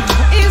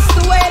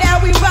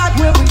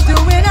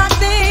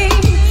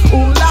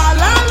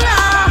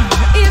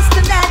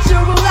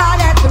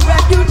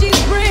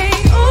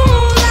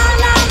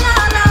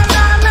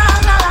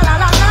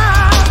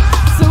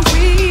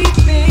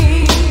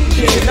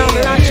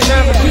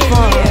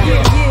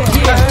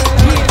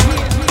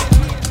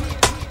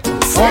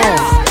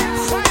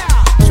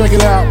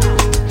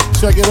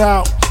 Check it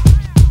out.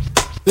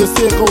 This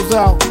here goes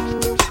out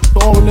to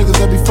all the niggas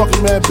that be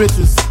fucking mad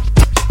bitches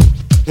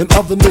in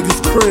other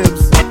niggas'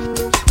 cribs.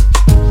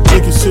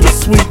 Niggas shit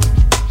is sweet.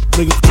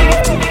 Niggas.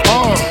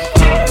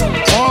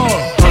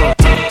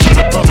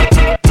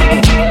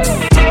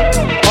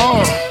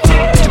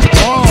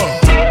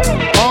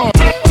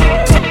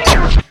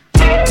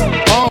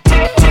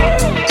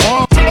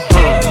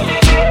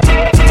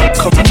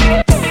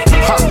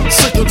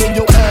 Sicker than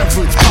your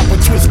average. Pop a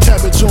twist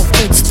cabbage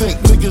off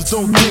instinct. Niggas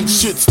don't think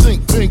shit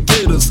stink. Pink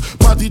Gators.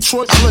 My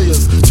Detroit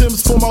players.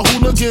 Tim's for my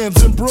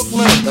hooligans in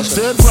Brooklyn.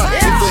 Dead right.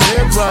 If the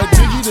head right,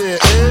 Diggy there.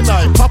 Air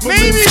night. Papa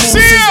Navy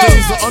SEAL.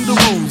 Days are under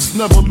rules.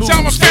 Never lose.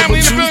 Tell my family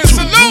in the building.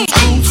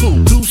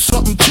 Salute. Do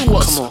something to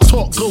us.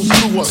 Talk go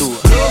through us.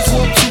 Girls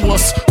want to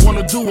us.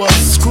 Wanna do us.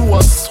 Screw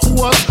us.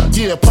 Who us?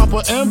 Yeah,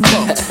 Papa and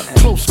Pup.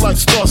 Close like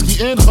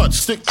Starsky and Hutch.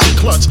 Stick to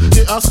clutch.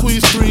 Yeah, I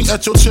squeeze 3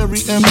 at your cherry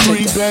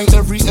M3. Bang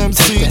every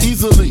MC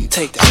easily.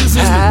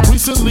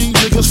 Recently,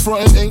 niggas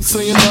frontin' ain't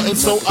saying nothing,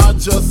 so I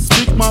just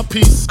speak my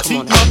peace.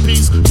 Keep my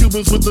peace.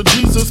 Cubans with the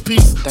Jesus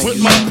peace.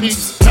 With my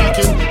peace.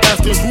 Packing,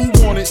 asking who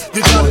want it.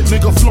 You got it,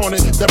 nigga, flaunt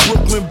it. That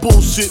Brooklyn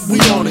bullshit, we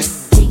on it.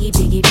 Biggie,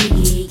 biggie,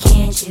 biggie,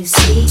 can't you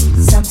see?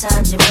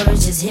 Sometimes your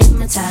words just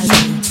hypnotize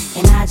me.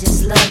 And I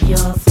just love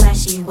your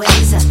flashy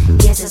ways. I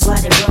guess that's why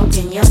they're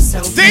broken, you're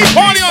so Day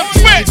party on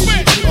Twitch!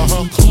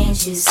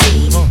 Can't you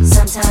see?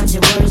 Sometimes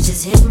your words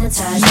just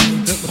hypnotize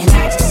me. And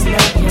I just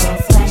love your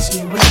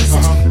flashy ways.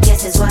 I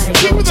guess that's why they're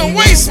broken. Keep the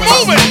waist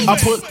moving! I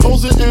put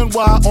O's and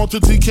NY onto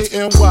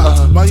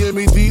DKNY.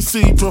 Miami,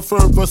 DC,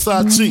 prefer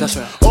Versace. That's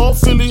right. All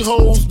Philly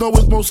hoes know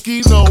it's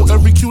Moschino.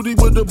 Every cutie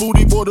with the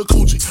booty, boy, the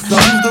coochie. Now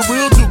who's the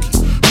real dookie?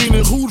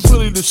 Meaning who's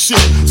really the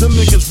shit? Them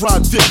niggas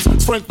ride dicks.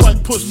 Frank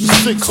White push the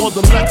 6 or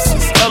the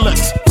Lexus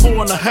LX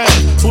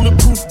 4.5.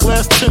 Bulletproof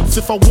glass tips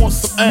if I want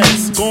some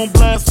ass. Gon'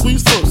 blast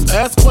squeeze first,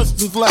 ask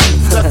questions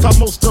last. That's how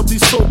most of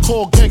these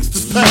so-called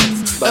gangsters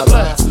pass. At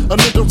last, a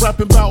nigga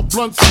rapping about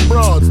blunts and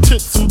broads,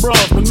 tits and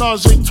bras,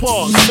 menage a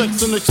trois,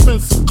 sex and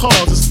expensive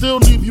cars, and still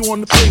leave you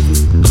on the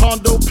pavement.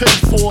 Condo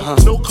paid for,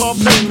 no car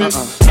payment.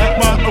 At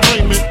my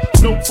arraignment,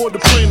 note for the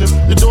plaintiff.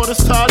 Your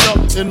daughter's tied up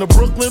in the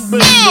Brooklyn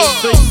basement.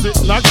 Face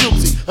it, not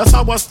guilty. That's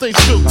how I stay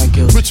true.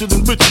 Richer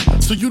than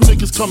richer, so you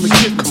niggas come and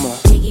get me.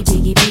 Biggie,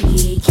 biggie,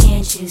 biggie,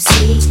 can't you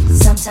see?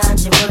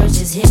 Sometimes your words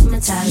just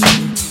hypnotize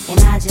me.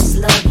 And I just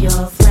love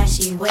your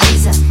flashy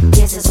ways. I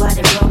guess that's why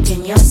they're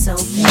broken, you're so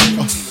fake.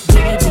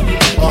 Biggie, biggie,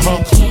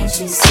 biggie, can't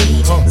you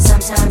see?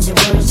 Sometimes your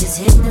words just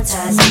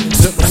hypnotize me.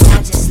 And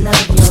I just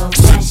love your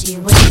flashy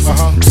ways.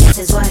 I guess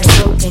that's why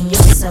they're broken,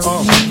 you're so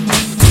fake.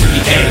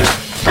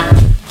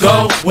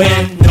 We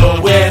ain't going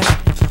nowhere.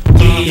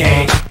 We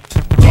ain't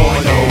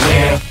going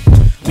nowhere.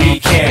 We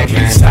can't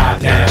be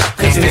stopped now,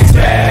 cause it's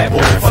bad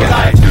boy for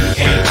life. We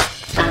ain't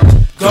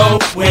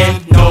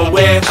going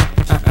nowhere.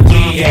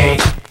 We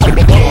ain't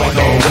going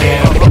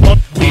nowhere.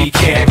 We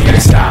can't be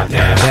stopped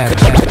now.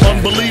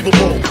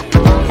 Unbelievable.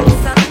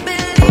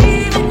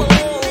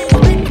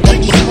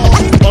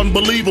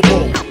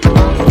 Unbelievable.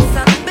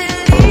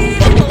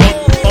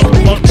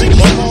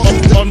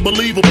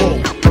 Unbelievable.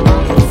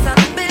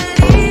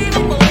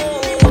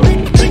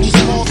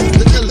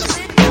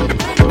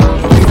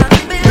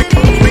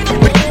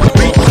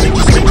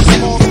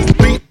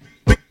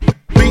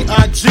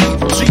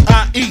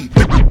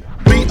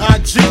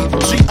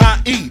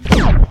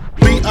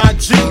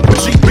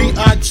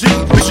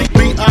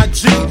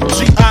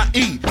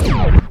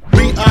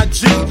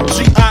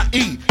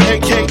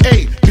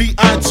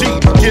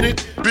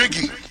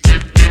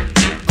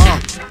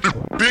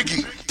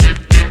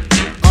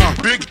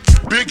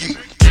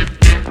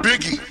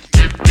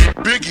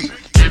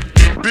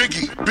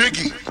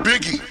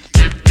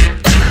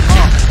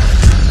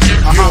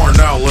 You are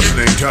now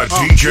listening to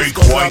DJ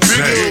Kwite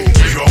Sane.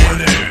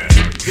 Going in.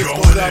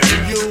 Going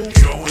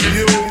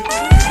in.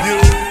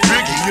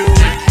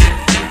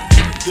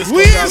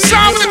 We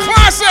inside with the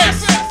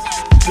classics.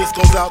 This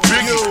goes out to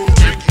you.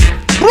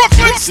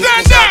 Brooklyn,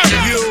 stand up.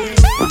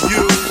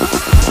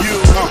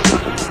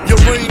 Your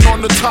reign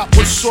on the top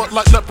was short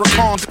like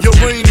leprechauns. Your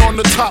reign on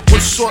the top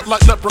was short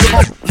like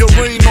leprechauns. Your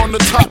reign on the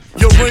top.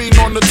 Your reign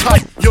on the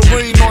top. Your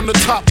reign on the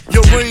top.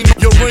 Your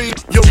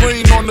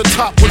reign on the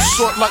top was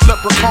short like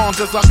leprechauns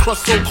as I crush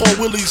so-called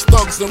willies,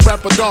 thugs, and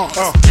rapadons.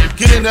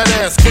 Get in that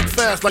ass quick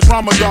fast like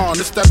Ramadan.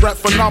 It's that rap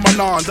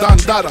phenomenon. Don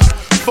Dada.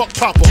 Fuck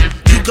Papa.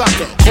 You got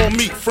to call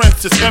me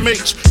Francis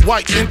M.H.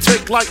 White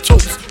intake like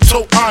toast.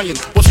 Toe iron.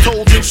 Was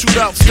told in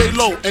shootouts stay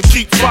low and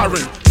keep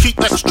firing. Keep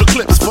extra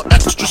clips for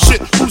extra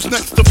shit. Who's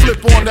next to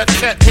flip on that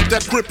cat with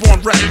that grip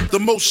on rap? The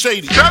most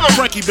shady.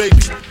 Frankie baby.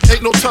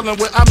 Ain't no telling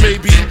where I may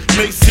be.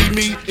 May see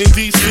me in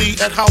D.C.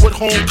 at Howard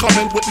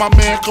Homecoming with my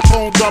man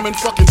Capone drumming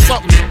fucking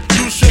something.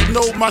 You should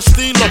know my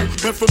stilo.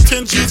 Went from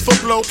 10 G's for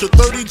blow to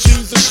 30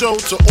 G's a show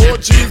to all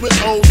G's with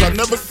O's I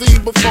never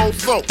seen before.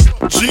 So,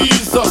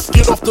 Jesus,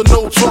 get off the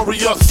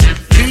notorious.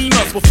 Mean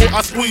us before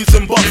I squeeze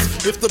and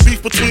bust. If the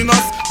beef between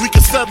us, we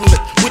can settle it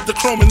with the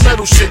chrome and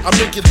metal shit. I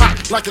make it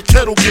hot like a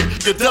kettle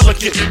get. You're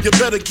delicate, you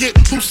better get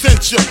who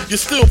sent you. You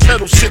still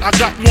pedal shit. I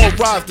got more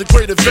rides than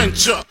Great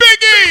Adventure.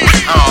 Biggie!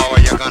 Oh,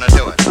 well, you're gonna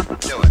do it.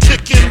 Do it.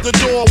 Kick in the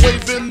door,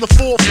 waving the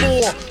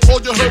 4-4. All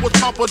you heard was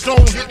Papa,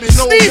 don't hit me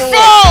no Steve more.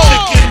 Foe!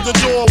 Kick in the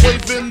door,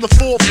 waving the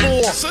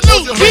 4-4.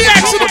 Salute,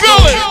 DX in the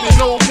building. Hit me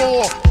no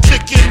more.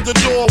 Kick in the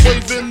door,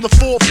 waving the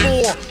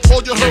 4-4.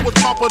 All you heard was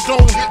Papa,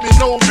 don't hit me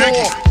no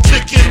more.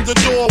 Kick in the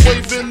door,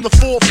 waving the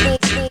 4-4.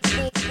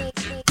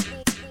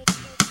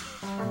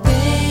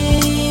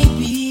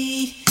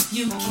 Baby,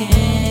 you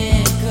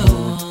can't go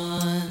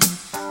on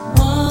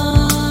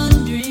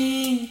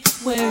wondering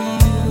where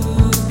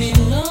you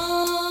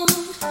belong.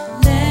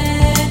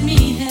 Let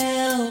me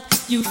help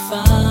you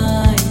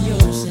find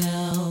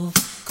yourself,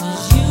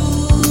 'cause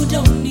you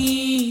don't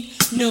need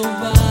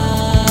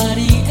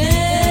nobody else.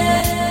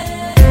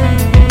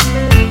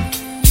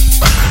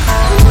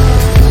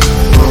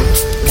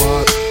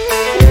 What?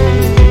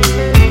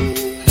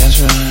 That's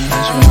right.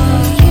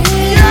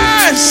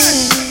 Yes!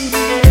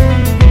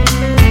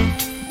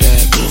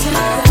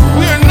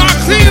 We are not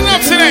cleaning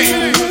up today.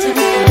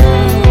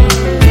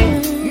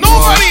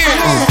 Nobody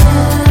is.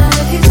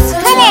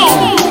 Come on!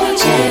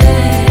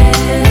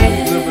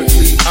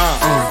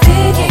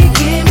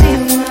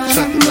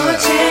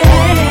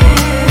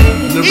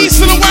 East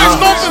to the west,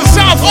 north to the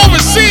south,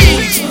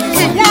 overseas.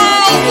 We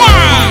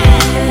worldwide.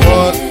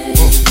 What?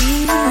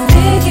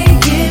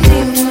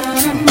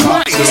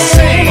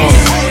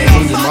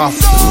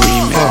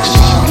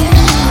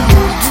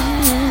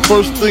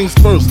 First things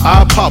first,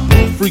 I pop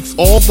her. Freaks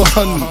all the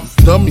honeys,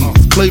 dummies,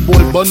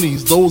 playboy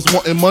bunnies, those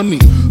wanting money.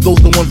 Those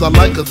the ones I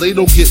like, 'cause they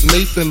don't get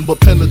Nathan but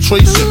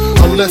penetration.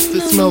 Unless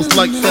it smells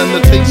like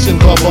sanitation.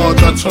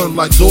 Garbage, I turn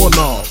like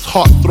doorknobs.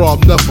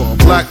 Heartthrob never,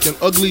 black and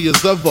ugly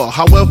as ever.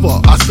 However,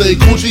 I stay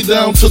Gucci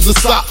down to the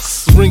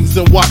socks. Rings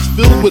and watch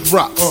filled with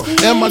rocks.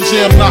 And my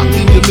jam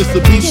knocking your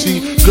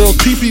Mitsubishi. Girls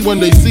pee-pee when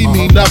they see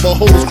me.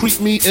 Navajos creep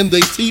me in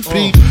they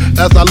teepee.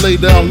 As I lay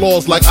down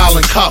laws like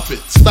Island Coppet.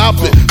 Stop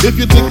it, if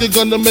you think they're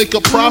gonna make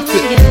a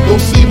profit. Don't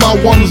see my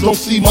ones, don't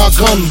see my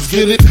guns,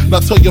 get it? Now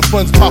tell your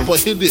friends Papa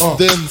hit it,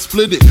 then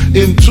split it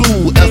in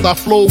two. As I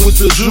flow with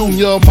the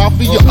Junior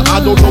Mafia. I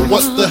don't know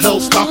what the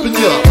hell's stopping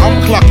ya.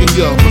 I'm clocking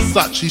ya,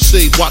 Versace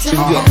shade watching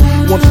ya.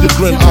 Once you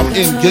grin, I'm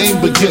in, game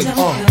begins.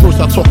 First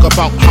I talk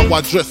about how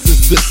I dress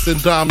is this,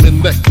 and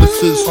diamond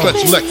necklaces,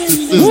 stretch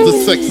Lexus is the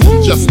sex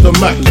is just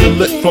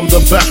immaculate. From the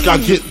back I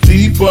get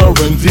deeper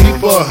and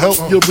deeper, help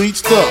you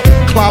reach the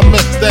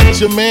climax that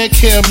your man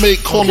can't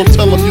make. Call him,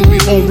 tell him you be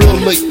home real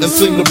late and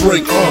sing the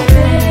break.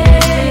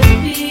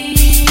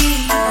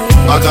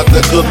 I got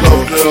that good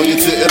love, girl, you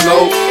didn't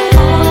know.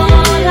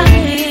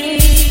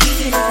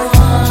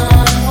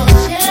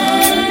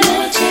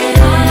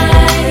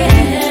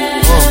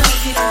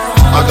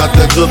 I got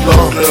that good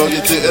love, girl,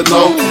 you didn't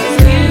know.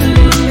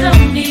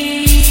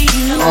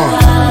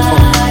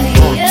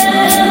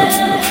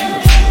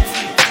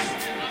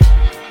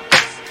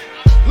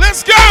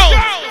 Let's go!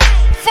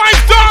 Fight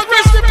dog,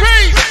 rest in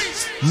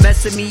peace!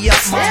 Messing me up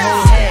my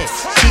whole head,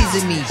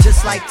 teasing me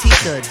just like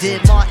Tita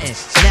did Martin.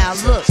 Now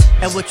look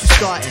at what you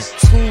starting.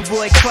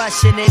 Schoolboy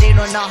crushing it ain't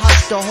on the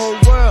hush, the whole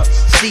world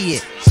see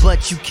it,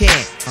 but you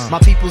can't. My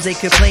peoples they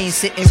complain,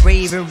 sit and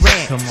rave and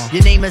rant.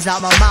 Your name is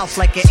out my mouth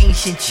like an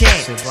ancient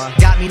chant.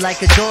 Got me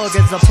like a dog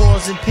as I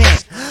pause and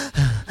pant.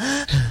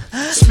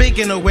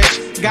 Speaking of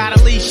which, got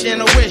a leash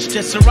and a wish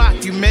just to rock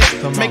you, miss.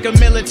 Make a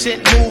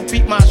militant move,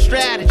 beat my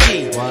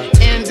strategy.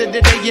 End of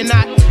the day, you're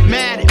not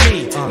mad at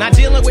me. Not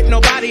dealing with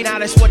nobody, now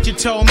that's what you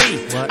told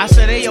me. I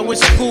said, hey, yo,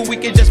 it's cool, we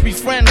can just be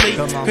friendly.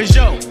 Cause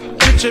yo,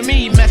 picture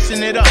me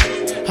messing it up.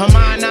 Her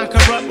mind not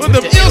corrupt. When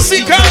the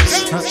LC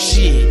comes,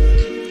 shit.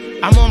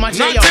 I'm on my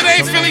J.O. Not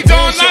today, Philly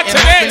Dawn, not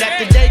today. Let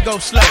the day go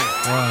slow.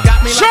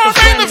 Got me like a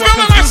friend, the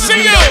villain, I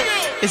see you.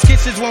 It's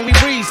kisses when we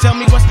breathe, tell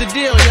me what's the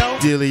deal, yo.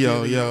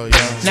 Dealio, yo.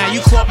 Now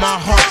you caught my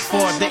heart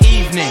for the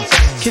evening.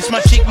 Kiss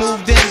my cheek,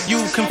 moved in,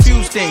 you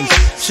confuse things.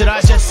 Should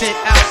I just sit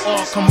out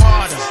or come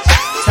harder?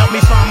 Help me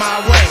find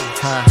my way.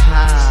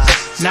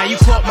 Now you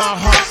caught my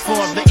heart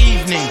for the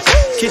evening.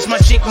 Kiss my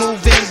cheek,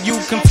 moved in, you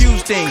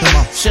confuse things.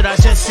 Should I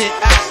just sit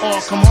out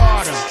or come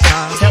harder?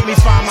 Help me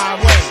find my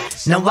way.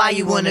 Now why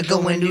you wanna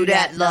go and do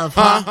that, love,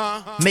 huh?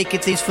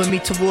 Making things for me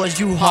towards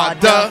you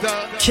harder.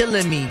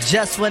 Killing me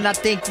just when I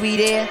think we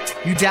there.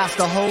 You douse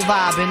the whole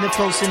vibe and the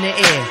close in the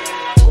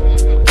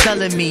air.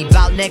 Telling me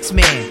about next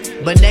man,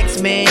 but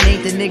next man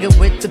ain't the nigga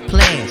with the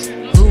plans.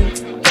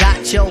 Who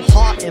got your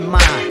heart in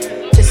mind?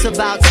 It's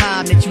about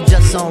time that you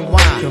just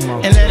unwind.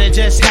 And let it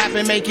just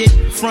happen, make it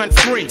front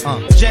free.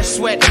 Just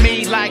sweat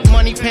me like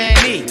money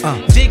panty.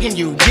 Digging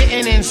you,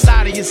 getting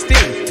inside of your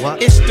steel.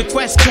 It's the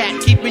Quest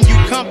Cat keeping you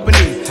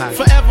company.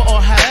 Forever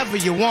or however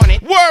you want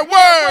it. Word,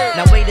 word.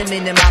 Now wait a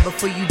minute, ma,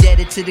 before you dead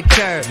it to the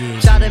curb.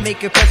 Try to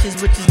make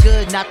impressions, which is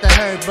good, not the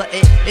herd. But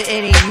it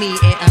ain't me,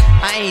 and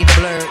I ain't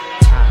blurred.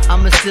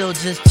 I'ma still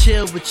just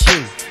chill with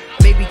you.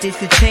 Maybe things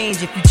could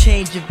change if you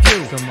change your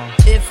view. Come on.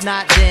 If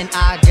not, then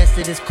I guess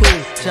it is cool.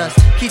 Just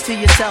keep to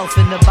yourself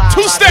in the vibe.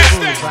 Two steps.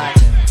 Right?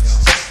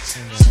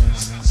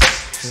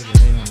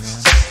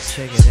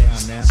 Check it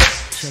out now.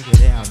 Check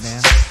it out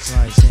now.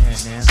 Right there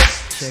now.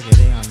 Check it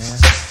out now.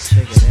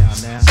 Check it out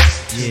now.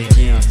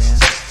 Yeah.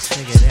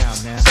 Check it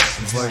out now.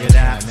 Work it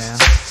out now.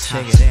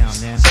 Check it out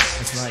now.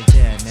 It's like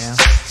that now.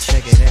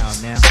 Check it out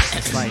now.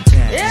 It's like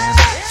that now.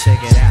 Check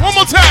it out. One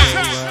more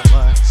time.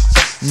 What?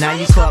 Now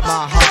you caught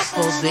my heart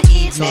for the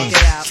evening.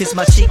 Kiss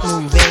my cheek,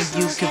 move, and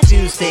you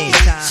confuse things.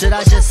 Should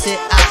I just sit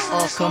out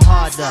or come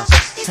harder?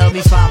 Help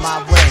me find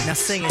my way. Now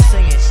sing it.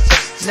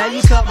 Now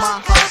you caught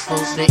my heart for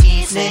the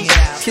evening.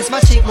 Kiss my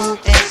cheek, move,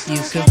 and you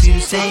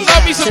confuse things.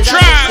 Love me some Should I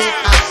just sit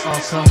out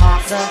or come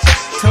harder?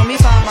 Help me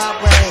find my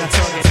way.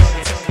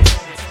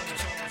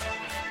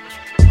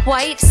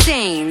 Kwite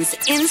Sane's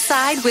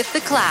Inside with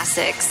the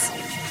Classics.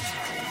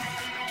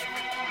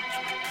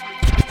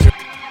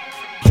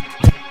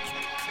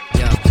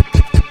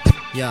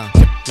 Yo.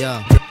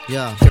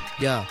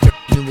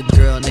 Knew a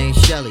girl named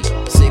Shelly,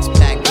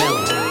 6-pack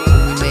belly.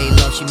 When we made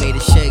love, she made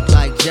it shake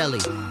like jelly.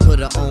 Put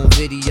her own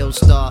video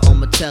star on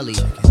my telly.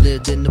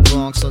 Lived in the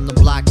Bronx on the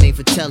block named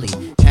for Telly.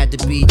 Had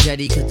to be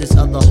jetty cause this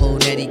other hoe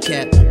Nettie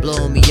kept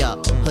blowing me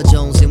up. Her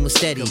Jones in was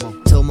steady.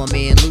 Told my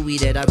man Louis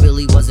that I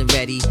really wasn't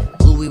ready.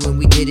 Louis, when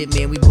we did it,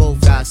 man, we both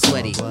got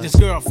sweaty. This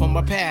girl from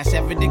my past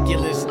had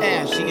ridiculous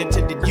ass. She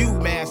attended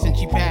UMass and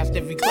she passed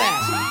every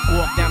class.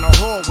 Walked down the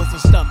hall with some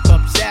stuck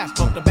up sass.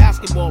 Talked to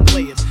basketball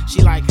players,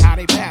 she liked how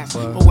they pass.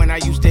 But when I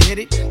used to hit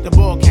it, the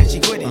ball catch, she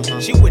quit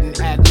it. She wouldn't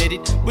admit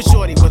it, but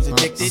shorty was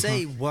addicted.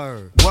 Say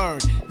word.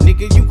 Word,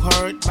 nigga, you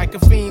heard. Like a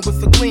fiend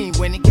with a gleam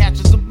when it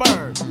catches a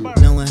bird.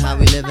 Knowing how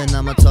we living,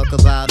 I'ma talk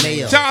about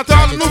Mayo. Shout out to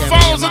all the new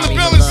followers in the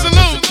building,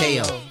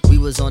 salute. We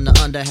was on the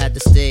under, had to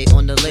stay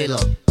on the lay low.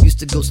 Used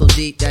to go so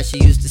deep that she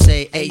used to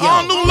say, hey yo.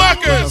 All new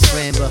lockers.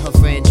 But her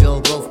friend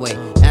drove both way.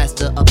 Asked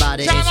her about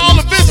it. Shout out all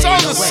the bits,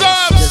 all the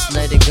subs. Just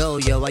let it go,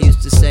 yo. I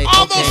used to say,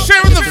 all okay, those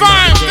sharing the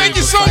vibe. Thank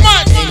you so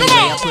much. Anyway, Come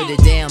on. I put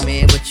it down,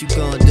 man. What you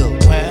gonna do?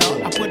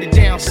 Well, I put it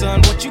down,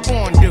 son. What you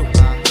gonna do?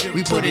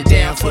 We put it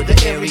down for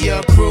the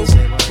area crew.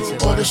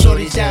 All the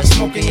shorties that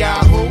smoking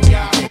Yahoo.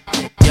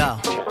 Yo,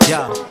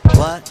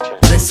 what?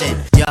 Listen,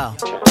 yo,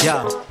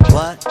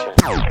 what?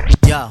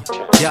 Yo,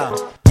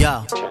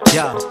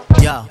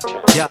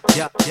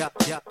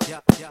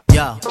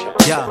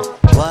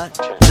 what?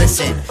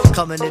 Listen,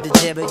 coming to the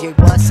gym and you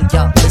what? So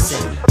yo,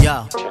 listen,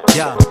 yo,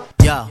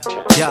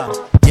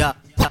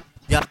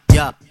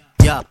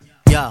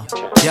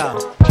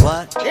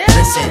 what?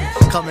 Listen,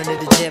 coming to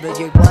the gym and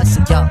you what?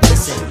 So yo,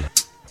 listen.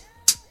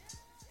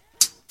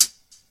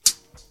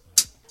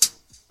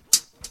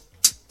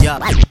 Yo,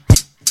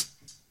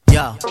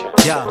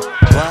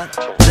 what?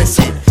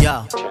 Listen,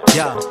 yo,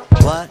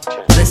 what?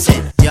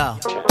 Listen, yo,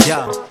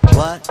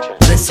 what?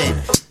 Listen.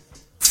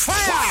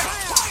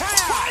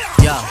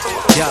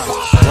 Yo,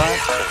 what?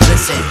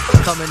 Listen,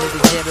 coming to the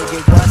gym and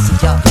get what? So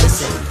yo,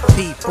 listen.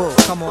 People,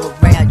 come all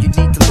around, you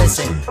need to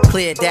listen.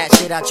 Clear that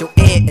shit out your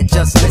ear and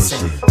just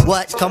listen.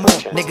 What? Come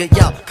on, nigga,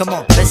 yo, come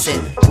on, listen.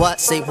 What?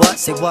 Say what?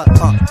 Say what?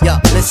 Yo,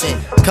 listen.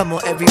 Come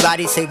on,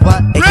 everybody, say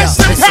what? Hey, yo,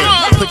 listen.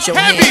 Put your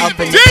hand up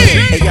in the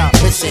air. Hey, yo,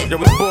 listen. Yo,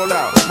 we ball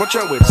out. What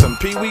y'all with? Some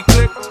Pee-wee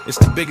click? It's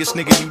the biggest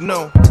nigga you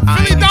know.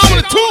 Philly down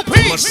with a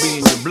two-piece. It must be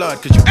in your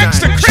blood, cause you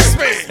extra dying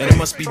crispy. And it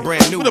must be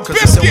brand new, with a cause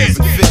it don't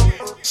biscuit. even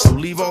fit. So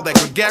leave all that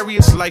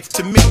gregarious life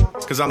to me,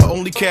 cause I'm the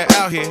only cat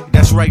out here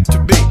that's right to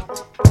be.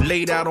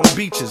 Laid out on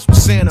beaches with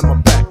sand on my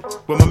back,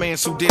 with my man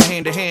Sue did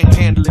hand-to-hand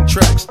handling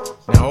tracks.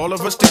 Now all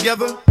of us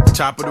together,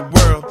 top of the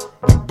world.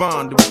 We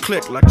bond and we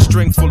click like a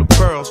string full of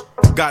pearls.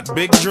 Got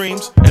big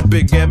dreams and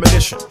big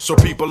ammunition, so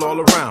people all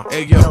around,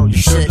 hey yo, you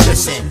should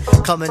listen.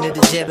 Coming to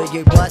the gym and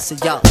you what? So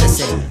yo,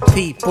 listen.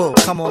 People,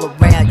 come all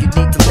around, you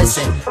need to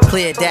listen.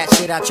 Clear that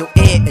shit out your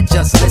ear and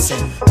just listen.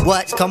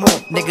 What? Come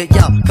on, nigga,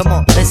 yo, come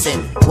on,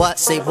 listen. What?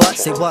 Say what?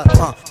 Say what?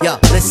 Yo,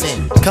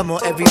 listen. Come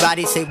on,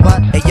 everybody, say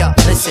what? Hey, yo,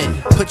 listen.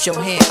 Put your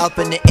hand up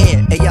in the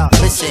air. Hey, yo,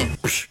 listen.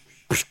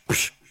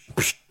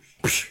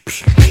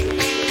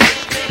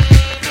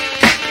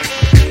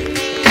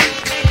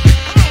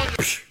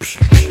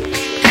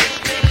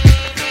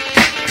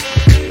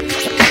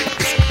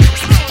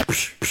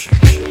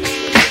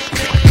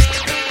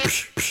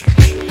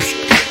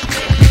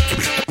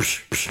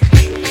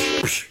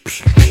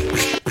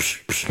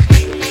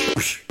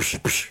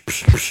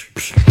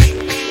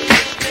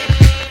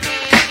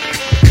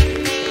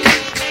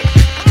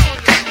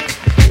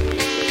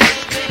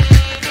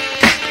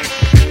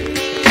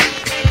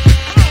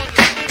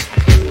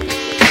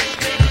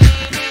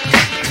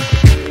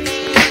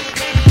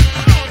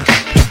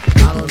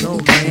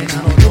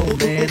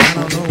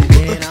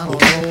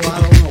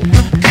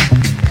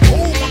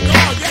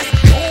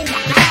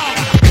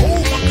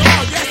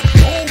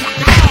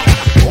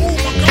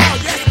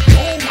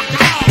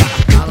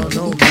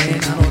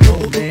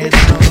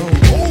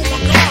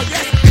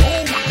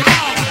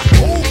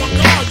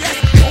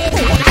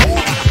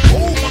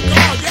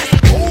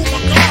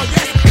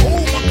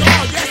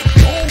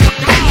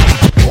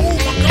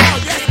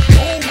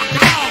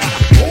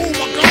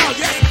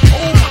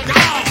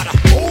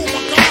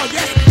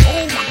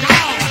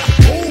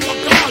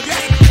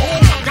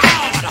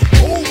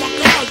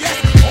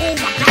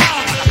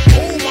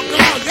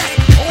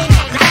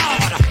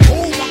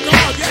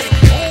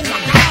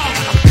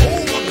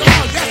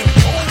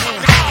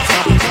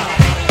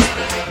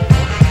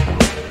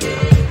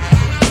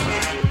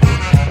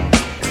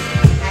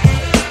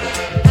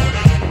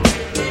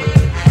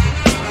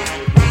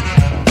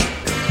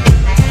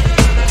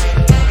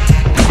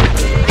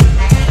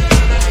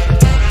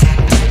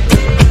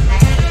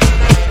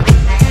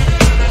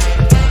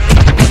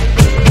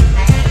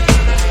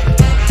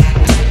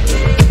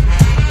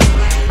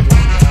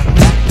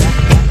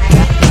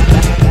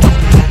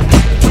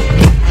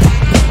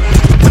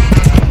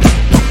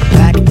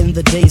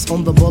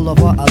 on the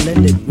boulevard I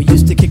landed. We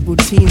used to kick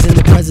routines and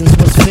the presence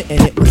was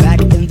fitting it. Back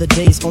in the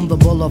days on the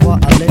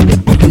boulevard I landed.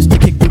 We used to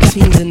kick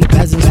routines and the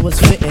presence was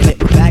fitting it.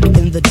 Back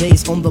in the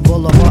days on the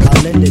boulevard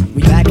I landed.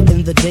 We back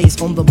in the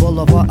days on the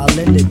boulevard I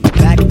landed.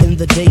 Back in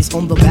the days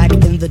on the back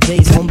in the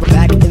days on the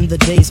back in the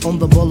days on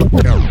the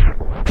boulevard.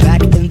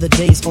 Back in the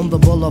days on the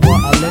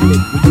boulevard I landed.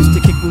 We used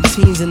to kick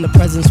routines and the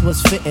presence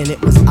was fitting.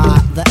 It was I,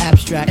 the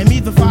abstract. And me,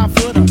 the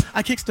 5-footer.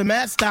 I kicks the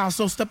mad style,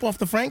 so step off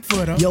the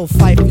Frankfurter. Yo,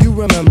 Fife, you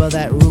remember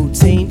that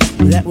routine?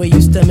 That way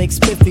used to make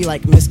spiffy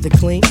like Mr.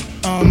 Clean?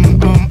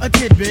 A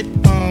tidbit,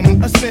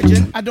 a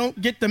smidgen. I don't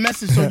get the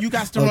message, so you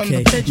got to run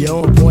the pigeon.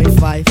 You're on point,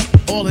 Fife.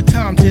 All the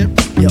time, Tip.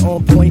 You're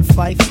on point,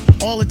 Fife.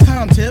 All the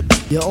time, Tip.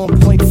 You're on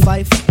point,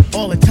 Fife.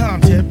 All the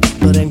time, Tip.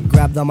 So then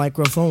grab the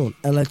microphone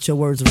and let your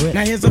words rip.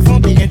 Now here's a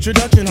funky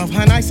introduction of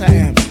how nice I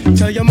am.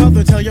 Tell your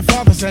mother, tell your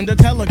father, send a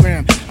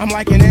telegram. I'm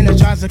like an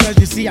energizer, cause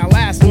you see I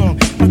last long.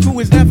 My crew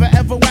is never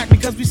ever whack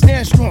because we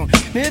stand strong.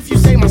 Now if you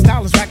say my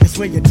style is whack, that's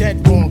where you're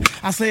dead wrong.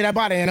 I slay that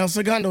body and El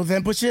Segundo,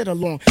 then push it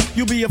along.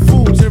 You be a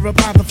fool to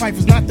reply the Fife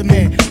is not the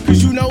man.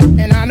 Cause you know,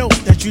 and I know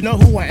that you know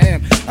who I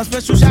am. A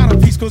special shout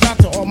out piece goes out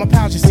to all my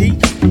pals, you see.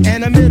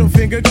 And a middle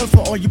finger goes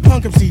for all you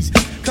punk MCs.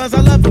 Cause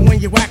I love it when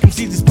you whack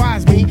MCs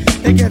despise me.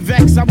 They get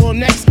vexed, I will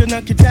next, cause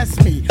none can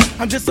test me.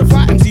 I'm just a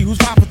fly MC who's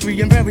 5 for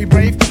 3 and very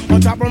brave. On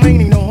top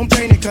remaining, no home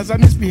training cause I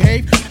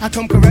misbehave. I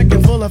come correct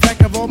and full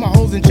effect of all my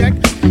holes in check.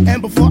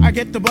 And before I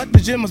get the butt, the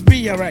gym must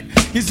be a wreck.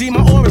 You see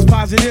my aura's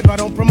positive, I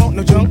don't promote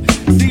no junk.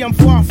 See I'm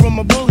far from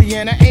a bully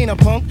and I ain't a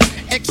punk.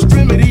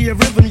 Extremity of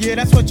rhythm, yeah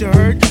that's what you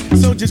heard.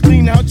 So just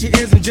clean out your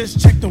ears and just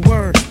check the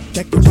word.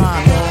 Check the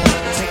vibe,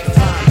 check the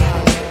vibe.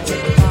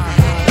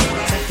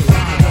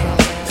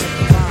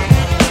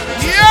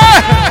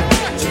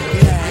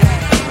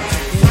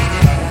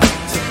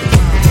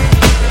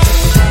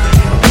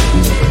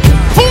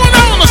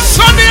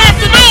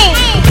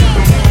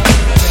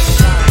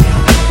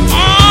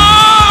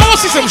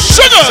 Some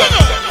sugar.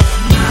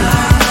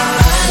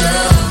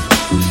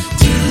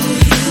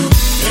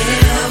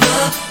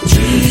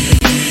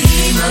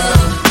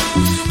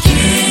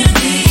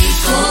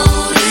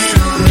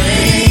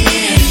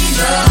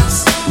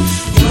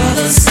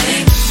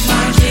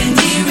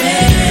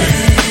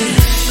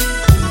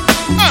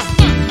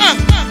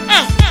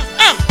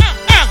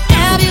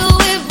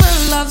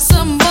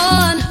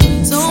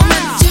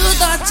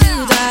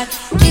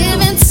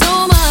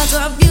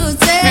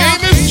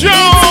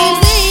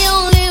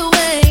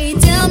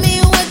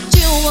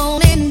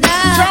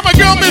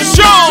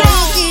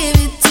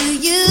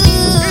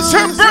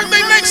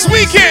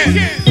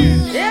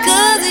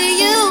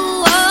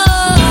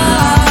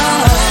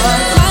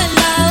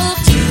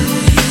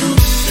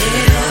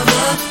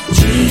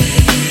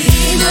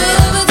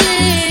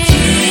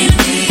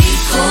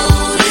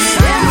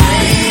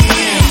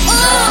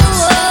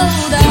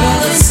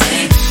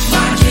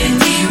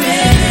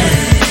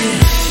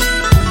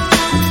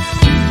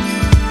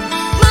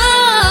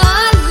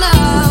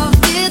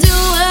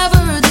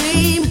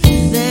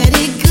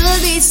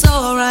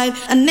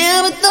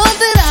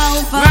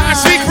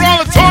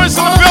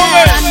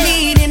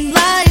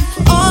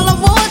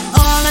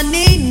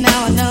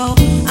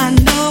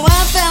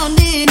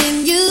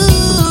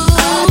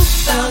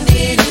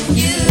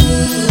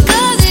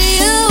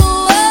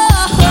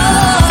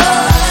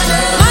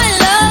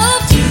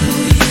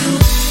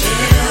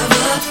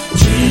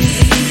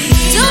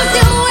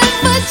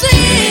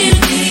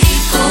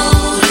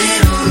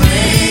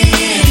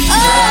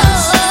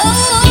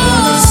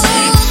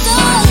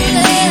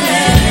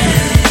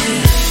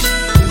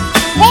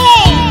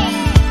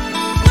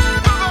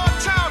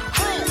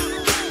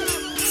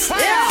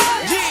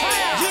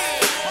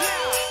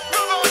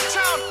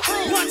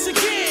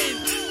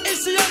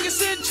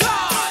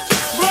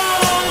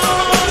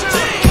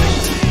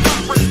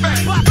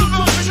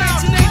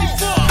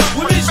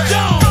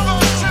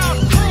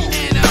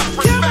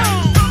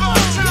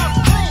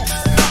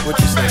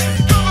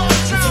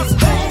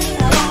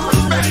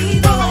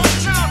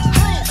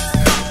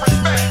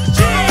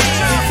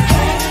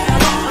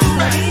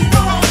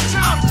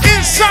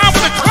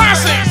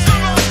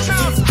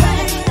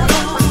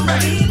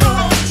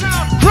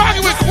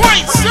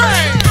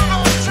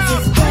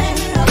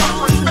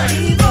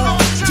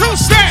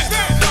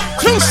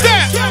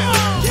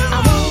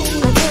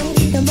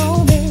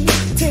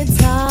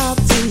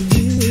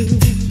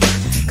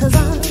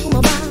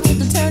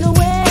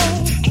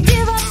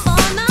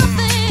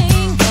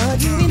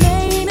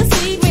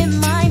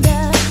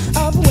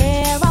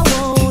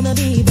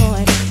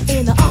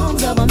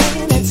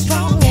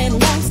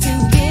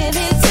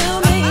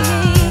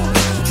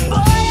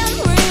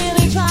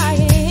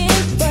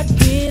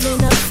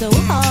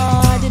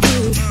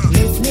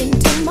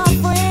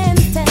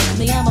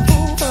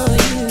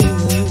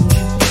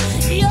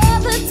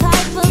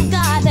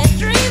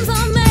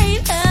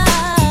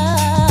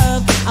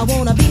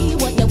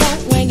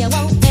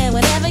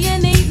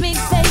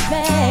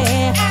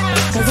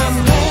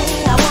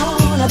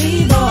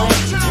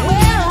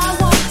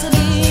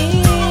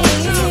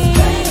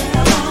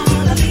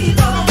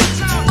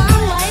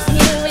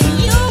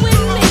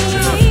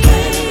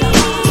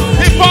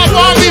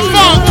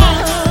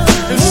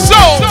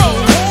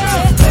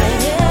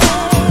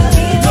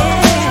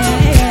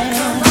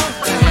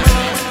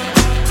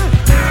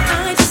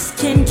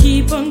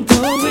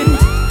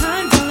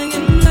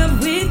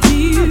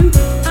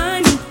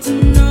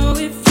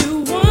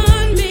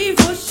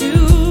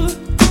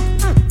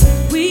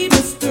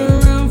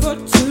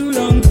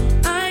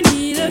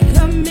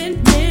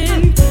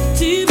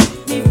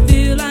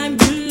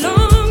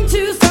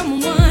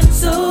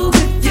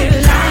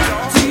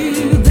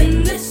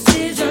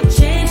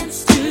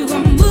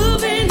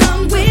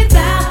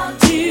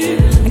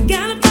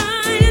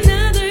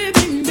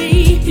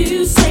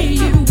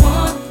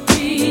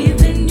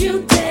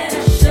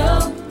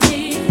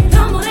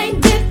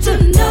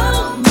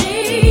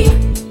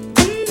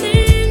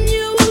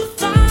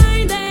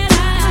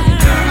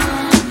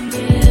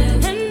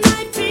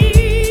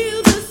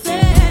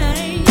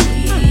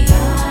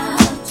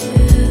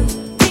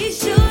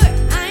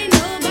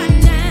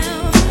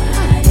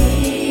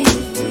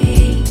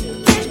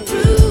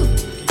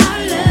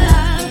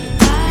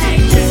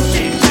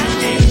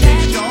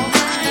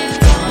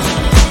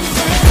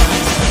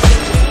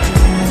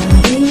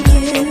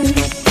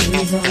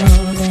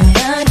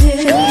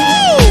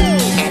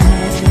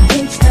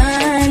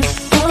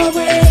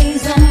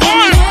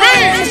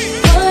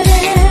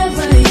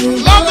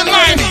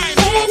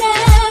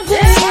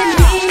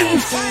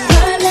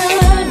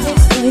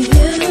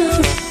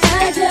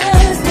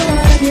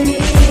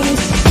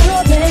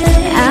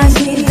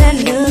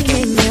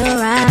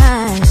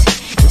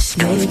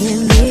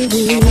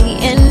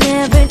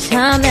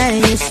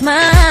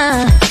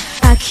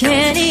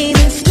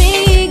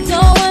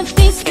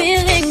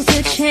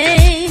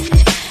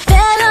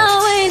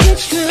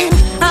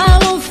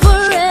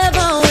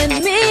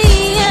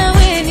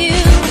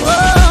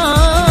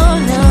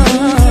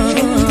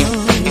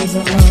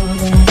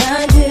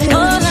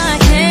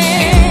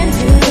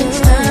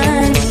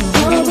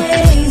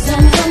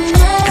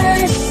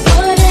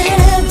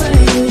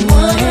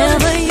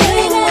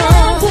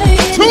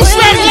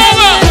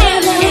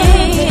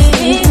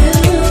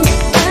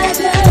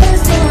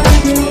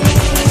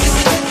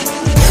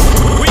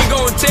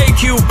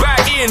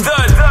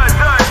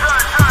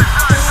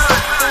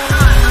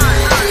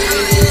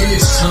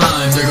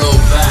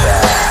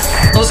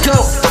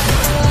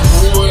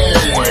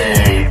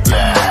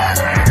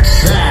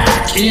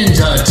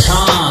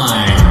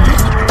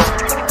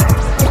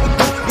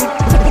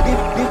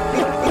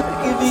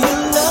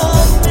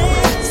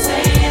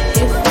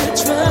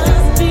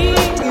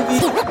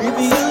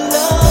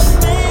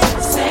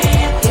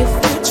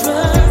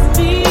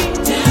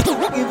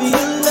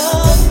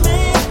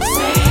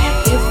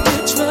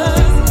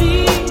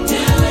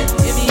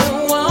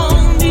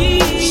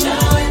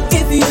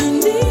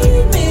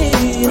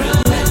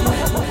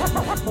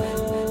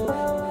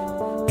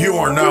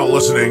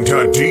 listening to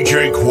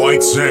DJ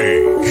Kwite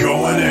Sane.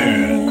 Going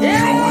in.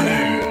 Hey,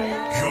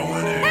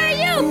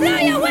 you, blow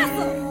your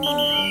whistle.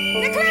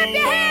 Now clap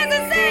your hands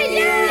and say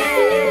yeah.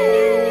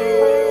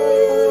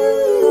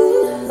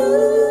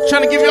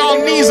 Trying to give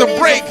y'all knees a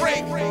break.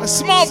 A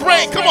small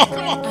break. Come on.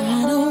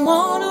 I don't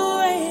wanna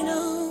rain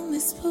on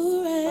this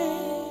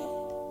parade,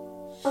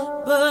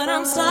 but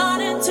I'm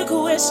starting to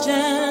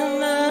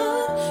question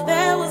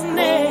there was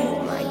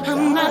name.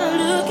 I'm not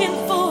looking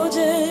for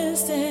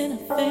just an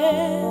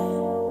affair.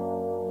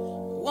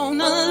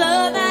 Want a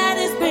love that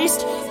is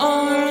based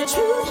on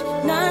truth,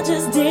 not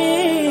just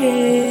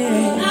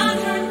dare. Not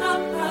hurt my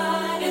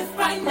pride if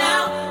right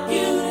now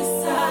you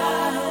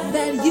decide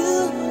that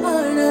you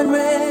are not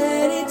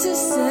ready to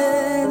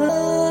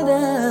settle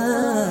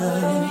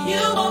down.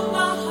 You want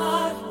my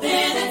heart,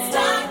 then it's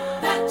time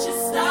that you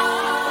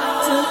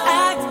start to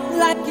act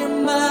like you're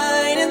mine.